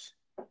walks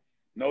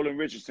Nolan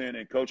Richardson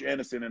and Coach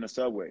Anderson in the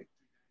Subway.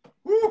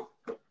 Woo!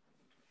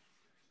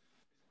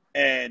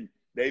 And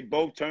they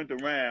both turned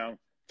around.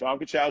 Tom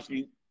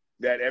Kachowski,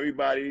 that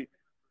everybody,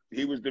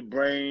 he was the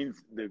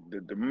brains,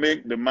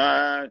 the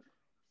mind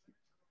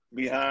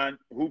behind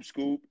Hoop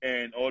Scoop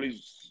and all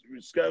these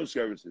scout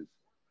services.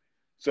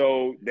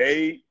 So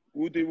they,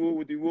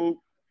 whoop-de-whoop,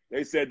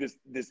 they said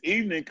this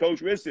evening,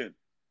 Coach Richardson,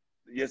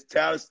 your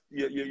style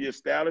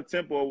of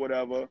tempo or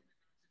whatever,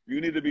 you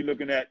need to be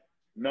looking at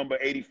number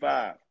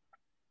 85.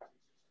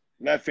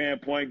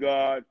 Left-hand point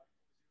guard.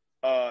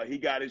 He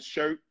got his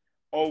shirt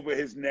over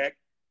his neck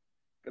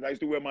because I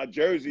used to wear my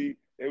jersey.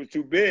 It was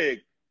too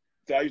big.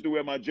 So I used to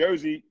wear my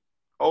jersey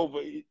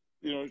over, you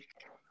know,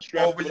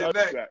 strapped over your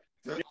neck. Strap.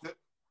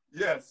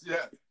 Yes.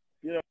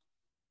 You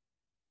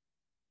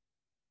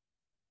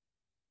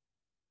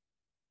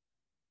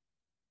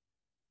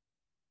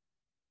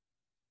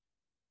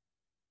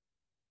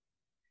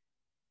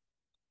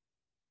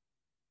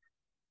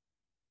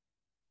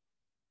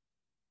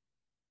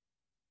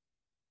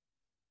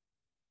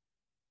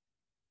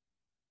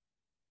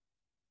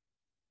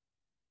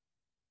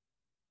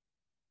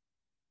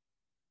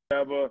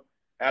know,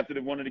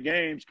 after one of the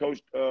games,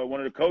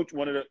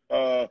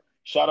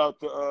 shout out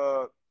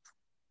to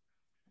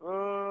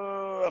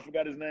I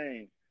forgot his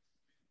name,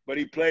 but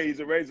he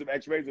plays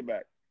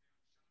ex-Razorback.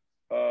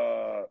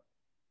 And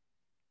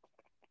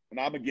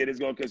I'm gonna get it's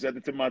gonna catch at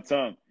the tip of my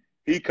tongue.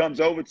 He comes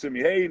over to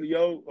me, hey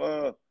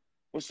yo,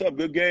 what's up?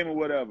 Good game or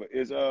whatever.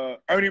 It's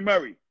Ernie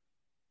Murray.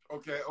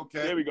 Okay.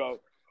 There we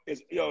go.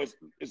 Is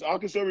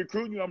Arkansas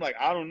recruiting you? I'm like,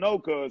 I don't know,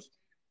 cause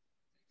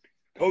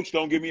Coach he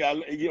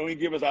only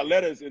give us our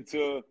letters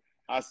until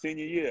our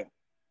senior year.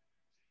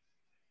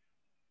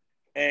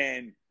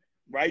 And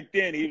right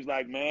then he was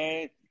like,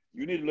 man,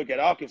 you need to look at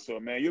Arkansas,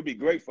 man. You'll be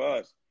great for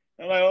us.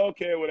 I'm like,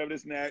 okay, whatever,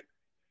 this and that,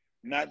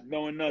 not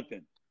knowing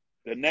nothing.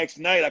 The next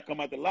night I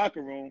come out the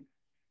locker room,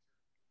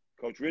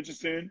 Coach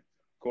Richardson,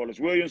 Corliss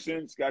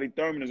Williamson, Scotty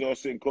Thurman is all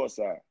sitting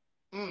courtside.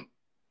 And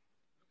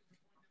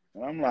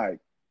I'm like,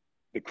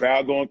 the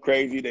crowd going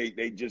crazy.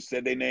 They just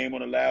said their name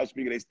on the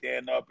loudspeaker. They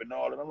stand up and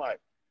all. And I'm like,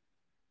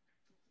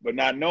 but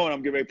not knowing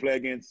I'm getting ready to play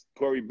against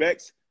Corey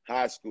Beck's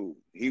high school.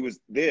 He was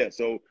there.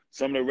 So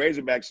some of the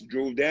Razorbacks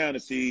drove down to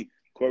see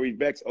Corey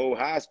Beck's old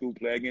high school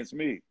play against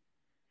me.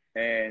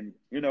 And,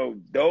 you know,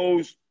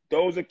 those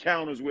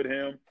encounters with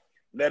him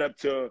led up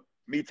to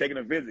me taking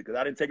a visit, because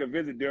I didn't take a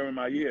visit during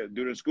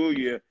the school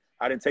year.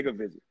 I didn't take a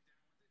visit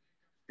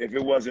if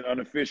it wasn't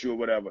unofficial or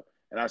whatever.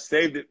 And I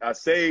saved it. I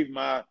saved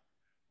my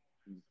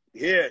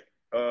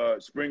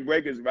spring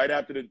breakers right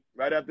after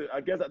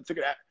I guess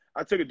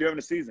I took it during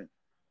the season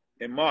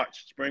in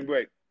March, spring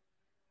break.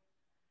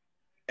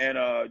 And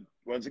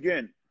once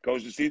again,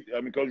 Coach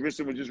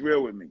Richardson was just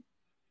real with me.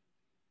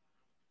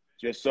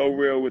 Just so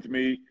real with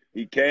me.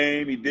 He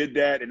came, he did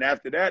that. And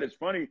after that, it's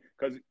funny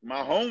because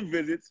my home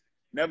visits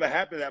never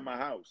happened at my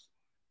house.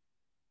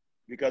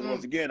 Because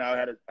once again,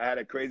 I had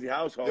a crazy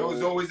household. It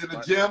was always in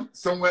the gym,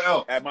 somewhere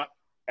else.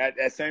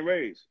 At St.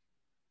 Ray's.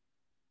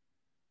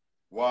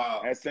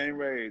 Wow. At St.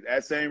 Ray's,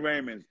 at St.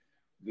 Raymond's.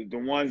 The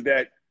ones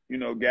that, you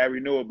know, Gary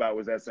knew about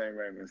was at St.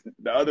 Raymond's.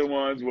 The other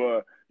ones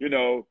were, you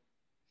know,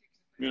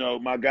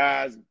 my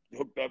guys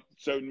hooked up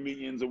certain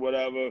meetings or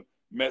whatever,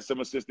 met some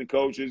assistant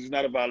coaches. It's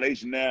not a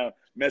violation now.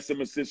 Met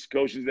some assistant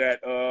coaches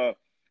at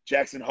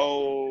Jackson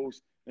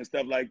Holes and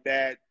stuff like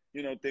that,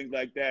 you know, things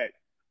like that.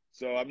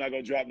 So I'm not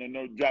gonna drop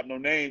no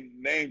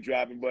name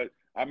dropping, but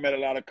I met a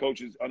lot of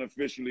coaches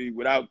unofficially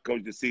without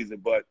Coach the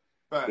season. But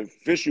the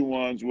official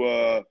ones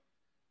were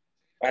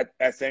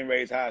at St.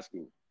 Ray's High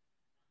School.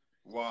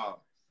 Wow.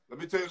 Let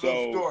me tell you a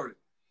little story.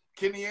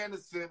 Kenny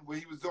Anderson, when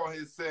he was on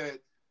here, said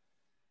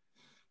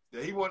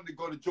that he wanted to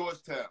go to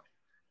Georgetown.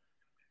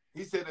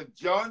 He said if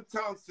John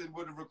Thompson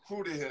would have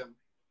recruited him,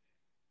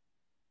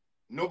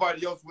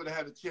 nobody else would have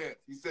had a chance.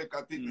 He said,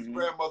 I think his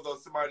grandmother or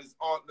somebody's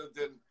aunt lived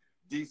in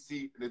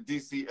the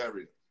D.C.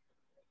 area.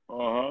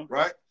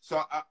 Right?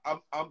 So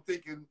I'm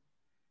thinking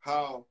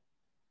how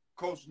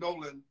Coach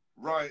Nolan,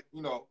 right,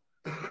 you know,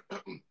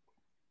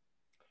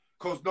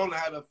 Coach Nolan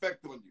had an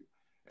effect on you,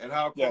 and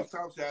how Yes. Coach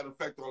Thompson had an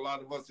effect on a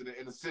lot of us in the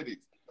inner cities,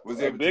 was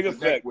A able big to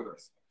connect effect. with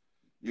us.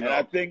 And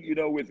I think, you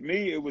know, with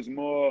me, it was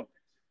more,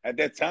 at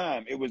that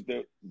time, it was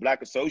the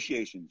Black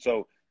Association.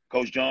 So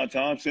Coach John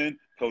Thompson,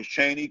 Coach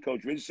Cheney,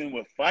 Coach Richardson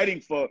were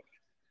fighting for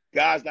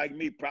guys like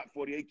me, Prop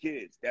 48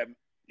 kids, that,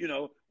 you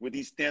know, with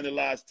these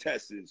standardized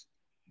tests.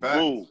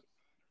 Boo,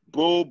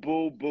 boo,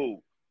 boo,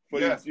 boo. For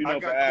yes, these, you know, I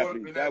for got caught up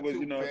athletes. in That that was, too,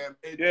 you know, fam.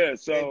 yeah,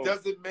 so. It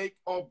doesn't make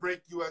or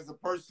break you as a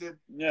person.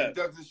 Yes. It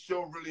doesn't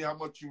show really how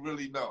much you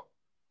really know.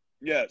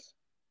 Yes.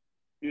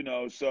 You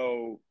know,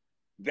 so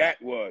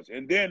that was.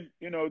 And then,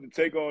 you know, to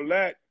take all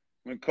that,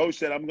 when Coach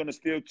said, I'm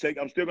still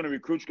going to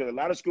recruit you, because a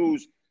lot of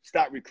schools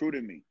stopped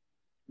recruiting me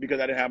because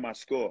I didn't have my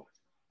score.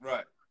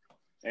 Right.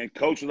 And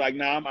Coach was like,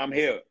 nah, I'm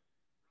here.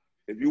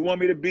 If you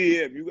want me to be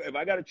here, if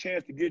I got a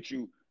chance to get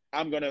you,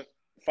 I'm going to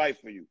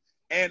fight for you.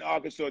 And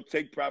Arkansas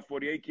take Prop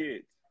 48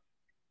 kids.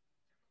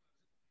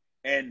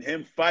 And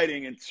him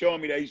fighting and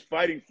showing me that he's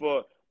fighting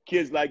for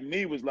kids like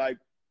me was like,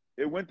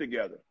 it went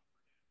together.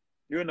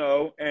 You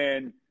know,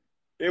 and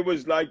it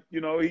was like, you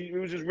know, he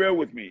was just real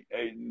with me,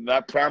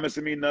 not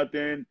promising me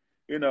nothing.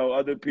 You know,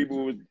 other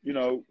people was, you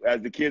know,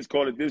 as the kids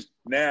call it this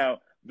now,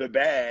 the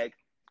bag.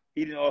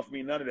 He didn't offer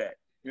me none of that.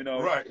 You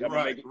know, right. I'm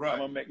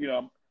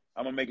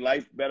gonna make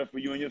life better for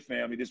you and your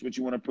family. This is what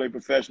you want to play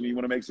professionally. You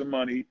want to make some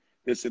money,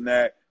 this and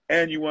that,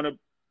 and you want to,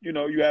 you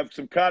know, you have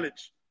some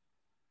college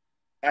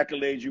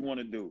accolades you want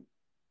to do.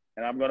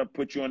 And I'm gonna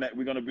put you on that.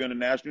 We're gonna be on the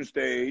national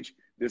stage.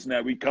 This and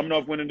that. We coming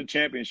off winning the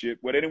championship.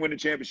 Well, they didn't win the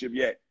championship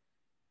yet.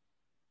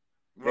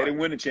 Right. They didn't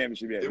win the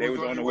championship yet. They was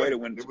on the way to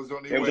win. It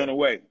was on the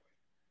way.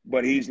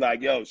 But he's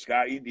like, yo,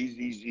 Scott,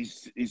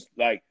 he's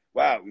like,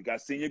 wow, we got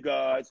senior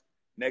guards.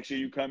 Next year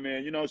you come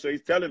in, you know. So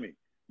he's telling me,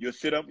 you'll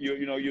sit up,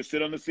 you'll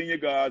sit on the senior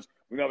guards.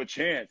 We're gonna have a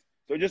chance.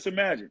 So just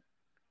imagine,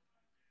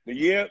 the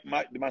year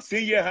my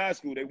senior year of high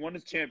school, they won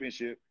this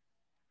championship.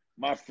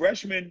 My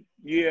freshman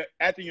year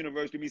at the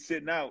university, me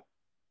sitting out,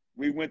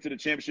 we went to the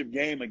championship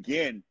game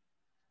again.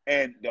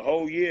 And the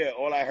whole year,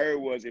 all I heard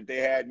was, if they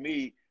had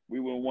me, we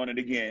would have won it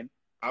again.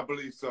 I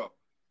believe so.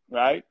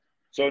 Right?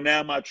 So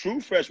now my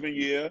true freshman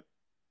year,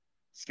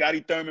 Scotty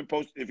Thurman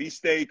posted, if he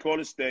stayed,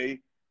 call it stay.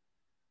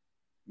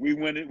 We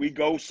win it. We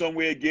go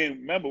somewhere again.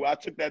 Remember, I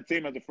took that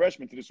team as a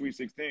freshman to the Sweet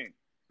 16.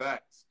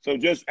 Facts. So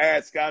just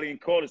add Scotty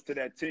and Corliss to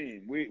that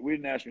team. We're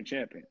national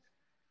champions.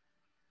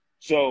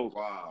 So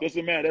just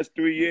imagine, that's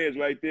 3 years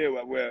right there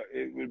where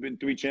it would have been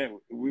 3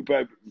 champions. We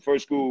probably,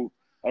 first school,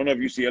 I don't know if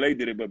UCLA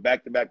did it, but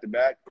back to back to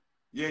back.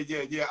 Yeah.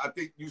 I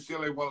think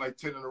UCLA won like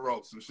 10 in a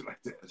row, some shit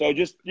like that. So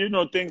just, you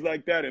know, things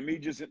like that. And me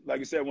just,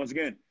 like I said, once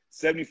again,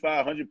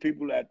 7,500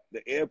 people at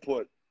the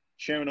airport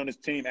cheering on this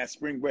team at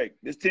spring break.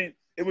 This team,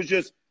 they was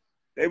just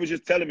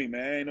telling me,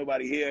 man, ain't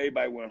nobody here.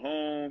 Everybody went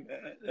home.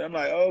 And I'm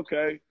like, oh,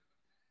 okay.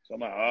 So I'm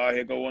like, oh,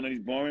 here go one of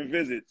these boring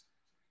visits.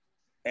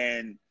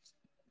 And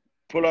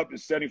pull up to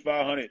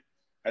 7,500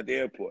 at the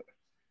airport.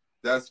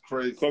 That's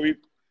crazy. Corey,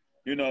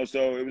 you know,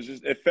 so it was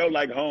just, it felt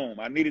like home.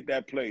 I needed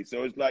that place.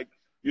 So it's like,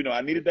 you know,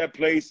 I needed that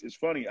place. It's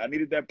funny. I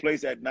needed that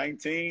place at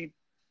 19,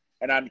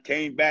 and I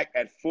came back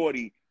at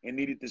 40 and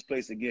needed this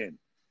place again.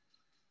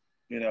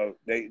 You know,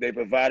 they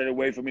provided a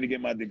way for me to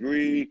get my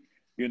degree.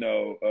 You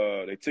know,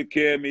 they took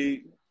care of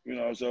me. You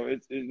know, so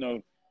it's you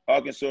know,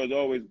 Arkansas is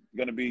always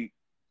going to be,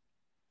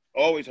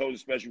 always holds a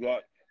special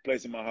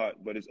place in my heart,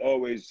 but it's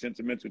always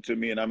sentimental to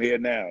me, and I'm here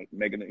now,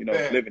 making, you know,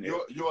 man, living here.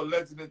 You're a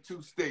legend in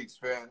 2 states,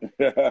 fam.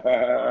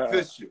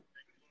 Official.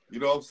 You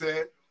know what I'm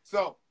saying?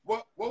 So,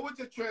 what was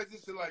your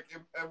transition like,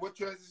 and what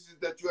transitions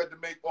that you had to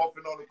make off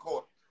and on the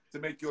court to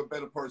make you a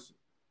better person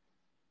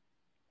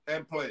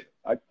and player?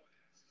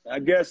 I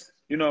guess,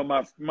 you know,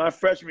 my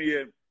freshman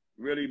year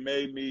really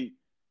made me,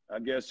 I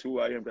guess, who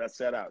I am. I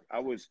sat out. I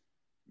was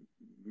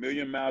a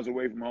million miles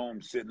away from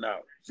home, sitting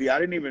out. See, I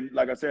didn't even,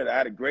 like I said,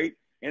 had a great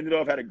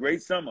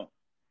summer.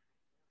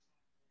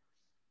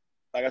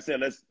 Like I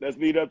said, let's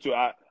lead up to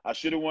it. I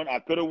should have won. I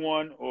could have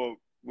won, or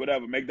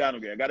whatever,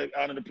 McDonald game. I got the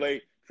honor to play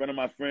in front of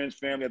my friends'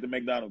 family at the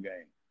McDonald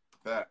game.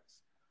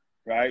 Facts.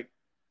 Right?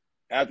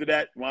 After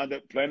that, wound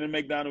up playing the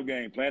McDonald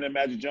game, playing the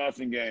Magic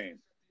Johnson game.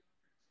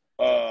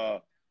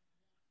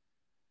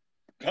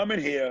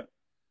 Coming here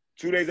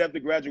 2 days after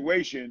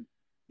graduation,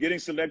 getting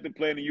selected to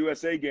play in the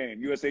USA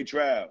game, USA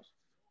trials.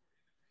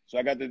 So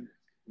I got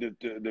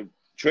the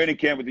training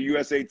camp with the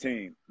USA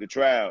team, the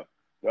trial,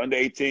 the under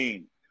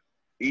 18,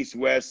 East,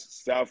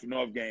 West, South,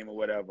 North game or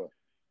whatever.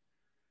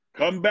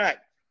 Come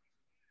back,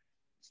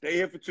 stay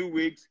here for 2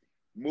 weeks,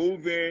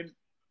 move in,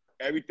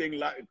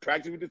 everything,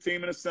 practice with the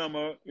team in the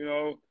summer, you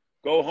know,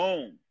 go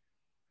home,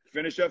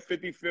 finish up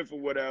 55th or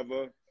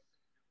whatever,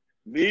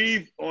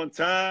 leave on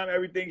time,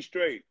 everything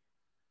straight.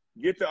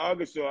 Get to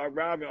Arkansas. I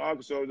arrived in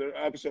Arkansas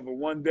for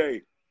 1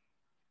 day.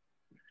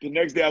 The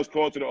next day I was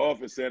called to the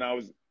office saying I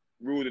was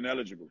ruled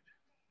ineligible.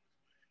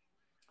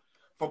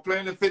 For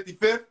playing the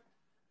 55th?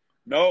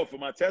 No, for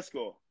my test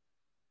score.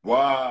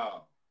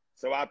 Wow.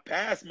 So I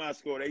passed my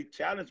score. They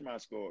challenged my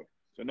score.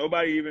 So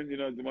nobody even, you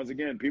know, once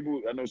again, people,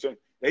 I know some,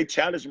 they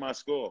challenged my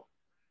score.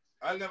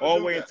 I never all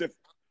knew way that.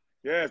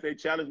 Yes, they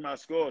challenged my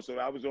score. So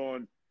I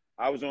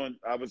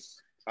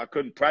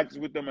couldn't practice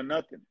with them or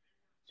nothing.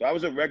 So I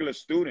was a regular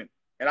student.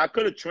 And I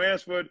could have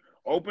transferred,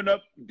 opened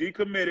up,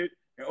 decommitted,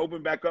 and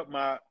opened back up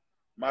my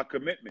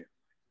commitment.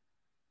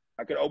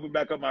 I could open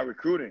back up my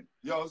recruiting.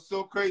 Yo, it's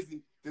so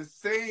crazy. The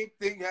same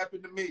thing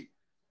happened to me.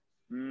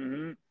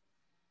 Mm-hmm.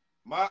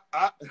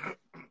 I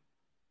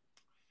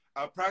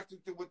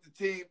practiced it with the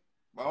team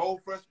my whole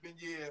freshman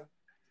year.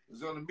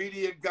 Was on the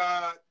media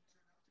guide.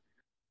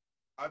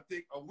 I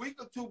think a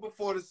week or two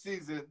before the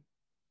season,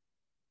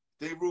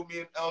 they ruled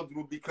me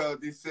ineligible because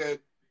they said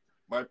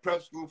my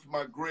prep school for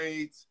my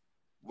grades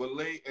were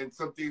late and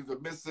some things were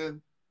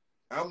missing.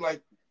 And I'm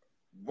like,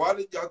 why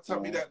did y'all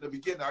tell me that in the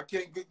beginning? I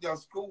can't get y'all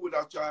school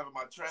without y'all having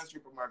my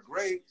transcript of my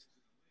grades.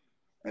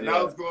 And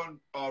I was going,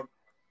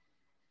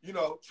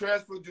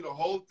 transfer, do the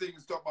whole thing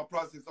and start my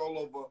process all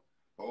over.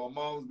 But my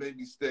mom's made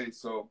me stay,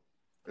 so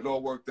it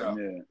all worked out.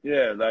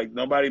 Yeah, like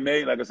nobody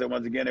made, like I said,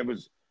 once again, it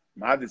was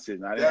my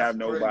decision. I didn't have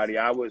nobody.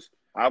 Crazy.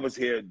 I was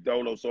here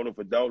solo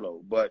for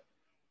dolo, but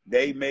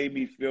they made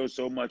me feel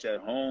so much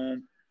at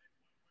home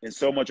and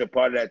so much a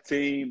part of that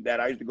team that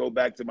I used to go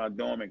back to my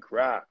dorm and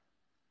cry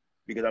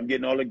because I'm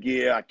getting all the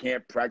gear. I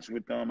can't practice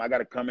with them. I got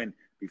to come in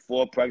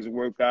before practice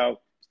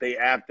workout, stay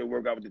after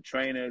workout with the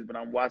trainers, but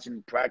I'm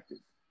watching practice.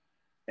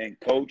 And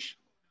coach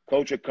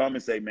would come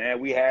and say,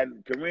 man, we had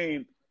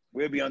Kareem,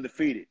 we'll be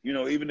undefeated.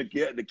 Even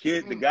the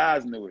kids, the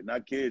guys knew it,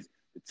 not kids.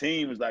 The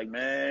team was like,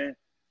 man,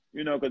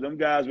 because them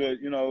guys were,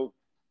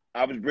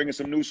 I was bringing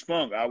some new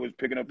spunk. I was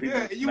picking up people.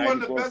 Yeah, and you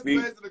one of the best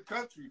players in the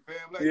country, fam.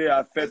 Like,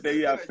 I fed that.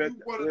 You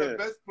one of the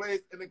best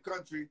players in the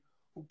country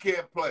who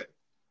can't play.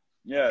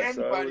 Yeah,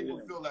 anybody will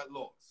feel that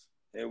loss.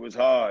 It was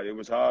hard. It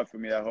was hard for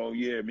me that whole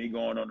year. Me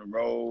going on the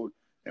road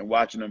and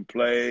watching them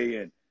play,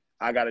 and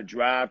I got to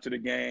drive to the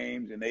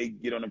games, and they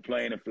get on the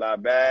plane and fly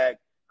back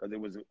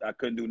because I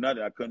couldn't do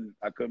nothing. I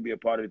couldn't be a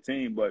part of the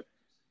team, but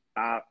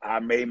I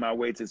made my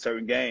way to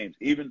certain games.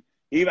 Even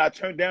I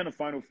turned down the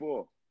Final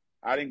Four.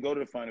 I didn't go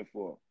to the Final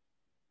Four.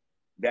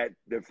 I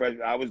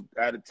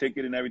had a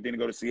ticket and everything to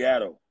go to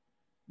Seattle,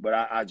 but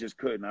I just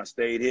couldn't. I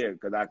stayed here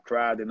because I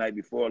cried the night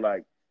before.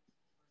 Like,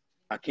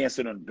 I can't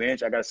sit on the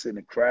bench. I got to sit in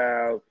the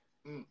crowd,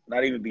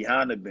 not even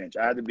behind the bench.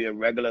 I had to be a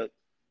regular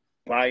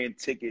buying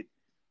ticket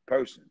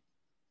person,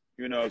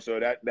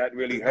 so that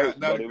really hurt.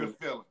 Not a good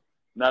feeling.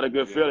 Not a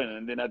good feeling.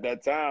 And then at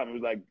that time, it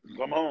was like,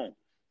 come home.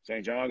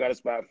 St. John got a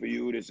spot for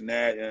you, this and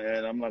that.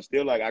 And I'm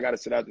still like, I got to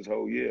sit out this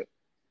whole year.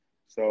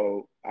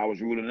 So I was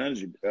ruled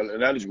ineligible.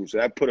 So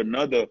that put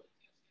another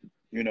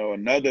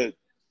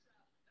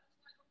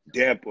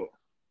damper,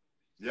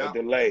 a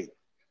delay,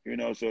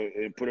 so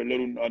it put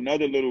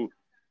another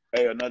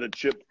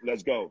chip,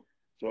 let's go.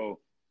 So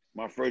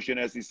my first year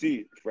in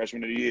SEC,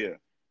 freshman of the year,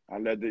 I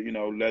led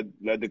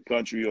the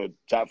country or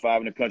top 5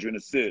 in the country in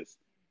assists.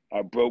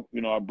 I broke,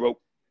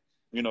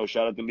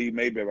 shout out to Lee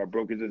Mayberry. I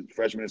broke his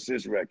freshman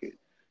assist record,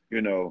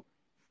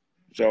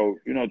 So,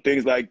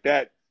 things like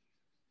that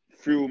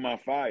fueled my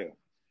fire.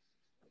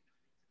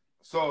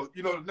 So,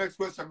 the next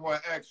question I'm going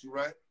to ask you,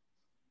 right?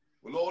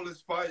 With all this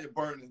fire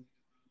burning,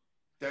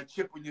 that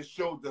chip on your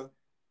shoulder,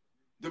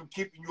 them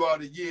keeping you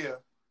out a year,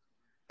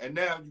 and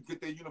now you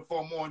get that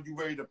uniform on, you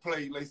ready to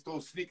play, lace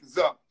those sneakers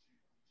up.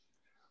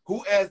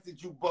 Who ass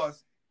did you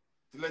bust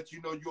to let you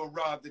know you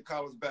arrived at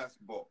college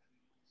basketball?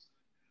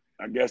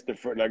 I guess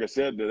like I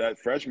said, that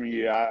freshman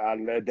year, I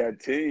led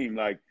that team.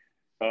 Like,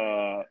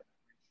 I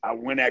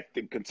went at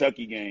the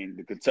Kentucky game.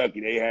 They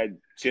had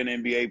 10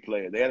 NBA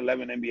players. They had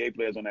 11 NBA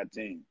players on that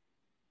team.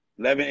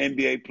 11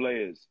 NBA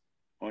players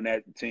on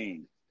that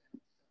team.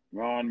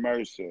 Ron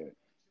Mercer,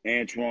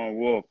 Antoine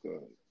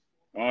Walker,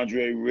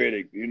 Andre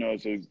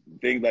Riddick, so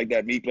things like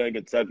that. Me playing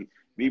Kentucky.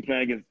 Me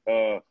playing against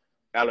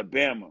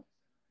Alabama,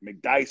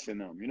 McDyson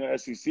them.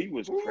 SEC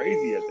was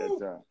crazy at that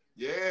time.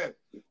 Yeah,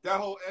 that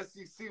whole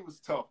SEC was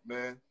tough,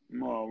 man.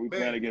 Come on, we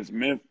playing against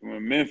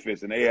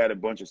Memphis, and they had a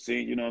bunch of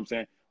seniors, you know what I'm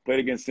saying? Played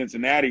against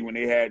Cincinnati when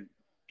they had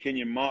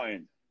Kenyon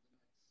Martin.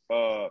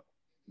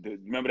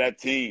 Remember that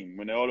team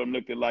when all of them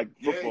looked like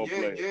football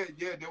players?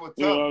 Yeah, they were tough.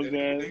 You know what I'm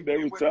saying? They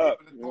were tough.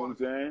 You know what I'm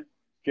saying?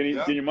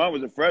 Kenyon Martin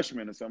was a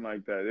freshman or something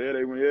like that.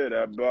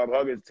 That Bob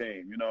Huggins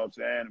team. You know what I'm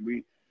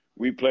saying?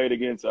 We played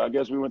against. I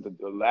guess we went to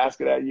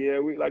Alaska that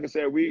year. Like I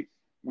said,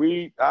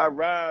 I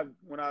arrived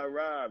when I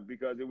arrived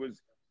because it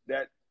was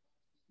that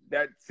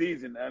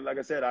season. And like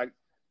I said,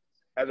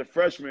 as a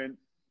freshman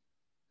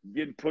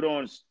getting put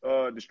on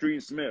the Street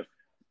and Smith,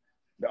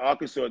 the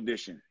Arkansas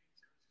edition,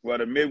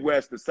 the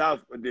Midwest, the South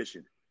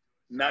edition.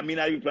 Not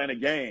even playing a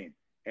game,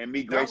 and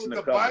me gracing the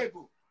cover.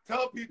 Bible.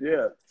 Tell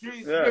people,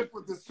 Street Smith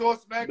was the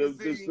source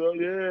magazine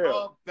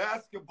of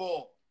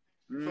basketball.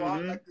 So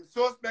like the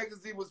source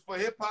magazine was for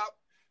hip hop,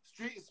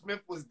 Street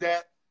Smith was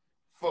that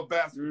for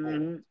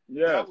basketball.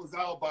 That was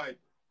our Bible.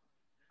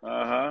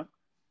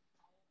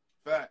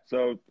 Fact.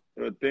 So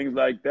things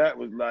like that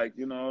was like,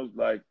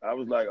 I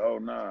was like, oh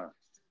nah.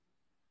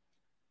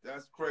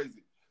 That's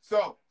crazy.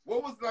 So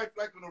what was like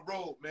on the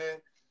road,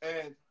 man?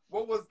 And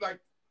what was like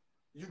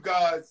you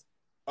guys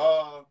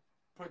per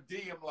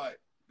diem like?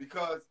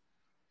 Because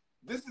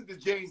this is the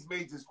James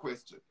Majors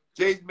question.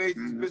 James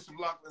Majors, Bishop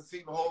Lockland,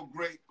 Seton Hall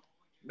great.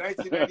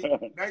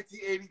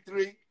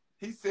 1983,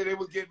 he said they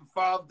were getting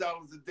 $5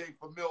 a day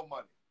for meal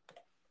money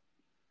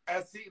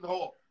at Seton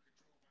Hall.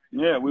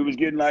 Yeah, we was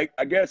getting like,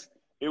 I guess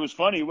it was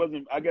funny. It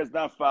wasn't, I guess,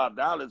 not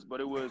 $5, but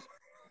it was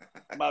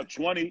about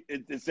 20.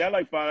 It sounded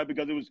like $5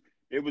 because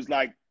it was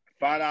like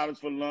 $5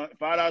 for lunch,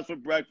 $5 for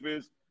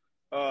breakfast,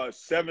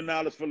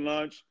 $7 for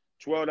lunch,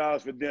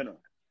 $12 for dinner.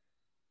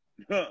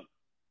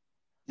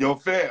 Yo,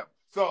 fam.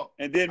 So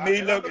and then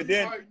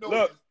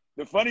look.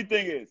 The funny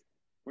thing is,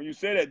 when you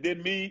say that,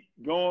 then me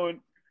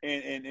going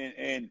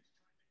and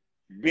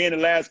being the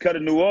last cut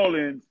of New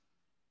Orleans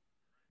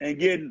and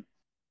getting,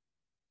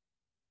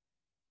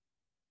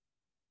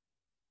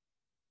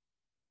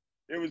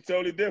 it was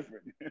totally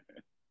different.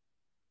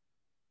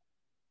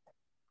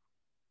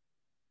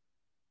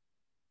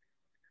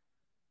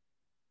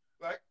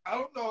 Like, I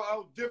don't know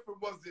how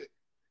different was it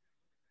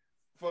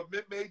for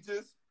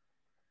mid-majors,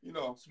 you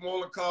know,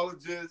 smaller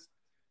colleges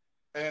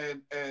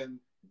and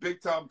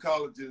big-time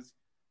colleges.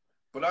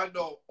 But I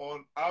know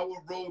on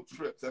our road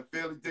trips at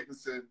Fairleigh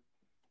Dickinson,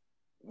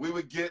 we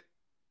would get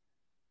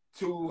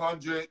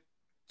 $200,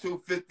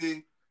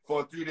 $250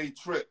 for a 3-day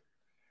trip.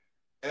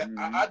 And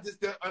I just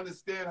didn't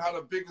understand how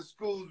the bigger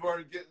schools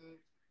weren't getting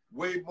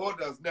way more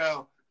than us.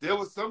 Now, there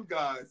were some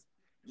guys,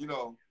 you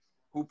know,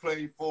 who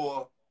played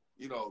for,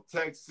 you know,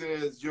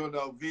 Texas,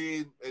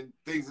 UNLV, and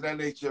things of that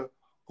nature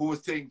who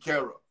was taken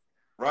care of,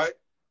 right?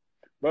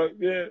 But,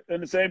 yeah,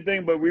 and the same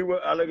thing, but we were,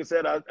 like I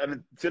said,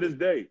 and to this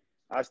day,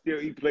 I still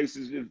eat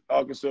places in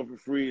Arkansas for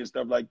free and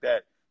stuff like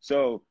that.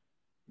 So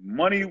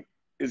money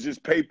is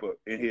just paper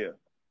in here.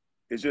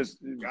 It's just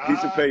a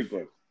piece of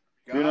paper.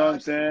 You know what I'm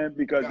saying?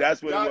 Because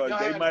that's what it was.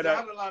 They might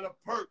have a lot of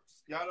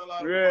perks. Y'all had a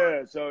lot of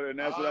perks. So and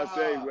that's what I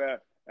say.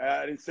 Where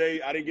I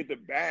didn't get the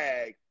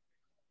bag.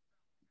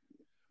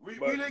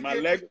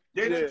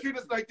 They didn't treat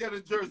us like that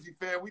in Jersey,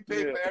 fam. We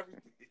paid for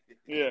everything.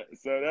 Yeah,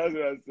 so that's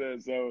what I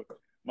said. So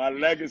my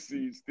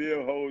legacy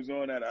still holds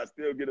on that.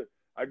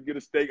 I can get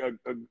a steak,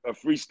 a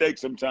free steak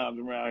sometimes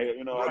around here.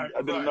 You know, I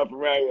did enough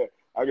around here.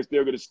 I can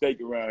still get a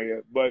steak around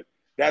here. But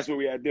that's where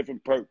we had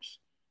different perks,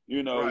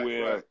 you know,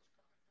 where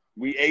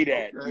we ate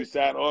at. We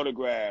signed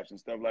autographs and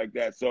stuff like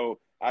that. So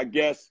I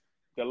guess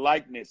the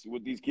likeness,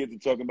 what these kids are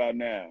talking about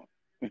now,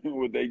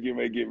 what they get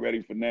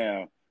ready for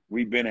now,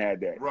 we've been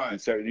had that. Right.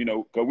 And so, you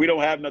know, because we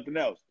don't have nothing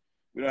else.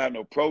 We don't have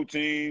no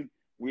protein.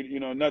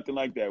 Nothing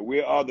like that.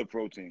 We are the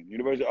protein.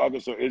 University of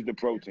Arkansas is the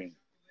protein.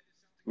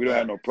 We don't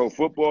have no pro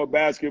football,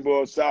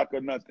 basketball,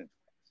 soccer, nothing.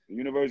 The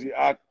University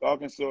of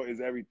Arkansas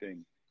is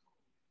everything.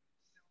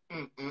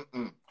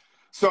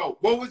 So,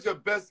 what was your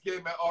best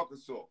game at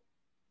Arkansas?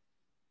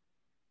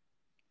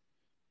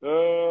 I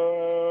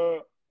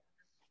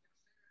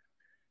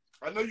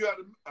know you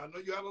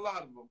had a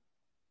lot of them.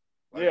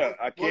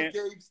 Like what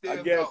game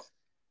stands out?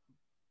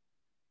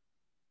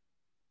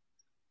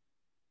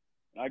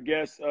 I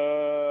guess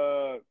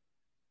a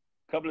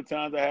couple of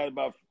times I had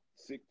about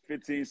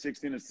 15,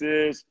 16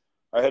 assists.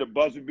 I had a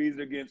buzzer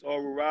beater against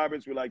Oral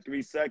Roberts with like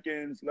 3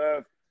 seconds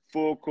left.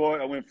 Full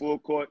court. I went full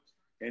court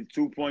in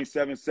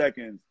 2.7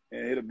 seconds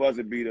and hit a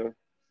buzzer beater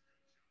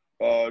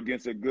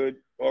against a good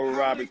Oral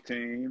Roberts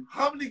team.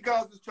 How many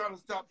guys was trying to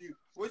stop you?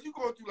 Was you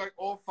going through like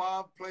all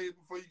 5 players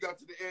before you got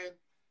to the end?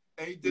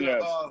 And you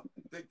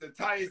did the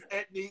Tyus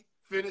Etney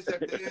finish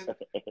at the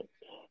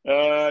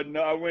end?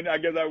 No, I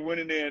guess I went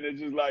in there and it's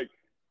just like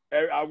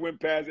I went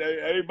past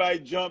everybody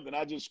jumped and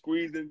I just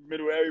squeezed in the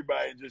middle of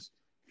everybody and just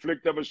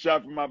flicked up a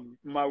shot from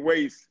my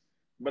waist.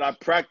 But I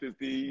practiced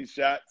these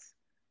shots,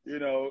 you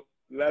know,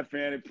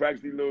 left-handed,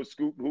 practiced these little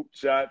scoop hoop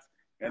shots,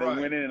 and I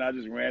went in and I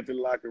just ran to the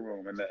locker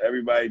room and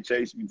everybody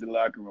chased me to the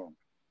locker room.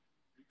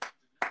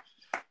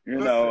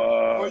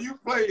 For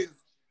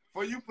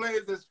you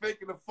players that's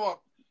faking the funk,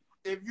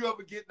 if you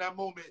ever get in that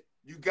moment,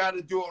 you got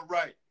to do it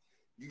right.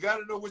 You got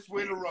to know which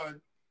way to run,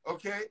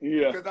 okay?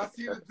 Yeah. Because I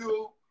see the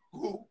dude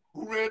who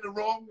ran the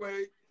wrong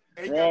way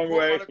and got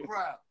caught by the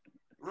crowd,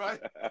 right?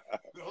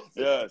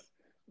 Yes.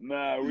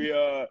 Nah,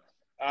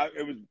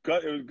 it was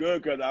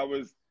good because I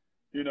was,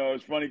 you know,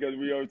 it's funny because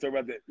we always talk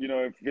about the, you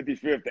know,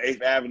 55th, the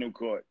 8th Avenue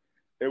court.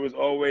 It was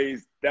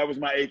always, that was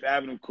my 8th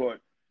Avenue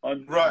court.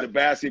 On the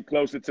basket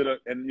closer to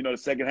the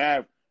second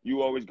half,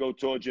 you always go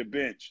towards your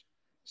bench.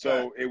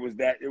 So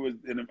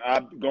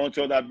going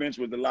towards our bench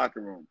was the locker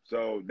room.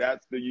 So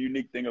that's the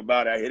unique thing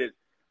about it.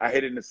 I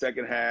hit it in the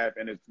second half,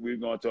 and we were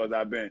going towards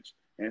our bench.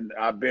 And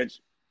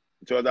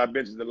towards our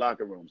bench is the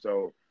locker room.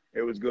 So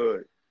it was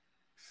good.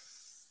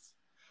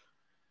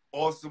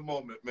 Awesome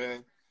moment,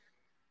 man.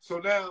 So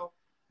now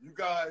you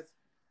guys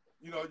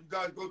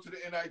go to the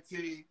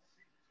NIT,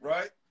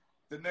 right?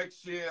 The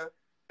next year.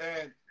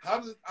 And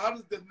how does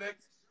the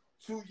next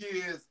 2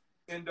 years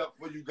end up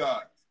for you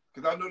guys?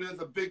 Because I know there's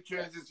a big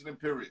transitioning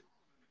period.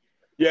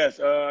 Yes,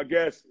 I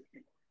guess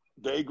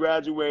they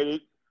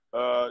graduated.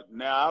 Now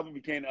I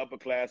became an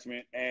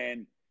upperclassman,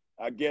 and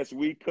I guess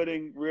we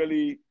couldn't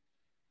really.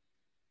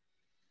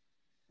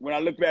 When I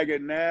look back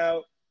at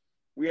now,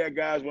 we had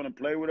guys want to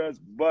play with us,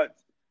 but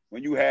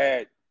when you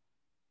had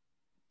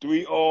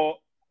 3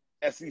 all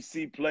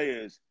SEC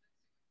players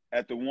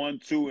at the 1,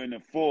 2, and the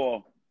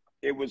 4,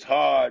 it was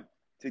hard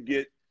to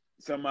get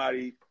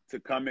somebody to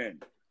come in.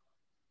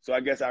 So I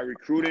guess our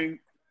recruiting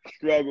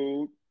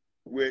struggled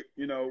with,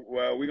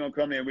 well, we're going to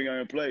come in, we're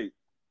going to play.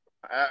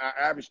 I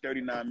averaged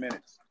 39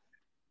 minutes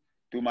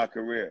through my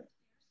career.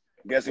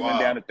 I guess it went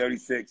down to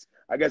 36.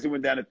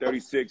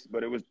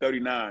 But it was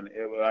 39.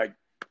 It was like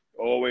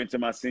all the way into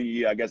my senior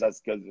year. I guess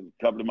because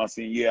a couple of my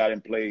senior year, I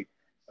didn't play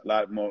a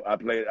lot more. I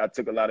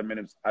took a lot of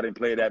minutes. I didn't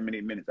play that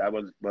many minutes.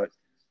 But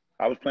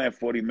I was playing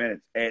 40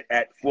 minutes.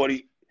 At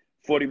 40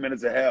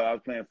 minutes of hell, I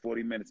was playing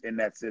 40 minutes in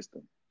that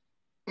system.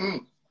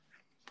 Mm.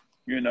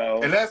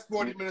 And that's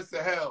 40 minutes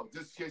of hell,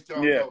 just in case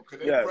y'all know.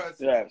 Because they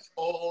press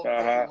all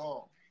day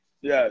long.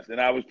 Yes, and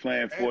I was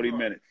playing 40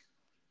 minutes.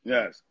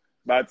 Yes.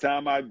 By the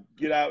time I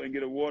get out and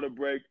get a water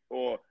break,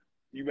 or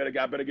I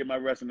better get my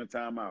rest in the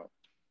timeout.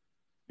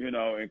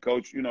 And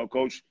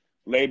coach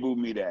labeled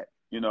me that,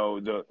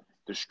 the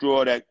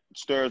straw that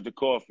stirs the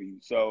coffee.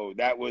 So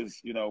that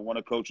was, one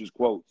of coach's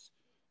quotes.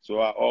 So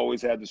I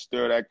always had to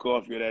stir that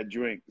coffee or that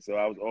drink. So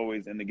I was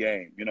always in the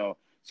game,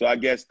 So I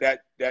guess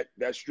that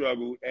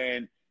struggle.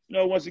 And,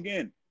 once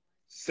again,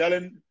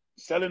 selling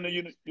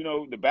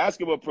the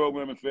basketball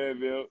program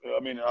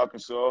in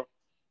Arkansas,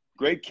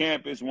 great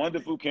campus,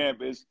 wonderful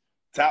campus,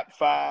 top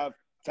five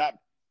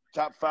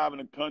in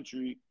the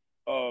country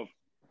of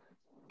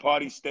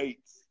party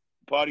states,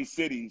 party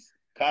cities,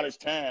 college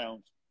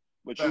towns.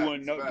 But people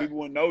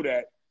wouldn't know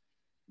that.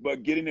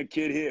 But getting a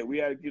kid here, we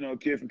had a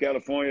kid from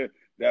California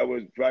that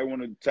was probably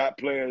one of the top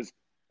players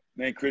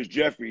named Chris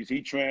Jeffries.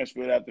 He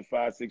transferred after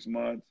 5-6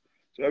 months.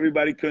 So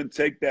everybody couldn't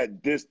take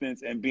that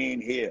distance and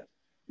being here,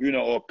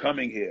 or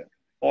coming here.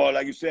 Or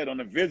like you said, on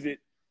a visit,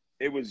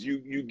 it was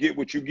you get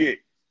what you get.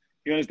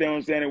 You understand what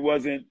I'm saying? It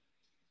wasn't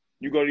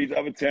you go to these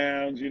other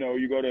towns, you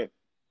go to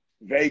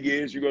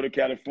Vegas, you go to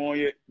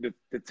California,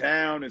 the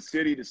town, the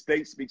city, the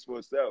state speaks for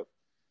itself.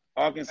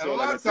 Arkansas, and a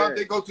lot of times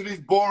they go to these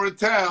boring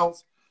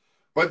towns,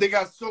 but they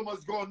got so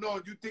much going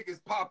on, you think it's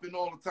popping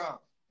all the time.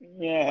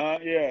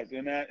 Yes,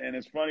 and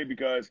it's funny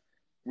because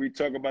we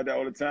talk about that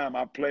all the time.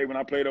 When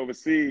I played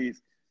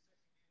overseas,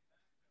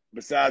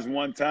 besides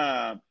one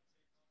time,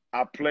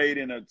 I played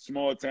in a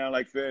small town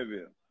like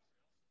Fayetteville.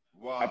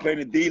 Wow. I played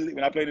in D League.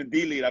 When I played in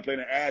D League, I played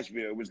in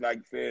Asheville. It was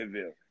like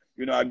Fayetteville.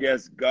 I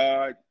guess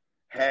God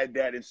had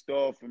that in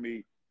store for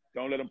me.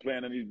 Don't let them play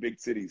in these big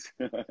cities.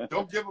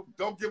 Don't give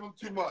them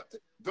too much.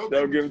 Don't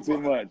give them too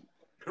much.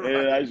 Right,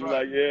 and I used to be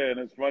like, and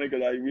it's funny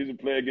because we used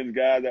to play against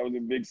guys that was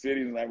in big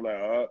cities, and I'm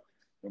like,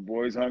 the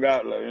boys hung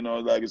out,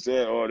 like I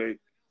said,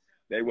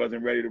 they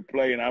wasn't ready to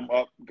play, and I'm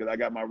up because I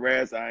got my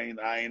rest. I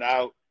ain't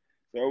out.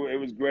 So it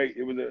was great.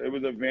 It was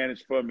an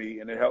advantage for me,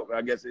 and it helped.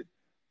 I guess it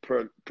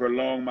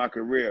prolonged my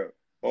career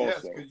also.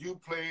 Yes, because you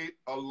played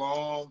a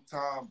long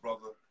time,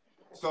 brother.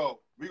 So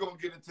we're going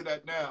to get into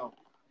that now.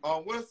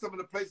 What are some of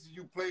the places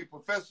you played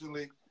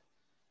professionally?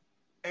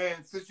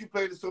 And since you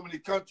played in so many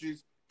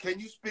countries, can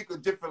you speak a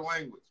different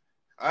language?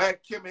 I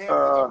had Kim Hampton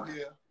up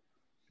here,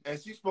 and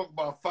she spoke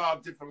about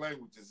 5 different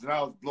languages, and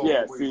I was blown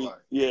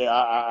away.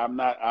 I'm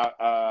not.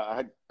 I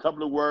had a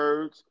couple of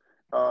words,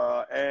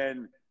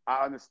 and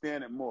I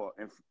understand it more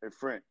in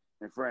France.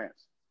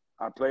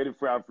 I played in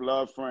France. I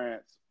love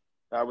France.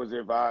 That was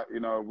if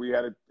we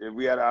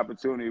had an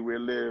opportunity, we'd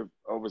live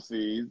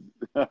overseas.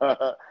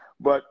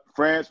 But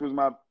France was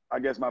my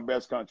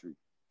best country.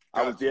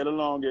 Gotcha. I was there the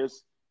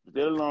longest.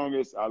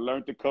 I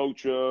learned the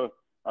culture.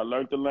 I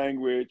learned the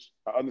language.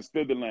 I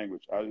understood the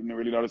language. I didn't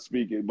really know how to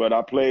speak it. But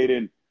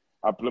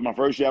my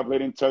first year I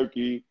played in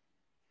Turkey.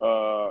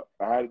 I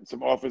had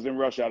some offers in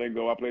Russia. I didn't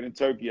go. I played in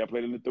Turkey. I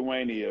played in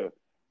Lithuania.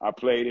 I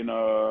played in,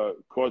 of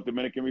course,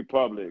 Dominican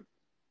Republic.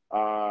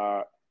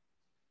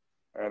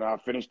 And I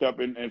finished up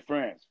in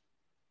France.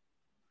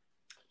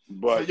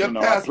 But, so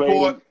your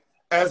passport,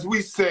 as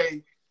we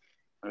say,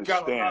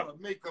 got a lot of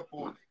makeup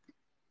on it.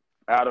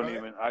 I don't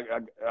even.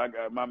 I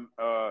got my.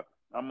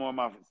 I'm on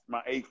my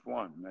 8th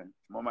one, man.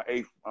 I'm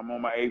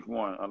on my 8th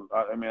one.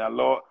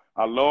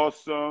 I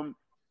lost some.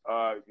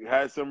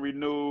 Had some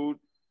renewed.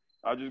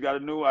 I just got a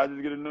new. I had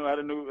to get a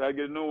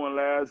new one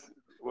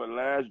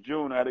last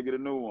June. I had to get a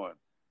new one.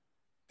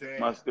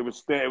 Damn. It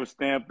was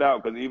stamped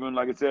out because even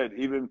like I said,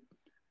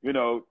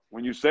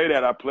 when you say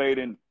that I played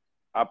in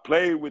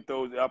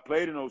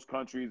those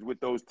countries with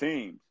those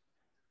teams,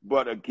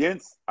 but I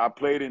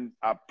played in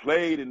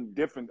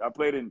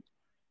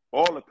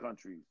all the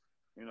countries.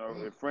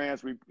 In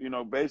France,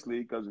 basically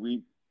because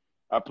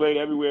I played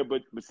everywhere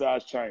but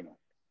besides China.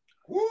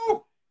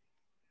 Woo!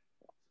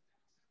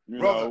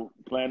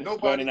 Playing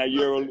in that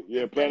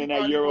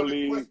Euro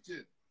League.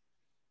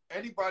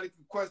 Anybody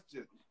can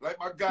question. Like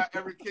my guy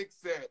Eric Hicks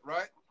said,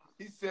 right?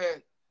 He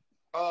said,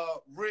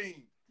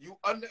 Reem, you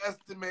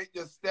underestimate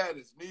your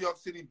status. New York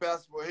City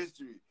basketball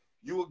history.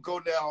 You will go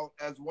down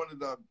as one of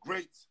the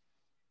greats,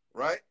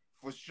 right?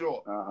 For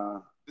sure.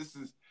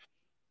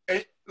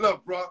 Hey,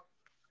 look, bro,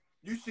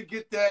 you should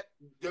get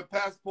your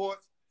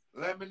passports,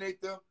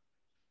 laminate them,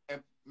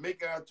 and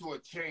make it out to a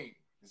chain.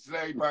 Just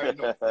let everybody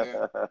know,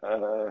 man.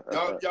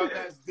 Y'all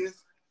ask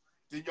this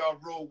then y'all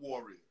road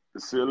warrior.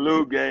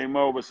 Salute, game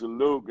over.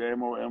 Salute,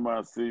 game over,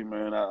 NYC,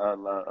 man.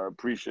 I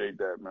appreciate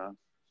that, man.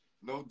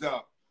 No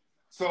doubt.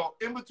 So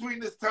in between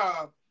this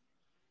time,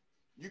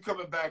 you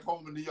coming back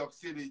home in New York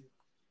City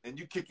and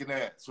you kicking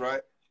ass,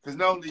 right? Because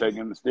not only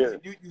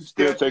you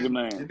still taking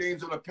your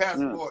names on a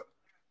passport,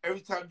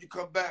 every time you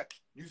come back,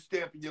 you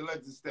stamping your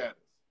legend status.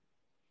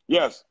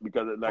 Yes,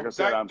 because like From I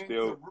said, I'm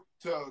Dyckman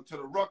still to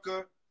the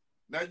Rucker.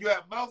 Now you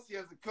have Mousey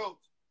as a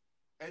coach,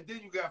 and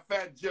then you got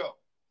Fat Joe.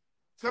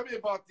 Tell me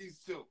about these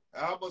two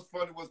and how much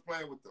fun it was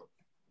playing with them.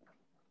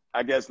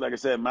 I guess, like I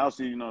said,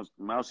 Mousey,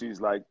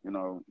 Mousey's like,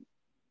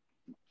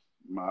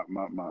 my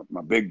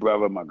big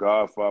brother, my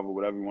godfather,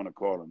 whatever you want to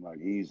call him. Like,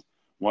 he's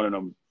one of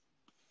them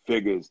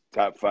figures,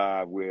 top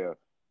 5, where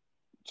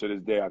to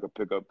this day I could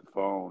pick up the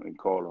phone and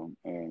call him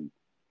and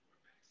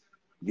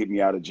get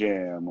me out of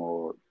jam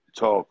or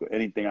talk or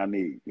anything I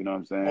need. You know what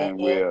I'm saying?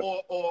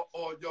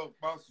 Or yo,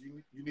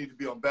 Mousey, you need to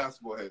be on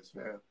BasketballHeadzz,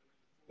 man.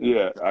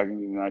 Yeah, I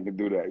can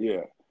do that.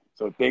 Yeah.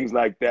 So things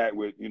like that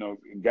with,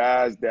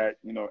 guys that,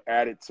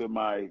 added to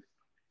my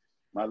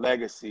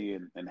legacy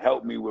and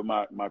helped me with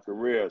my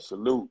career.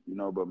 Salute,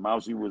 but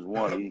Mousey was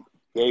one. He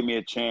gave me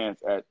a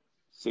chance at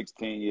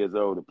 16 years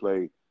old to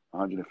play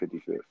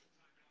 155th.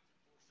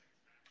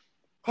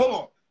 Hold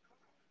on.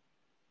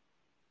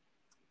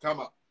 Time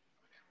out.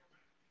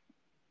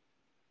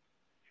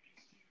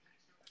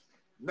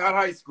 Not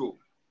high school.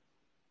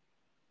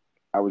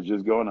 I was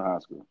just going to high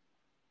school.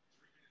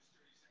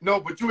 No,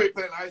 but you ain't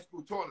playing the high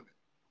school tournament.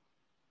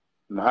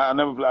 No, I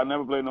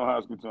never played no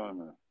high school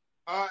tournament.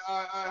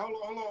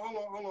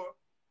 Hold on.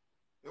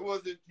 You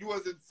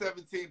wasn't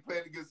 17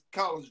 playing against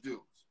college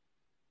dudes.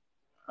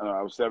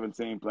 I was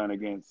 17 playing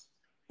against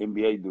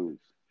NBA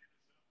dudes.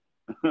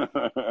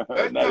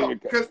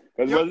 Because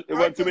it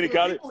wasn't too many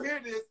college. People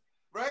hear this,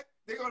 right?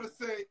 They're gonna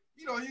say,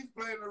 he's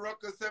playing the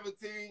Rucker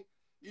 17.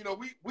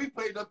 We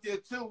played up there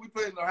too. We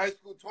played in the high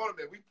school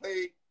tournament. We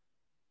played.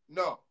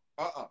 No.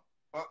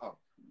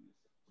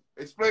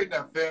 Explain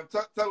that, fam.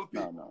 Tell the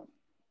people. No.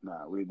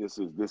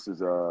 This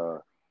is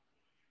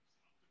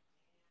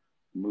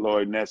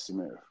Lloyd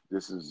Nesmith.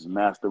 This is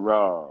Master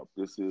Rob.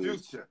 This is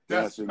Future.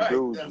 That's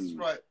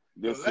right.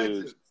 This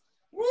is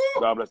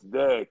God bless the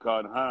dead,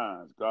 Cotton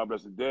Hines. God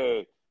bless the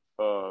dead,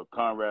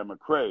 Conrad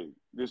McCray.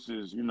 This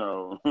is,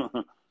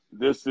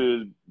 this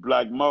is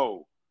Black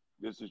Mo.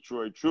 This is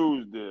Troy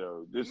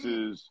Truesdale. This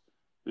is,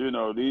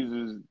 these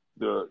is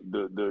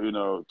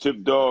the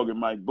Tip Dog and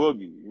Mike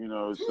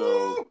Boogie.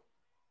 So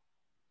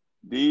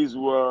these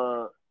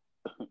were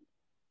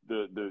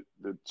the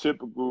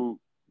typical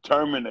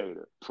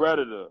Terminator,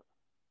 Predator.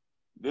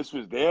 This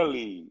was their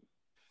league.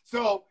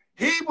 So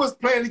he was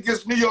playing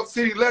against New York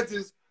City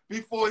Legends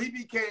before he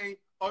became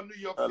a New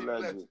York City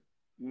legend.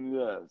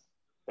 Yes.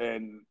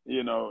 And,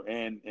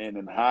 and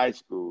in high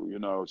school,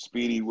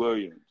 Speedy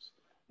Williams,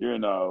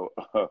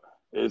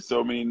 there's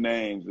so many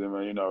names,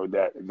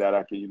 that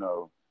I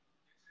can,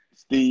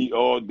 Steve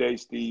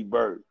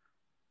Burt,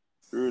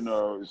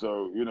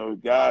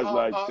 guys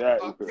like that.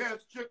 Cam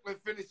Strickland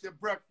finishing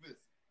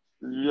breakfast.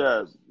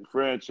 Yes,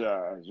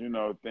 franchise,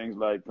 things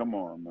like, come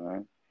on,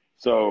 man.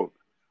 So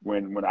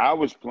when I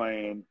was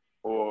playing,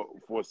 or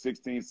for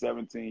 16,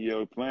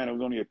 17-year-old playing, it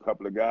was only a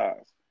couple of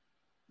guys.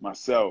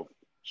 Myself,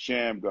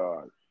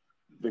 Shamgar,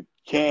 the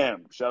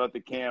Cam, shout out to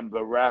Cam,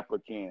 the rapper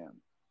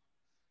Cam.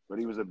 But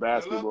he was a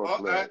basketball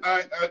player.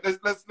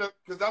 Let's look,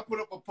 because I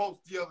put up a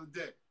post the other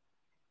day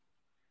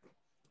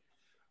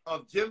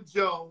of Jim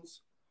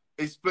Jones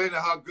explaining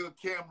how good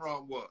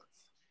Cameron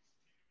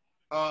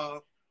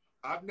was.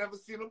 I've never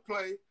seen him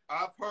play.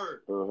 I've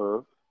heard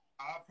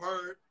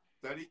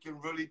that he can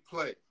really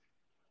play.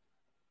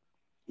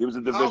 He was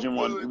a Division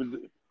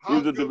One. He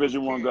was a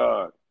Division One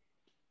guard.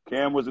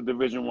 Cam was a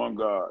Division One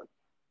guard.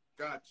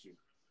 Got you.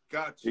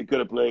 He could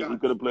have played. He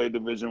could have played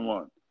Division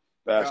One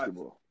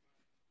basketball.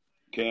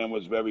 Cam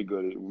was very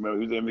good.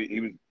 Remember,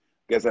 he was.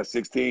 I guess at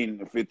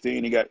 16 or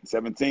 15, he got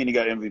 17. He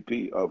got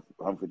MVP of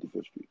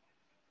 155th Street.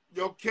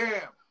 Yo,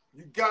 Cam,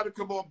 you got to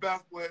come on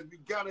BasketballHeadzz. We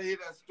got to hear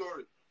that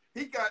story.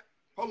 He got.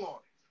 Hold on.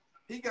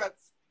 He got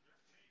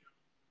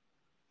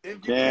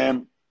MVP.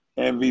 Cam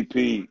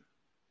MVP.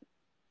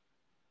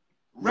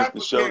 Rapper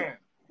Cam.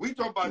 We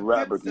talking about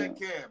Rapper Cam.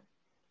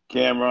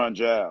 Cameron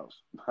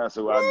Giles. That's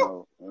who I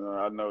know.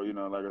 I know,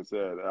 like I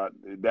said,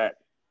 that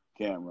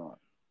Cameron.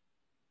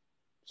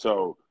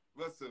 So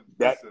listen.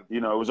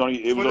 It was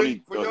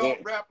only for y'all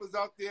rappers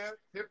out there,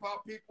 hip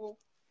hop people,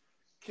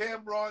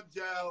 Cameron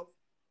Giles,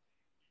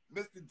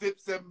 Mr.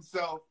 Dipset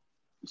himself,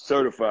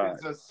 certified.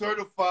 He's a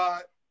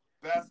certified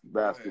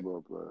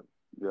basketball player.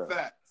 Yeah.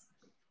 Facts.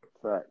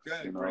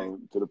 Okay,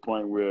 to the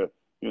point where,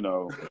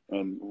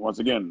 and once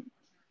again,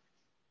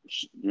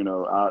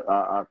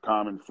 our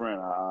common friend,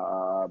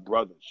 our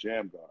brother,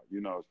 Shamgar,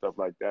 stuff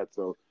like that.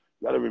 So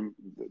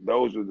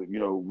those were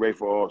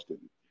Rayford Austin,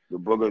 the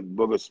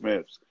Booger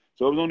Smiths.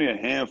 So it was only a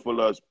handful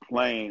of us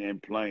playing.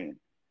 It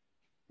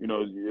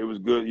was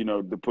good,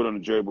 to put on the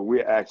jersey, but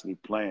we're actually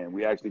playing.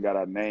 We actually got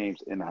our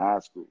names in high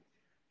school.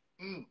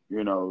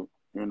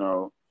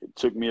 It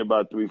took me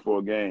about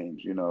 3-4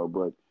 games,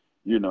 but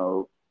you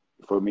know,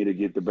 for me to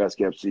get the best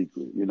kept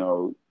secret. You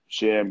know,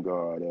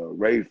 Shamgar,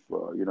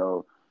 Rafa, you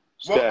know,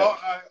 Well, Steph.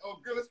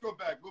 good. Let's go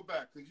back,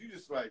 because you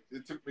just like,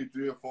 it took me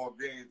 3 or 4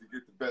 games to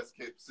get the best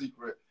kept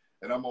secret,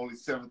 and I'm only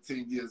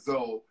 17 years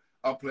old.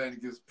 I'm playing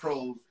against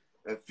pros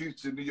and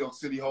future New York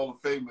City Hall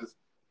of Famers.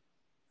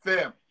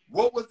 Fam,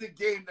 what was the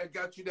game that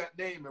got you that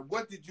name, and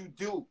what did you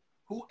do?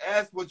 Who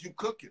asked what you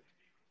cooking?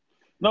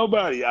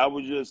 Nobody. I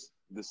was just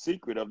the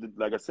secret of the.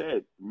 Like I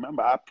said,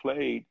 remember I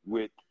played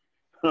with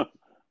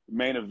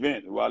main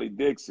event Wally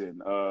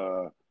Dixon.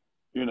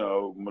 You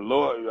know,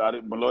 Malloy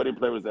didn't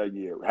play with us that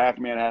year. Half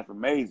man, half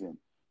amazing.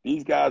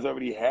 These guys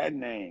already had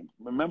names.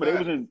 Remember, they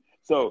was in.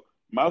 So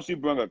Mousey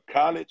brought a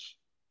college.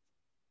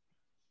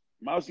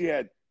 Mousey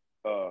had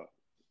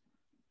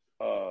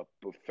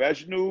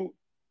professional,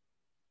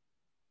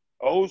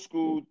 old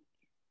school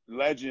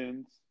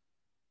legends.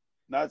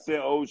 Not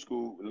saying old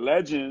school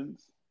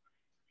legends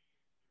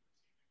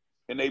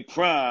in their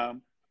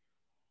prime.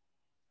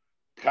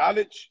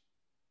 College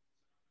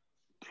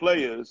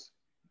players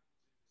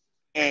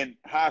and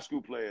high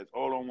school players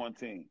all on one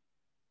team.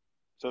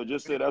 So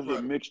just say that was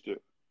a mixture.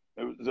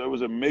 It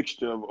was a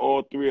mixture of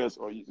all three of us.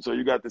 So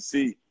you got to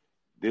see,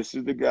 this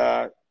is the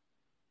guy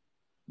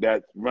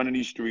that's running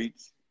these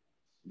streets.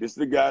 This is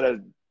the guy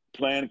that's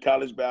playing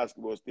college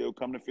basketball, still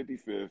coming to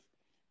 55th.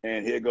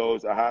 And here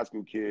goes a high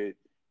school kid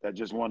that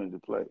just wanted to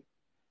play.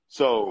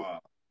 So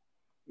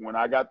when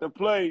I got to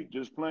play,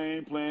 just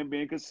playing,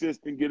 being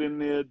consistent, get in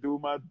there, do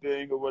my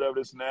thing or whatever,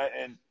 this and that,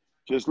 and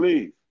just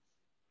leave.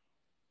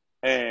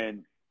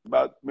 And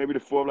about maybe the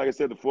fourth, like I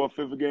said, the fourth,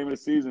 fifth game of the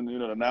season, you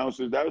know, the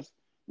announcers, that was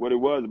what it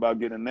was, about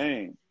getting a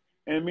name.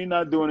 And me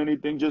not doing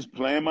anything, just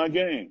playing my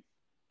game.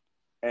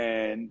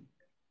 And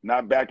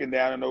not backing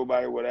down to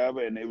nobody,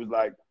 whatever. And it was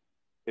like,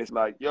 it's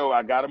like, yo,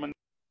 I got him a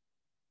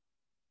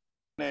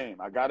name.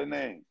 I got a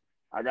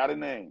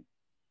name.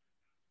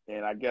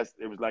 And I guess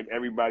it was like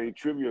everybody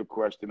trivia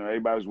question, or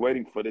everybody was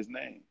waiting for this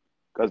name.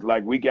 Because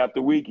like week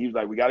after week, he was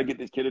like, we got to get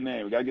this kid a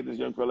name. We got to get this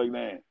young fella a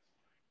name.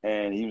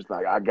 And he was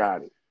like, I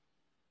got it.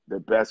 The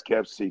best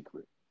kept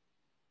secret.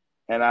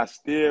 And I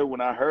still,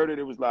 when I heard it,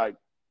 it was like,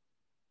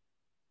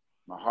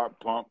 my heart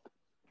pumped.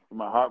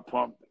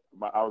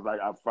 I was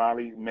like, I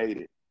finally made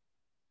it.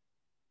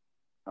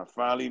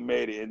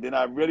 And then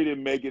I really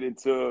didn't make it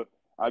until,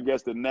 I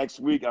guess, the next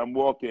week I'm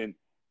walking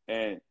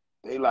and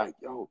they like,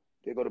 yo,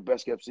 they go to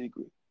best kept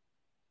secret.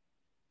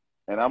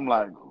 And I'm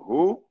like,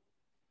 who?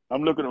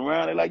 I'm looking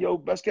around. They're like, yo,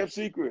 best kept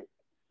secret.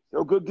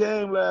 Yo, good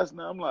game last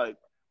night. I'm like,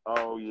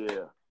 oh,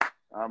 yeah,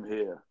 I'm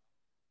here.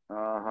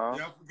 Uh-huh.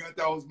 Yeah, I forgot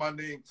that was my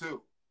name,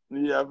 too.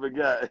 Yeah, I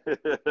forgot.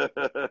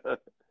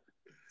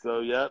 So,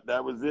 yeah,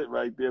 that was it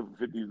right there for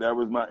 50. That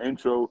was my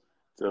intro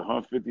to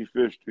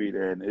 155th Street,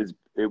 and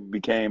it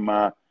became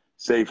my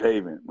safe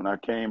haven. When I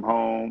came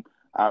home,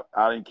 I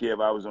didn't care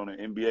if I was on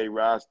an NBA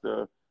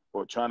roster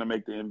or trying to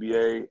make the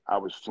NBA. I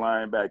was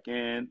flying back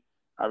in.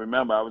 I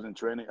remember I was in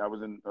training. I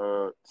was in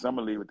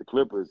summer league with the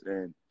Clippers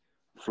and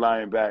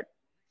flying back.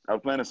 I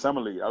was playing a summer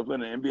league. I was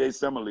playing an NBA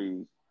summer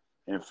league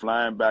and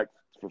flying back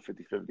for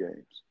 55th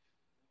games.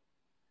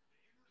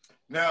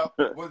 Now,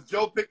 was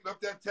Joe picking up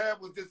that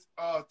tab? Was this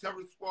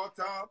Terror Squad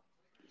time?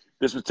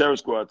 This was Terror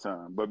Squad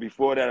time. But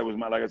before that, it was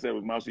like I said, it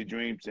was Mousey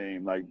Dream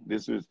Team. Like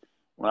this was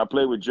when I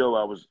played with Joe,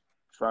 I was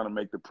trying to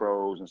make the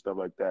pros and stuff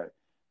like that.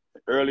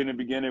 Early in the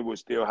beginning, it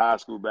was still high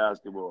school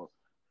basketball.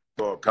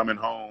 So coming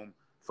home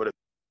for the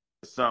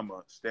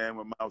summer, staying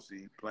with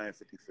Mousey, playing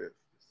 55th.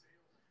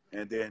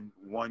 And then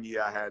one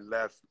year I had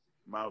left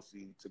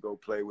Mousey to go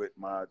play with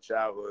my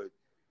childhood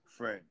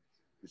friend.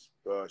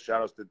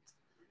 Shout outs to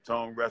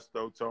Tone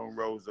Resto, Tone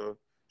Rosa,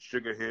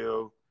 Sugar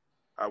Hill.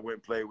 I went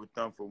and played with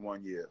them for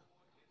 1 year.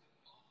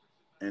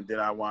 And then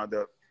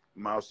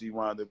Mousey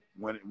wound up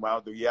winning. I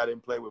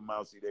didn't play with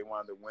Mousey. They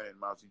wound up winning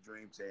Mousey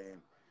Dream Team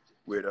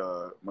with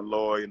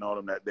Malloy and all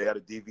them. That they had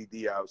a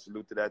DVD out.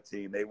 Salute to that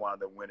team. They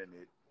wound up winning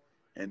it.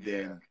 And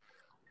then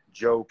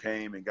Joe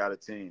came and got a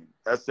team.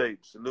 That's it.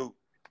 Salute.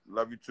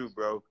 Love you too,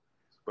 bro.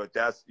 But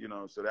that's,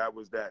 so that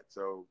was that.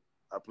 So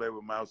I played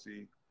with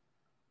Mousey.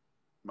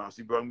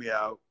 Mousey brought me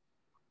out.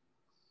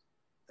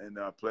 And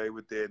I played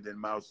with it. And then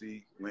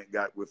Mousey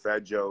got with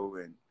Fat Joe,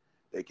 and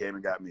they came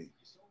and got me.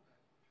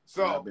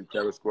 So and I've been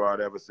Terror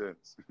Squad ever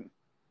since.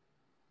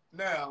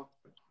 Now,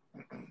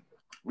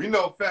 we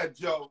know Fat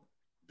Joe,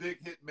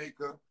 big hit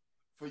maker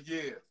for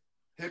years.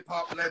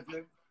 Hip-hop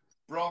legend,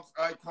 Bronx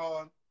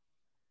icon.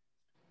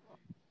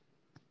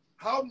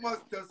 How much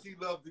does he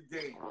love the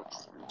game?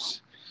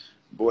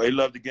 Boy, he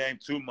loved the game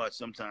too much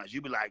sometimes.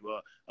 You be like,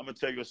 well, I'm going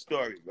to tell you a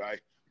story,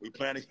 right? We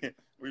playing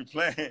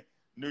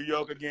New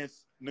York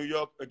against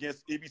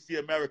EBC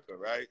America,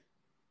 right?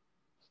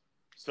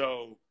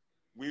 So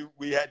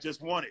we had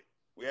just won it.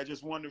 We had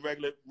just won the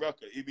regular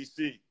Rucker,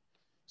 EBC.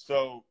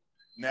 So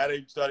now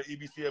they started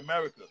EBC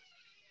America.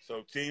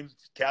 So teams,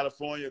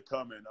 California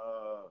coming,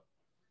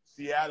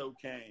 Seattle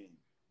came,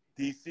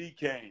 DC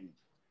came.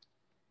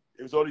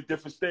 It was only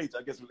different states.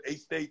 I guess it was 8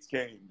 states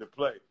came to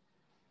play.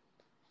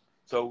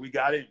 So we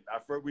got in.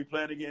 We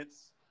playing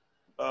against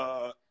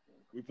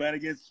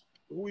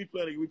who we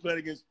playing? We playing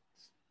against?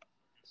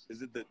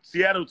 Is it the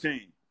Seattle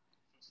team?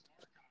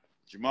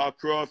 Jamal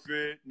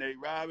Crawford, Nate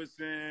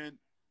Robinson,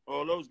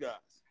 all those guys.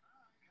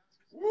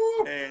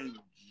 Woo. And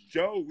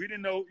Joe, we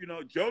didn't know.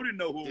 Joe didn't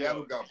know who it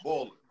was. Got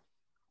balling.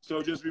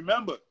 So just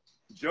remember,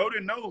 Joe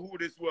didn't know who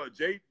this was.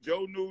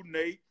 Joe knew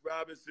Nate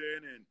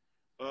Robinson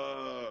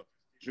and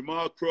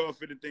Jamal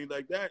Crawford and things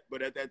like that.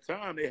 But at that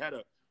time, they had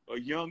a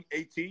young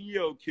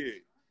 18-year-old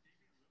kid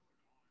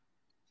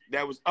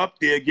that was up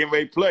there getting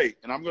ready to play.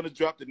 And I'm going to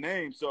drop the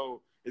name,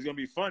 so it's going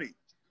to be funny.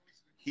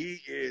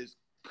 He is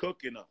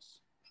cooking us.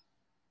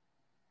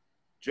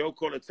 Joe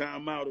called a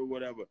timeout or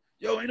whatever.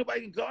 Yo, ain't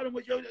nobody can guard him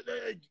with yo.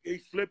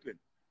 He's flipping,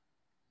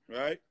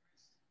 right?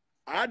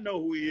 I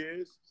know who he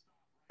is.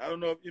 I don't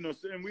know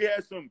if, and we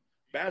had some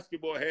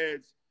basketball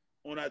heads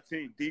on our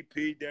team,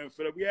 DP, Darren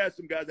Phillip. We had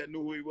some guys that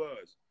knew who he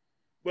was.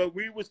 But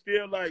we were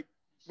still like,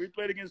 we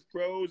played against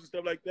pros and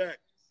stuff like that.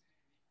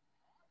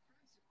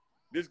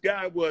 This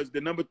guy was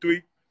the number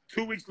 3.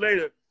 2 weeks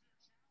later,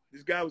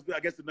 this guy was,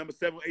 I guess, the number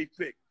 7 or 8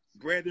 pick,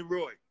 Brandon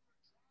Roy.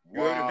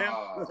 You heard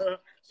of him?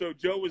 So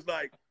Joe was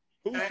like,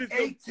 "Who's this?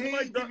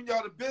 18 giving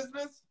y'all the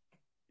business?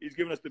 He's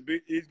giving us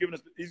he's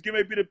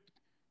giving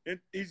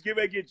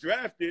to get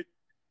drafted.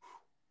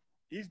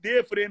 He's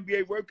there for the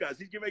NBA workouts.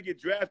 He's getting ready to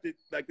get drafted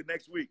like the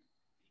next week.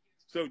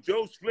 So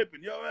Joe's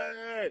flipping. Yo,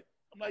 hey.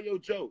 I'm like, yo,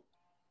 Joe,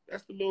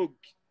 that's the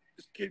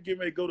this kid getting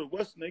ready to go to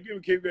Western. They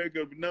getting ready to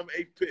go to number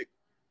 8 pick.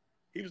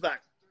 He was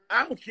like,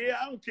 I don't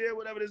care,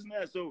 whatever this and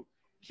that. So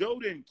Joe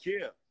didn't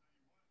care.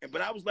 But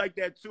I was like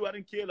that too. I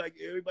didn't care. Like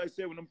everybody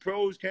said, when them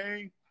pros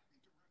came,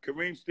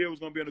 Kareem still was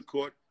going to be on the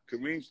court.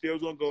 Kareem still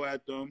was going to go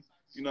at them.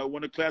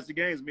 One of the classic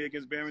games, me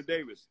against Baron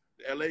Davis.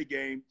 The L.A.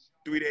 game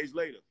 3 days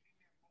later.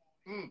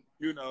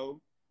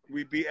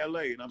 We beat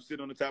L.A., and I'm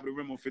sitting on the top of the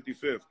rim on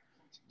 55th.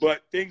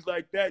 But things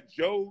like that,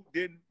 Joe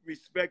didn't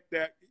respect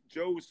that.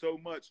 Joe was so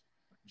much.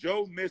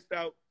 Joe missed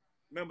out.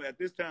 Remember, at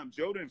this time,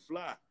 Joe didn't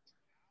fly.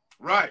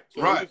 Right,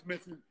 so right.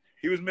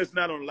 He was missing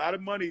out on a lot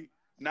of money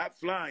not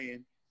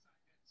flying.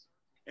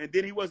 And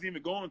then he wasn't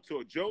even going on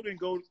tour. Joe didn't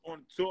go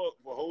on tour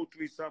for a whole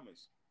 3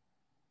 summers.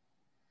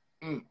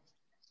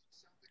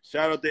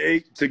 Shout out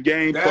to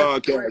Game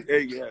Podcast.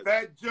 Hey, yes.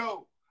 Fat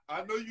Joe,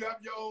 I know you have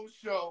your own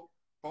show,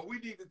 but we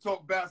need to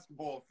talk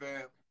basketball,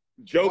 fam.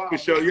 Joe for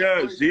sure,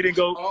 yes. He didn't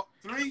go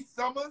 3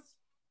 summers.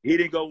 He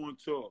didn't go on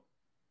tour.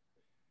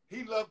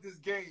 He loved this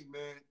game,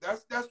 man.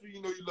 That's when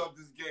you know you love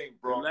this game,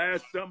 bro. The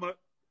last summer,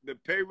 the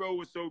payroll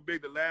was so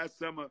big. The last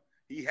summer,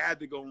 he had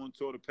to go on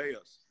tour to pay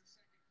us.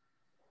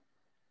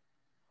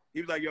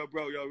 He was like, yo,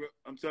 bro,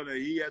 I'm telling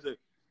you, he had to,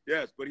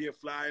 yes, but he'd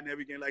fly and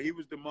everything. Like, he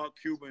was the Mark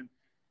Cuban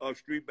of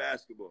street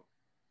basketball.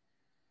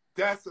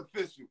 That's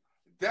official.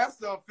 That's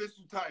the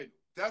official title.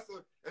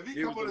 If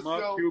he come on the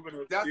show,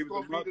 that's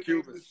going to be the name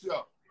of the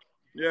show.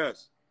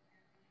 Yes.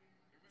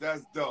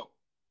 That's dope.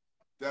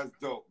 That's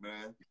dope,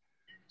 man.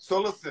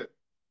 So listen,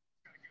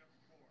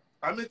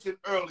 I mentioned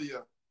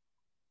earlier,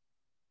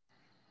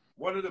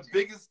 one of the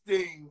biggest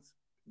things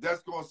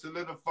that's going to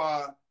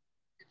solidify,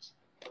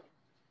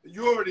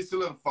 you already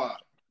solidified,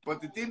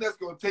 but the thing that's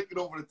going to take it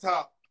over the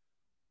top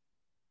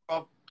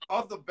of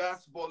other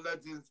basketball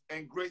legends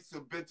and greats who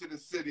have been to the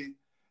city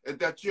is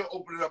that you're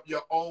opening up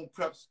your own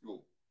prep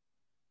school.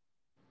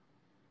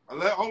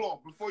 Hold on,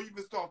 before you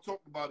even start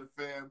talking about it,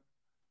 fam,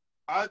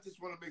 I just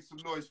want to make some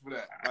noise for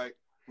that. Like,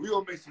 we're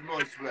going to make some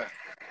noise for that.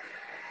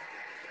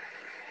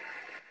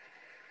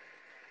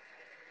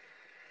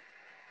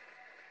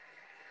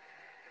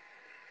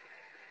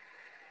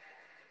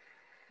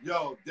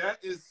 Yo, that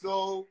is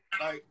so,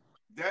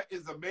 that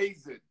is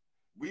amazing.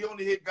 We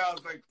only hit guys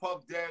like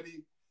Puff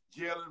Daddy,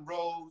 Jalen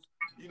Rose,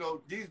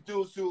 these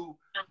dudes who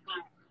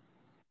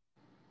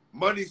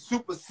money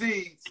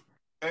supersedes,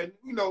 and,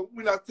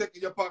 we're not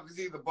taking your pockets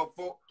either, but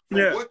for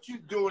what you're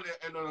doing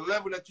and on the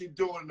level that you're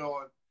doing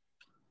on,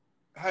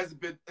 I don't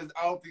think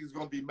it's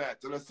going to be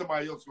matched unless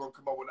somebody else is going to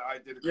come up with an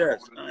idea.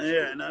 Yes,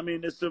 and I mean,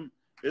 there's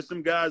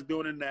some guys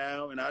doing it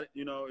now, and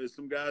there's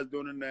some guys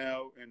doing it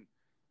now, and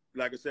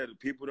like I said, a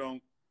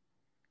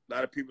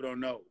lot of people don't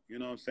know. You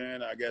know what I'm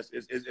saying? I guess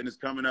it's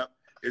coming up.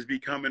 It's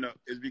becoming a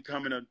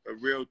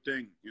real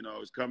thing.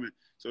 It's coming.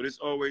 So this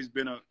always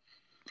been a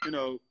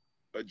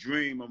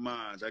dream of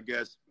mine. I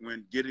guess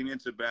when getting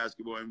into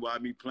basketball and while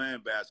me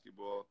playing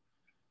basketball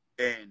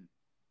and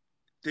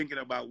thinking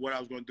about what I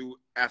was going to do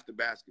after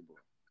basketball.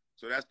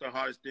 So that's the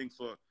hardest thing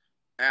for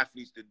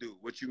athletes to do.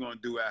 What you going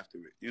to do after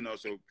it?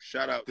 So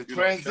shout out. The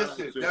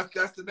transition.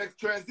 That's the next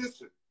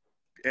transition.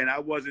 And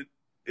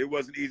it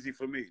wasn't easy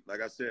for me,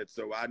 like I said.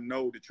 So I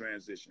know the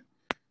transition.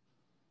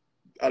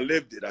 I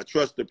lived it. I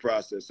trust the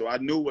process. So I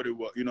knew what it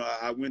was.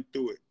 I went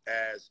through it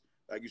as,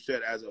 like you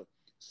said, as a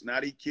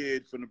snotty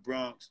kid from the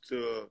Bronx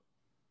to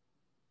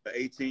an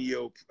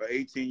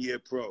 18-year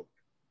pro.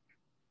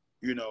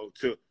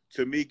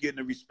 To me getting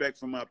the respect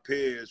from my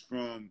peers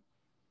from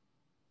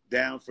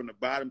down from the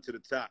bottom to the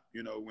top.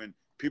 When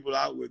people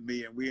out with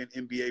me and we in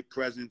NBA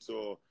presence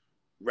or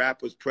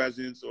rappers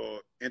presence or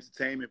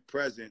entertainment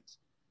presence,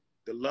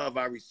 the love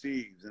I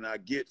receive and I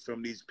get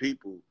from these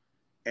people,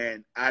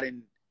 and I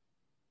didn't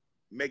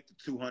make the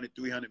 200,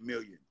 300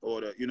 million,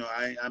 or the, you know,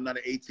 I'm not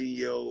an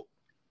 18-year-old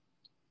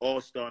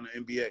all-star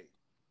in the NBA.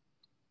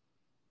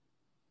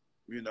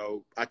 You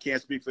know, I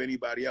can't speak for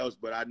anybody else,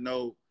 but I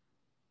know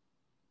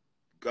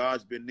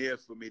God's been there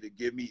for me to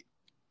give me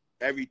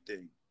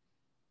everything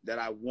that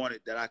I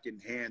wanted, that I can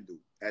handle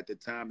at the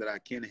time that I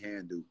can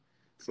handle,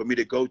 for me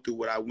to go through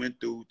what I went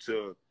through,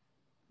 to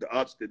the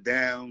ups, the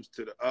downs,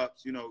 to the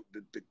ups, you know,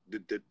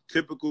 the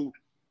typical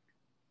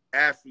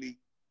athlete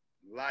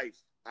life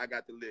I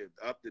got to live,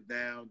 the up, the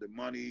down, the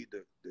money,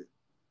 the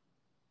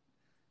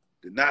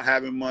not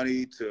having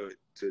money, to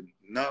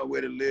not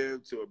where to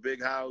live, to a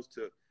big house,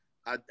 to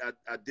I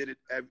did it,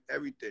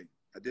 everything.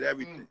 I did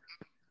everything.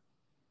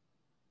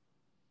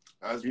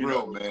 That's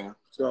real, man.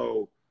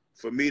 So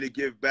for me to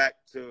give back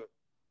to,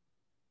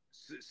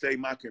 say,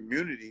 my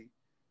community,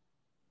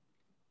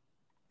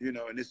 you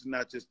know, and this is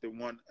not just the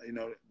one, you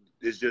know,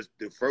 it's just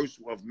the first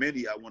of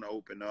many I want to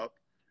open up.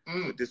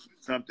 But this is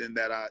something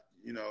that I,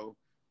 you know,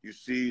 you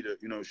see the,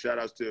 you know, shout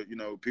outs to, you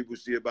know, people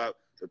see about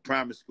the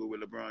primary school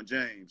with LeBron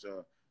James.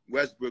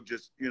 Westbrook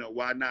just, you know,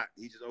 why not?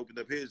 He just opened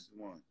up his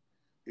one,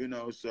 you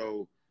know.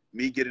 So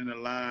me getting in the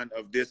line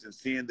of this and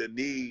seeing the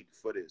need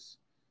for this,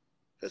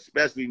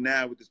 especially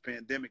now with this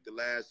pandemic, the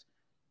last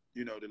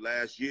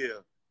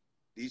year,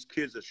 these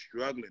kids are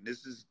struggling.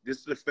 This is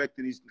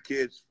affecting these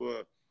kids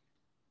for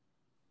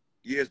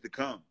years to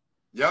come.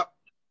 Yep.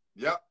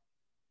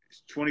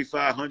 It's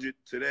 2,500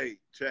 today.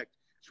 Check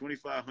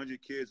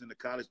 2,500 kids in the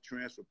college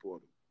transfer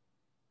portal.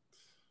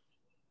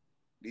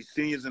 These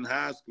seniors in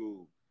high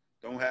school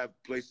don't have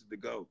places to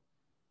go.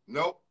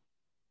 Nope.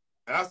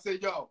 And I say,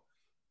 yo,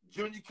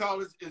 junior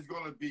college is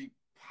going to be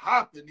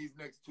popping these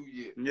next 2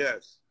 years.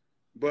 Yes.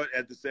 But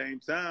at the same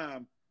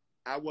time,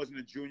 I wasn't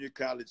a junior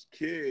college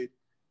kid,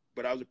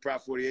 but I was a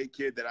Prop 48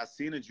 kid that I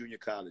seen in junior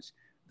college.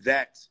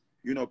 That's,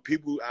 you know,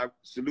 people, I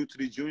salute to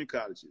these junior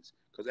colleges,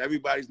 because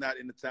everybody's not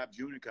in the top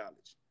junior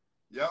college.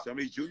 Yeah. Some of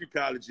these junior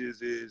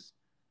colleges is,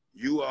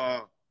 you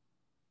are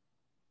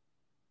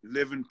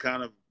living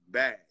kind of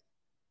bad.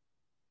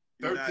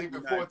 13th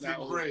and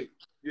 14th grade.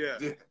 Yeah.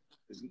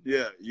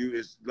 Yeah.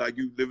 It's like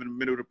you live in the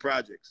middle of the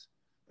projects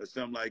or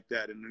something like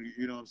that. And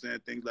you know what I'm saying?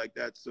 Things like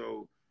that.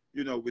 So,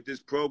 you know, with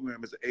this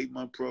program, it's an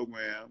 8-month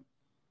program.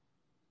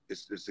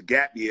 It's a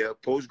gap year,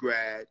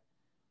 post-grad.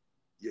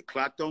 Your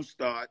clock don't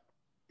start,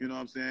 you know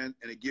what I'm saying?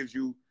 And it gives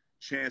you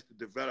chance to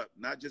develop,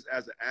 not just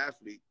as an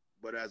athlete,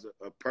 but as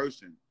a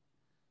person,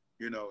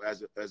 you know,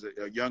 as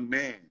a young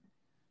man,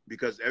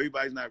 because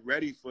everybody's not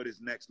ready for this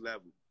next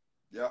level.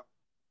 Yeah.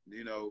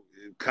 You know,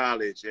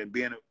 college and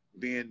being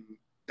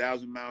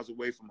 1,000 miles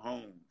away from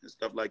home and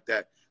stuff like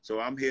that. So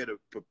I'm here to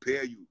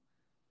prepare you.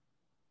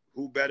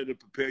 Who better to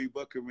prepare you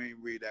but Kareem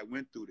Reid that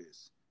went through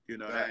this? You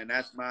know, and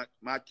that's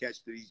my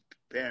catch to these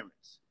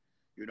parents.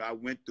 You know, I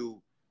went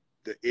through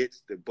the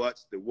its, the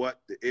buts, the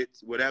what, the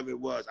its, whatever it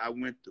was, I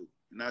went through.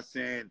 I'm not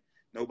saying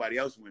nobody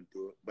else went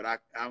through it, but I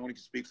only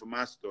can speak for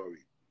my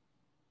story.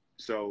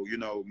 So, you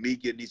know, me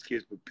getting these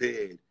kids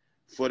prepared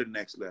for the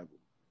next level,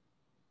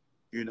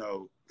 you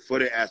know, for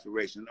their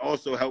aspiration, and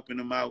also helping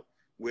them out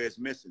where it's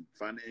missing.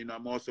 You know,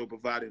 I'm also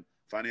providing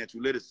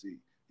financial literacy,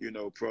 you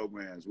know,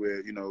 programs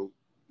where, you know,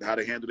 how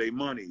to handle their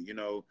money, you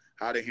know,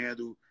 how to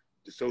handle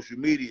the social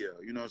media,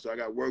 you know. So I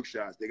got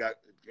workshops.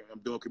 I'm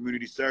doing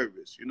community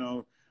service, you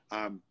know.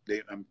 I'm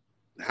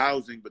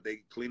housing, but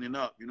they cleaning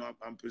up. You know,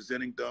 I'm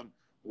presenting them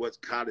what's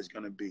college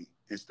going to be,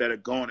 instead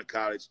of going to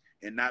college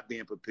and not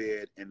being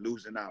prepared and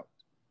losing out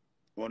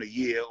on a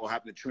year or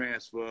having to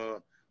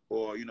transfer,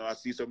 or, you know, I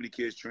see so many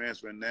kids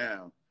transferring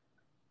now,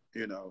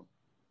 you know,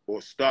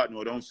 or starting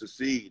or don't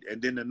succeed.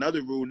 And then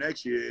another rule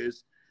next year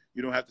is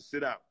you don't have to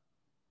sit out.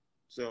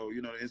 So,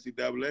 you know, the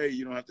NCAA,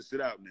 you don't have to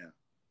sit out now.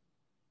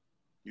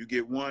 You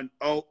get one,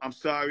 oh, I'm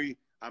sorry,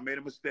 I made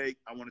a mistake,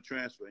 I want to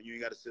transfer, and you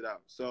ain't got to sit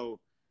out. So,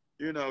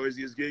 you know, it's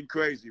getting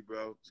crazy,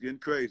 bro. It's getting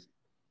crazy.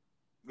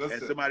 Listen.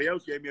 And somebody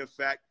else gave me a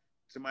fact,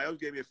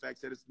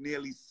 said it's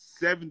nearly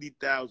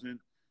 70,000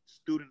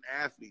 student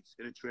athletes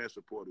in the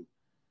transfer portal.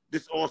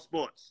 This is all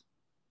sports.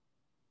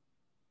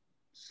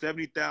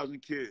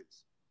 70,000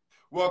 kids.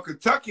 Well,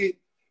 Kentucky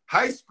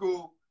high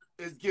school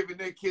is giving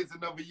their kids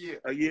another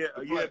year. A year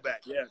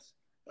back, yes.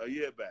 A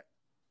year back.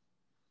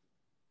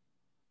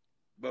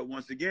 But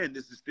once again,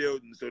 this is still,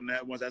 so now,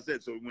 once I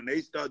said, so when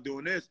they start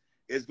doing this,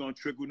 it's going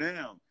to trickle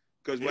down.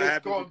 Because what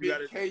happens if you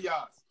got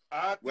chaos.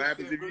 What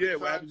happens if you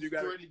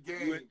got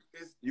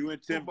you in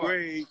 10th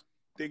grade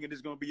thinking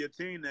it's going to be your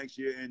team next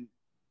year, and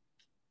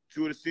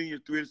 3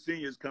 of the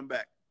seniors come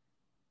back.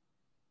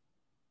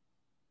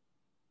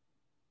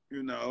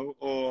 You know,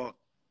 or,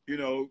 you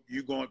know,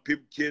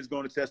 kids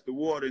going to test the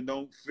water and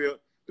don't feel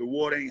the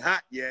water ain't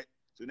hot yet,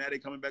 so now they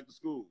coming back to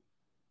school.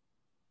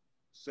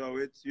 So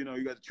it's, you know,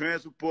 you got the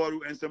transfer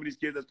portal and some of these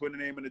kids that's putting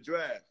their name in the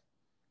draft.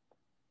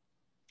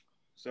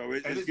 So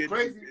it's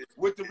crazy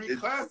with the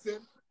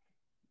reclassing.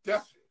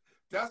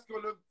 That's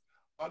going to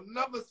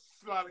another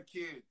slot of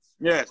kids.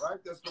 Yes, right.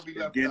 That's going to be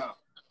left out.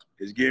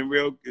 It's getting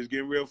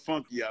real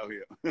funky out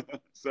here.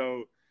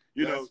 So,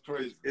 you That's know,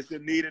 crazy. it's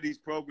in need of these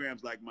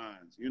programs like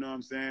mine. You know what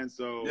I'm saying?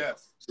 So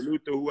Yes.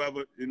 salute to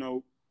whoever, you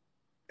know,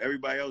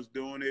 everybody else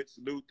doing it.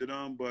 Salute to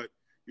them. But,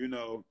 you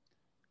know,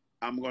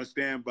 I'm going to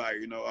stand by,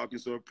 you know,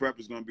 Arkansas Prep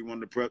is going to be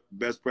one of the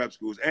best prep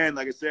schools. And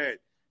like I said,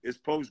 it's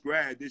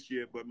post-grad this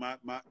year, but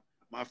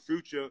my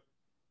future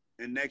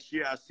and next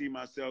year I see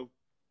myself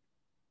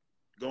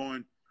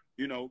going,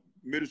 you know,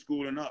 middle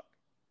school and up.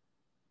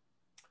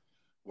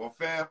 Well,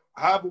 fam,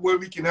 however way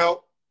we can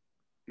help,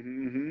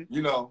 Mm-hmm.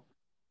 you know,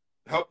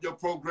 help your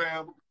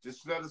program,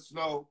 just let us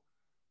know,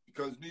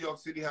 because New York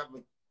City have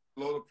a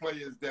load of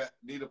players that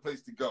need a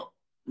place to go.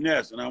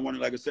 Yes, and I want,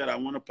 like I said, I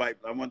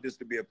want this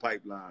to be a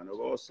pipeline of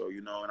also,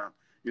 you know, and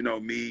you know,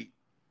 me,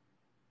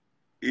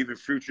 even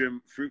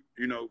furthering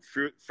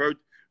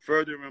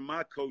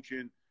my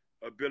coaching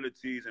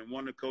abilities and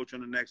want to coach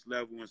on the next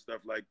level and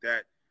stuff like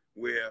that,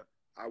 where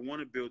I want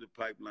to build a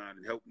pipeline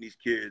and help these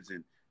kids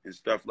and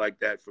stuff like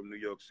that from New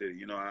York City,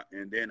 you know,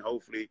 and then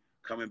hopefully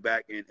coming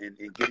back and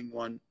getting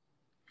one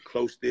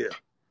close there.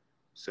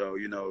 So,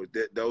 you know,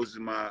 those are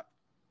my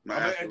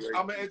aspirations.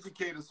 I'm an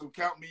educator, so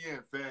count me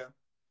in, fam.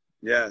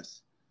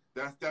 Yes.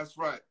 That's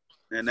right.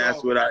 And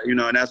that's what I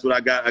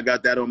got. I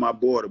got that on my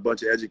board, a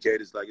bunch of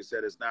educators. Like I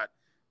said, it's not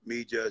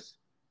me just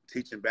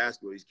teaching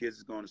basketball. These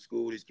kids are going to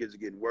school. These kids are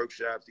getting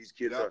workshops. These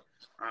kids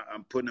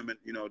I'm putting them in,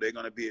 you know, they're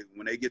going to be,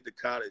 when they get to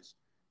college,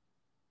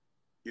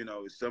 you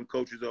know, some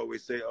coaches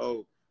always say,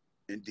 oh,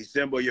 in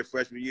December of your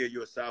freshman year,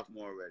 you're a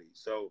sophomore already.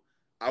 So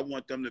I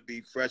want them to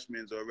be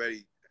freshmen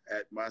already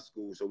at my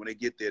school. So when they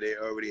get there, they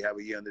already have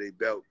a year under their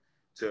belt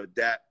to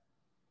adapt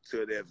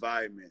to the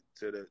environment,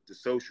 to the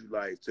social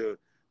life, to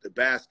the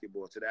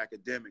basketball, to the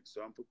academics.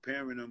 So I'm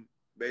preparing them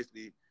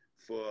basically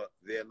for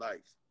their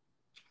life.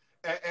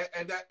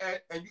 And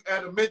you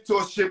add a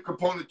mentorship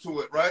component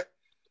to it, right?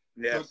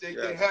 Yes. So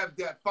they have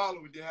that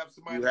following. They have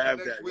somebody you to have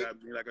connect that. with. I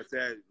mean, like I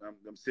said,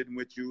 I'm sitting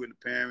with you and the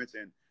parents,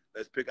 and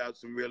let's pick out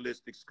some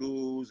realistic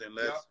schools and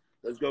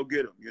let's go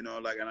get them. You know,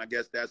 like, and I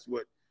guess that's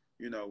what,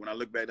 you know, when I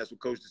look back, that's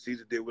what Coach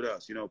DeCesar did with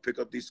us. You know, pick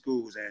up these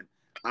schools, and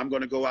I'm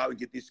going to go out and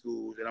get these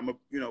schools, and I'm going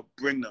to, you know,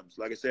 bring them.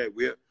 So like I said,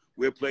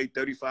 we'll play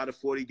 35 to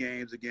 40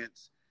 games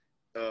against.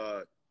 We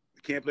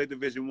can't play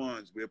Division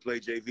Ones. We'll play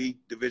JV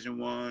Division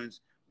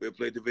Ones. We'll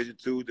play Division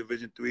Two,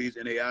 Division Threes,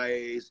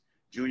 NAIAs,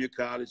 junior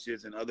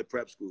colleges, and other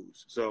prep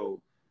schools.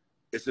 So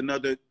it's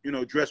another, you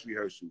know, dress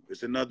rehearsal.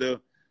 It's another,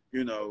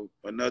 you know,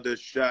 another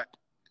shot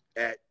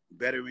at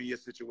bettering your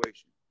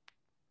situation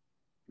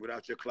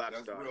without your clock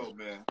starting. That's real,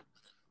 man.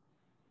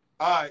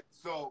 All right,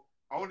 so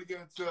I want to get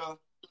into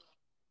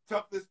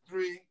toughest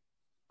three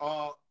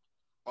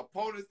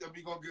opponents, and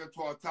we're going to get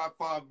into our top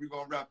five. We're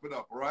going to wrap it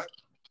up, all right?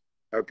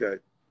 Okay.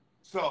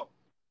 So,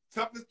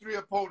 toughest three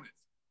opponents.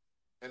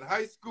 In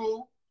high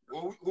school,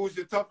 who's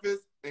your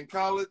toughest? In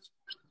college,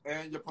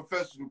 and your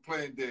professional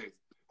playing days.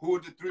 Who are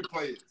the three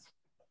players?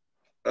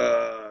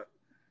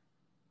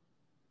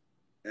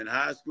 In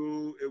high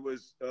school, it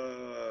was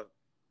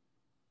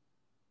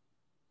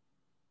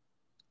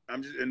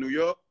I'm just in New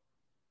York.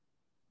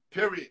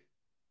 Period.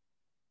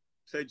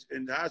 Say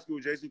in high school,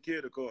 Jason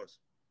Kidd, of course.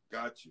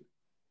 Got you.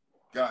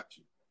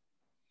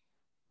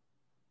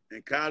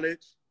 In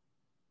college,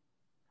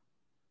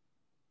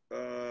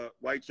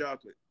 White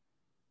Chocolate,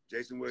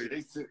 Jason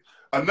Williams.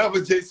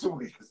 Another Jason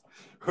Williams.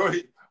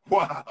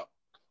 Wow.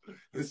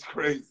 It's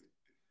crazy.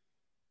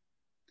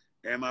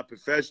 And my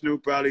professional,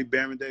 probably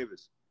Baron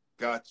Davis.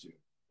 Got you.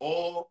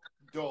 All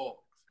dogs.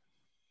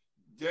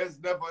 There's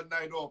never a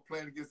night off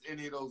playing against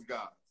any of those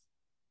guys.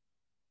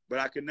 But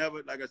I can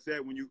never, like I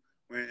said,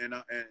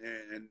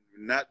 and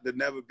not to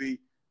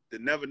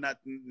never not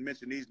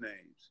mention these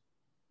names.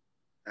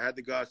 I had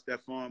to guard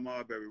Stephon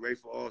Marbury,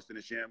 Rayford Alston,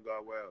 and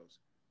Shamgar Wells.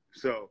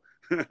 So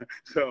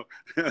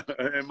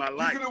in my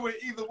life. You could have went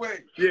either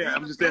way. Yeah,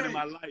 I'm just saying in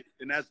my life,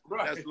 and that's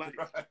life.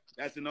 Right.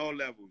 That's in all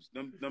levels.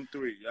 Them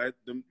three, right?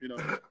 Them, you know,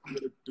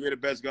 three of the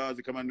best guards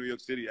that come out of New York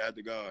City. I had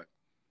to guard.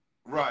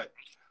 Right.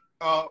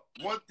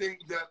 One thing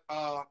that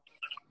I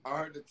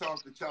heard that Tom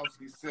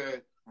Kachowski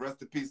said,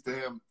 rest in peace to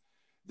him,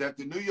 that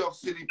the New York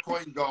City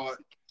point guard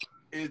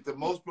is the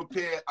most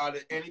prepared out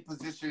of any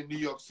position in New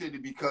York City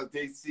because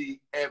they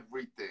see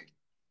everything.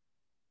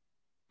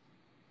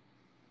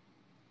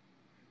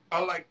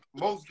 Unlike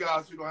most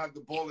guys who don't have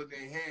the ball in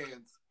their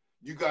hands,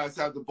 you guys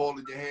have the ball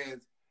in your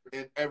hands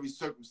in every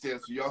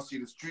circumstance. So y'all see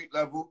the street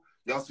level,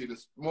 y'all see the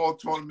small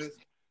tournaments,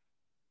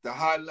 the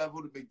high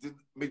level, the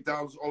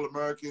McDonald's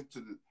All-American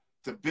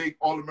to big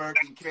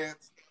All-American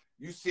camps.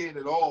 You seeing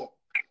it all,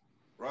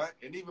 right?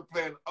 And even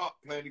playing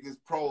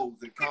against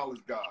pros and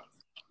college guys.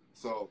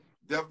 So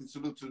definitely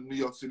salute to the New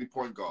York City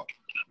point guard.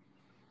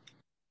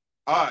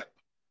 All right,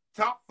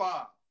 top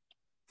five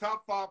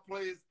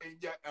players in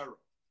your era.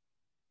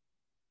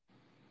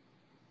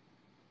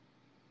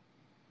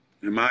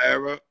 In my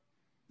era?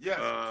 Yes,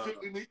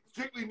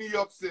 strictly New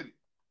York City.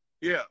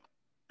 Yeah,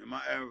 in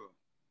my era.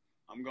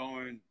 I'm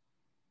going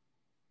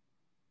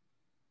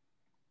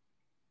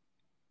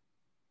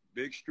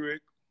Big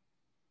Strick.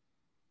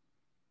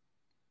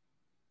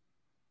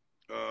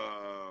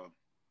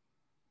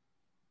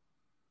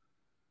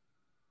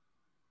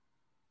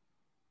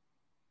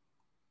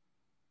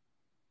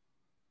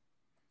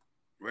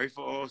 Rafe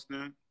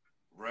Austin.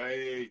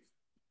 Rafe.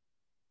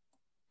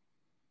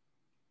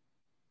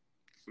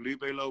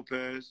 Felipe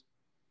Lopez.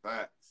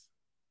 Facts.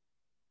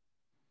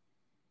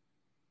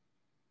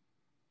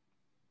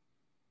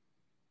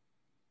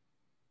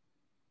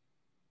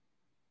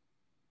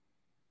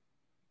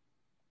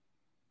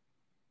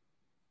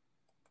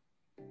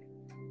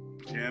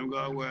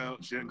 Shamgar well.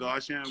 Shamgar.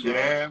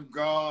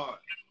 Shamgar.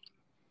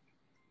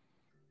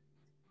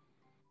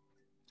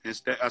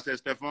 And I said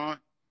Stephon.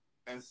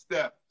 And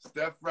Steph.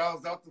 Steph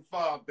rounds out the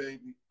 5,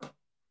 baby.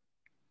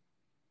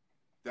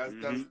 That's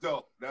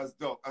dope. That's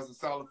dope. That's a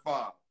solid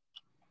 5.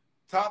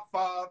 Top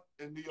 5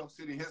 in New York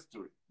City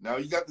history. Now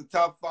you got the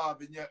top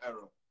 5 in your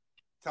era.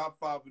 Top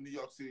 5 in New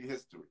York City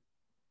history.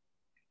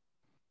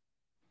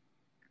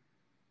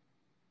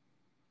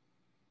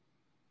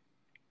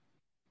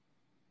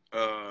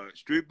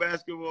 Street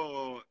basketball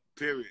or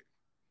period?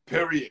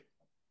 Period.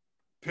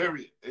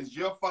 Period. It's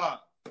your 5.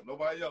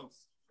 Nobody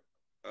else.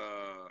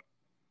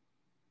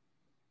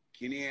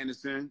 Kenny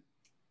Anderson.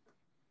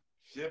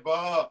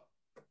 Shibba.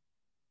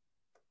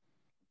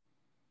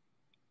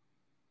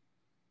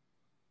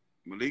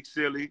 Malik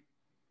Silly.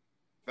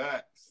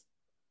 Facts.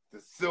 The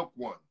Silk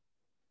One.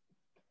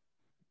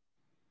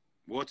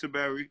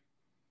 Waterbury.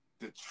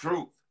 The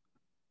Truth.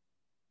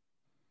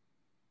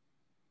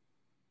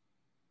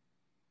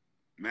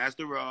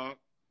 Master Rob.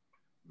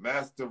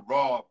 Master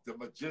Rob, the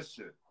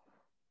Magician.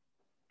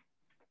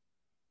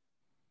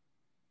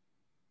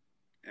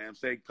 And I'm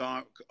saying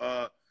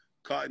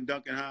Carton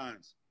Duncan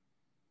Hines.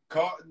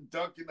 Carton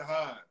Duncan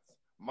Hines.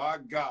 My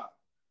God.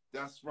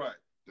 That's right.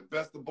 The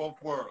best of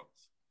both worlds.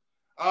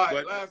 All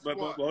right, last one.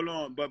 But hold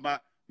on. But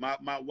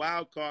my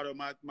wild card or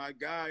my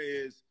guy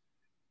is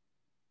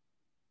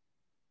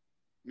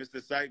Mr.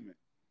 Excitement.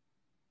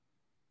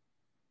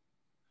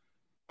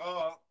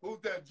 Who's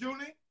that?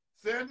 Junie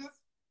Sanders?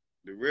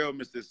 The real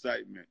Mr.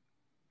 Excitement.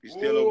 He's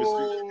still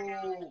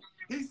overseas.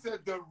 He said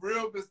the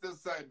real Mr.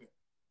 Excitement.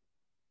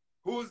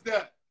 Who's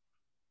that?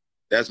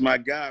 That's my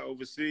guy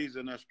overseas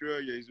in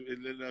Australia. He's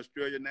in the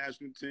Australia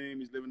national team.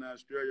 He's living in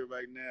Australia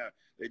right now.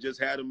 They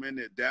just had him in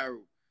there,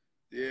 Daryl.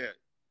 Yeah.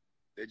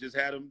 They just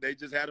had him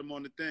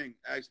on the thing,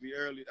 actually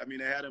early. I mean,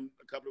 they had him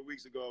a couple of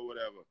weeks ago or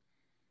whatever.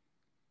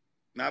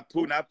 Not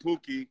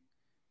Pookie.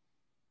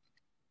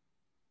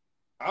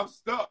 I'm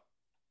stuck.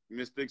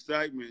 Mr.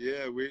 Excitement,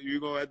 yeah. You're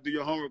going to have to do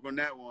your homework on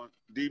that one.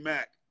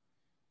 D-Mac.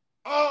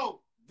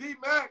 Oh,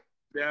 D-Mac.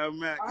 Yeah,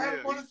 Mac, I had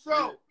him on the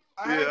show.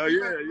 Yeah.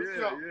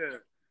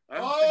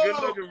 Good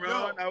looking,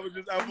 Ron. I want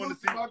to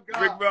see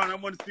Big Ron. I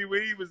want to see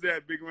where he was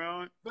at, Big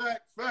Ron.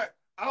 Fact.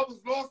 I was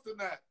lost in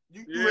that.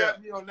 You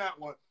had me on that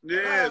one.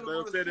 Yeah, but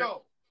I said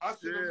show. I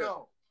should have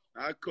known.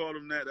 I called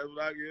him that. That's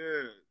what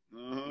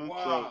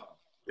Wow. So,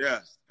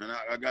 yes, and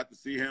I got to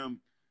see him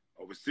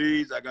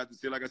overseas. I got to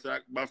see, like I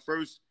said, my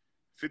first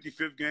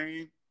 55th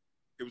game,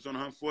 it was on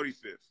 145th.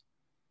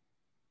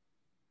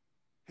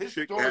 His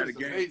story is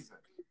amazing.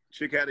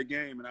 Chick had a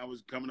game, and I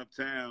was coming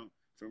uptown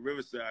from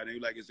Riverside, and he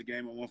was like, it's a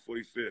game on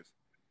 145th.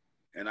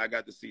 And I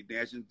got to see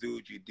Dancing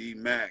Doogie,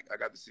 D-Mac. I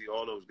got to see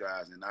all those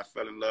guys, and I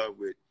fell in love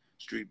with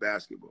street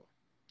basketball.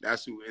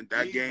 That's who, in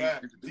that game.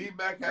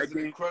 D-Mac has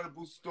an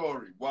incredible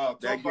story. Wow.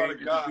 Talk about a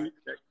guy.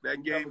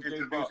 That game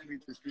introduced me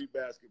to street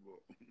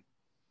basketball.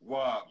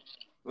 Wow.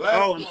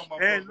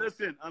 And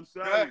listen, I'm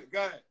sorry. Go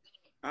ahead.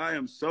 I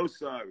am so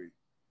sorry.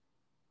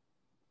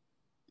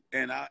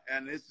 And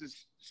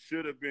this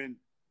should have been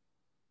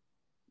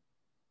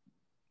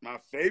my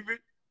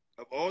favorite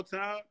of all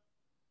time,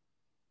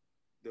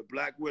 the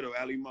Black Widow,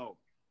 Ali Mo.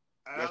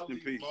 Rest in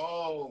peace.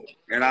 Mo.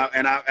 And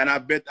I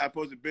bet I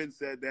posted Ben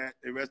said that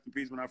and rest in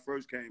peace when I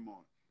first came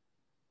on.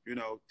 You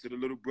know, to the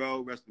little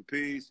bro, rest in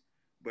peace.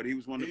 But he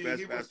was one of the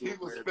best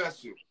basketball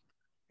players.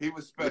 He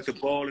was special. With the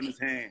ball in his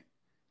hand.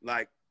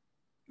 Like,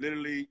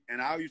 literally,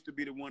 and I used to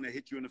be the one that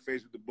hit you in the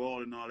face with the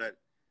ball and all that.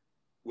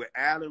 With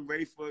Allen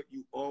Rayford,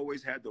 you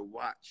always had to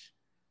watch.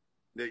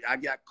 I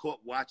got caught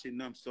watching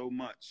them so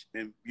much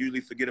and usually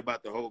forget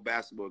about the whole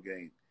basketball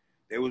game.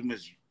 They was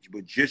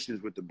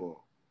magicians with the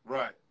ball.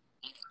 Right.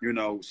 You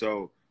know,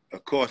 so,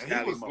 of course, and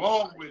he was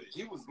long with it.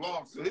 He was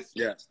long. So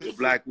the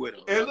Black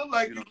Widow. It looked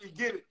like you could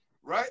get it,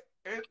 right?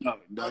 It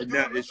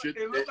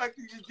looked like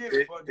you could get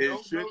it, but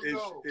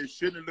it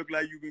shouldn't have looked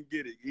like you can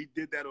get it. He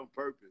did that on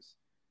purpose.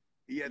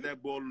 He had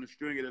that ball on the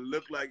string, and it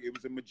looked like it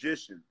was a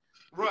magician.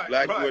 Right,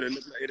 Black Widow, it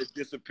looked like it'd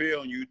disappear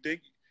on you.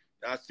 Think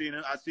I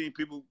seen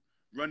people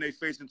run their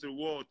face into the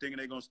wall thinking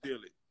they're gonna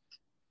steal it.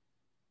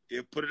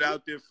 He'll put it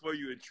out there for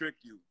you and trick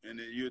you, and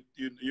then you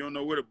don't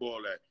know where the ball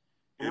at.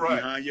 It's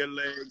behind your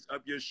legs,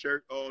 up your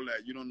shirt, all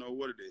that. You don't know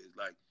what it is.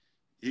 Like,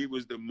 he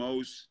was the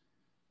most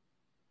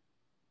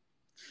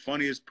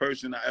funniest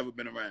person I ever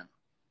been around.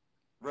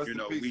 Rest you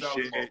know, in peace,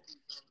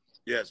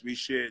 we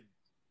shared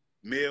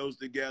meals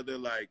together.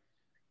 Like,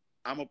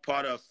 I'm a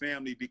part of a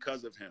family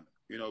because of him.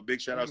 You know, big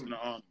shout outs to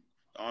the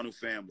Arnold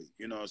family,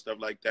 you know, stuff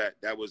like that.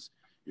 That was,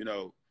 you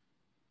know,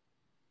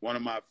 one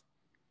of my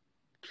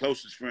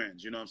closest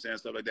friends, you know what I'm saying,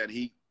 stuff like that.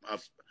 And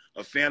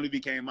a family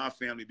became my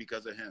family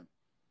because of him.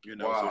 You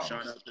know, Wow. so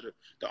shout out to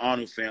the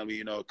Arnold family.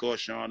 You know, of course,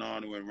 Sean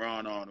Arnold and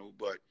Ron Arnold,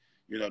 but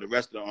you know, the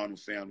rest of the Arnold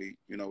family.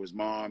 You know, his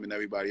mom and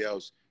everybody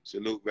else.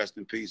 Salute, rest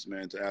in peace,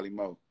 man, to Ali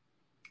Mo.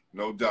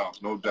 No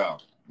doubt, no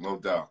doubt, no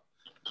doubt.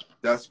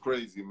 That's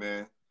crazy,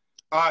 man.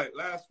 All right,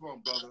 last one,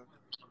 brother.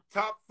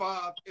 Top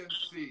 5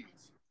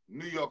 MCs,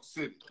 New York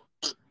City.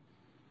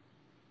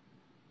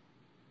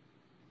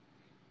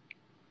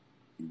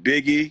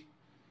 Biggie,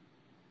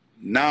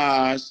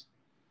 Nas,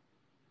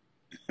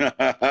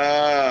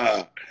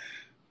 Fat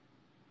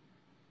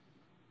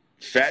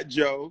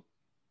Joe.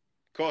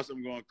 Of course,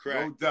 I'm going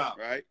crack. No doubt.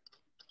 Right?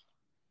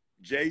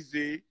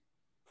 Jay-Z.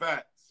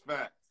 Facts.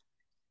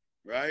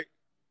 Right?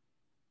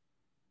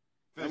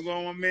 I'm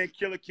going with my man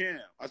Killer Cam.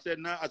 I said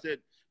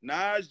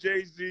Nas,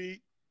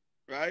 Jay-Z,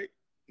 right?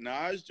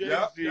 Nas,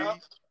 Jay-Z,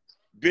 Yep.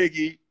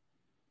 Biggie,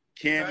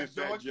 Cam, and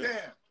Fat Fat Joe.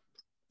 Cam.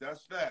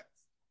 That's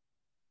facts.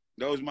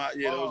 Those my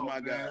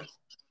Man. guys.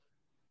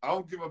 I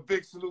don't give a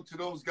big salute to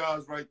those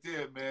guys right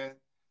there, man.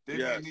 They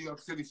made New York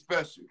City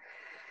special.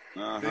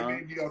 They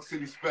made New York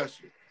City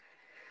special.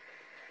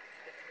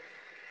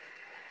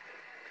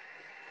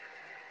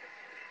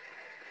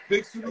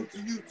 Big salute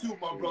to you too,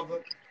 my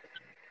brother.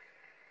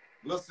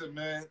 Listen,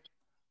 man,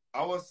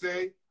 I want to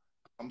say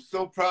I'm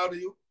so proud of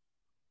you.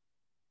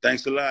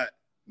 Thanks a lot.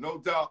 No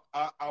doubt.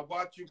 I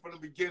watched you from the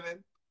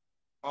beginning,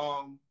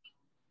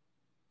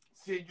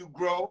 seeing you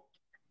grow,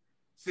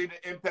 seeing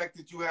the impact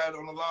that you had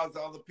on the lives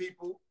of other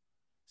people,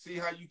 see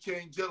how you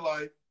changed your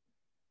life,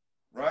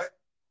 right?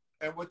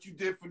 And what you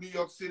did for New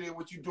York City and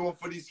what you're doing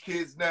for these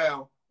kids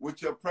now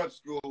with your prep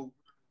school.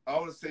 I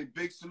want to say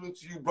big salute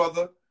to you,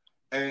 brother.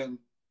 And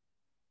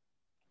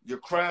your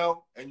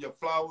crown and your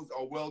flowers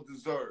are well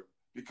deserved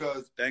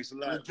because thanks a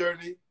lot. Your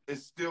journey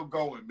is still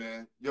going,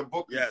 man. Your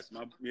book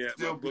my book. You're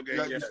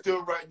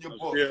still writing your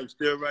book. I'm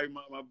still writing.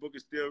 My book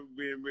is still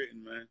being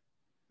written, man.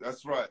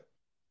 That's right.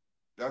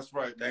 That's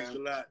right, man. Thanks a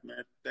lot,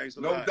 man. Thanks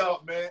a lot. lot. No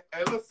doubt, man.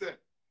 And listen,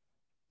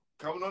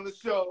 coming on the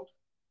show,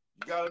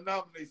 you got to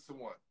nominate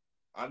someone.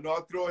 I know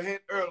I threw a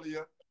hint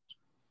earlier.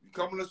 You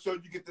come on the show,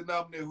 you get to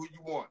nominate who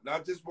you want.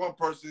 Not just one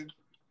person,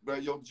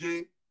 but yo,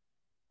 G,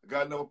 I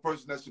got another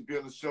person that should be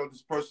on the show.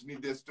 This person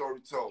need their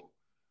story told.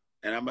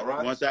 And I'm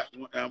gonna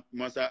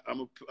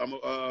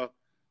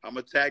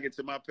tag it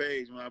to my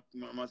page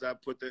once I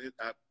put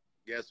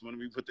when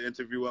we put the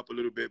interview up a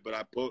little bit. But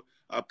I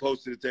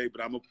posted it today.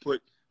 But I'm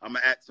gonna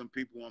add some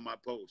people on my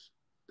post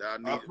that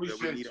we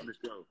need on the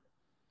show.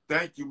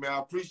 Thank you, man. I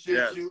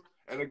appreciate you.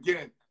 And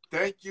again,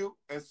 thank you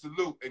and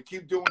salute and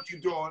keep doing what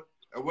you're doing.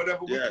 And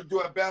whatever we can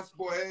do at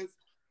BasketballHeadzz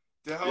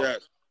to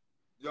help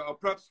your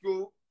prep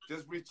school,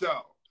 just reach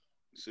out.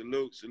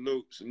 Salute.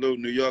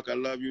 New York, I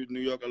love you. New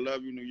York, I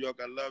love you. New York,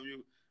 I love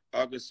you.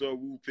 Arkansas,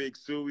 Woo Pig,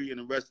 Suey,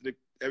 and the rest of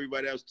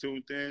everybody else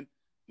tuned in.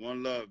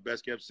 One love,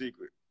 best kept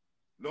secret.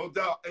 No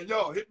doubt. And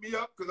yo, hit me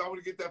up because I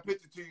want to get that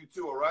picture to you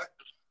too, all right?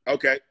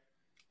 Okay.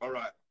 All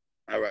right.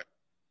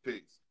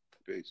 Peace.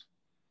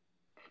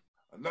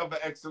 Another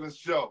excellent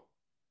show.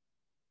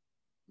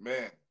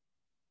 Man.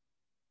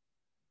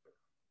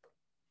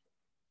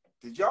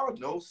 Did y'all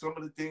know some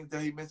of the things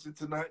that he mentioned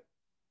tonight?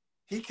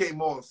 He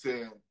came on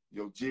saying,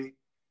 yo, G,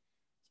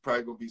 it's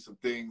probably going to be some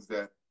things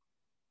that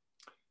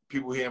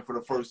people hearing for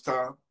the first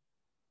time.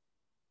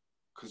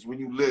 Because when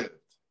you lived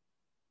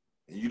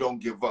and you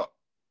don't give up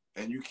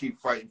and you keep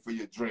fighting for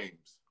your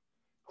dreams,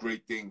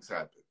 great things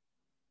happen.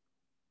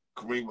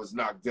 Kareem was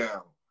knocked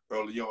down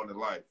early on in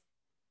life,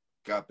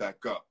 got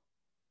back up,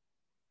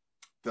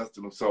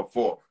 dusted himself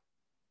off,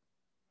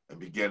 and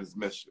began his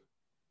mission,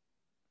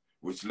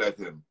 which led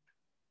him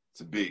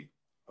to be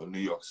a New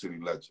York City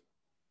legend.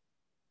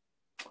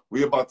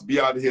 We're about to be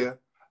out of here.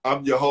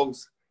 I'm your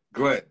host,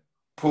 Glenn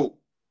Pooh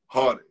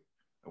Hardy,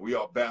 and we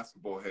are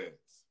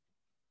BasketballHeadzz.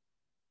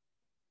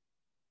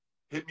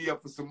 Hit me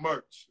up for some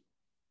merch.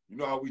 You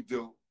know how we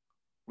do.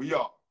 We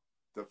are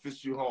the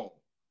official home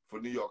for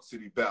New York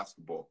City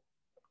basketball.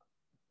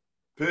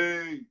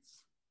 Peace.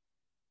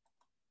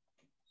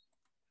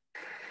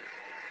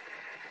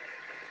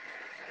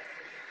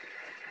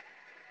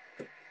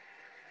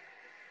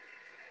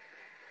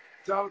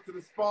 Shout out to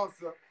the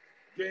sponsor,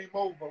 Game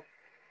Over.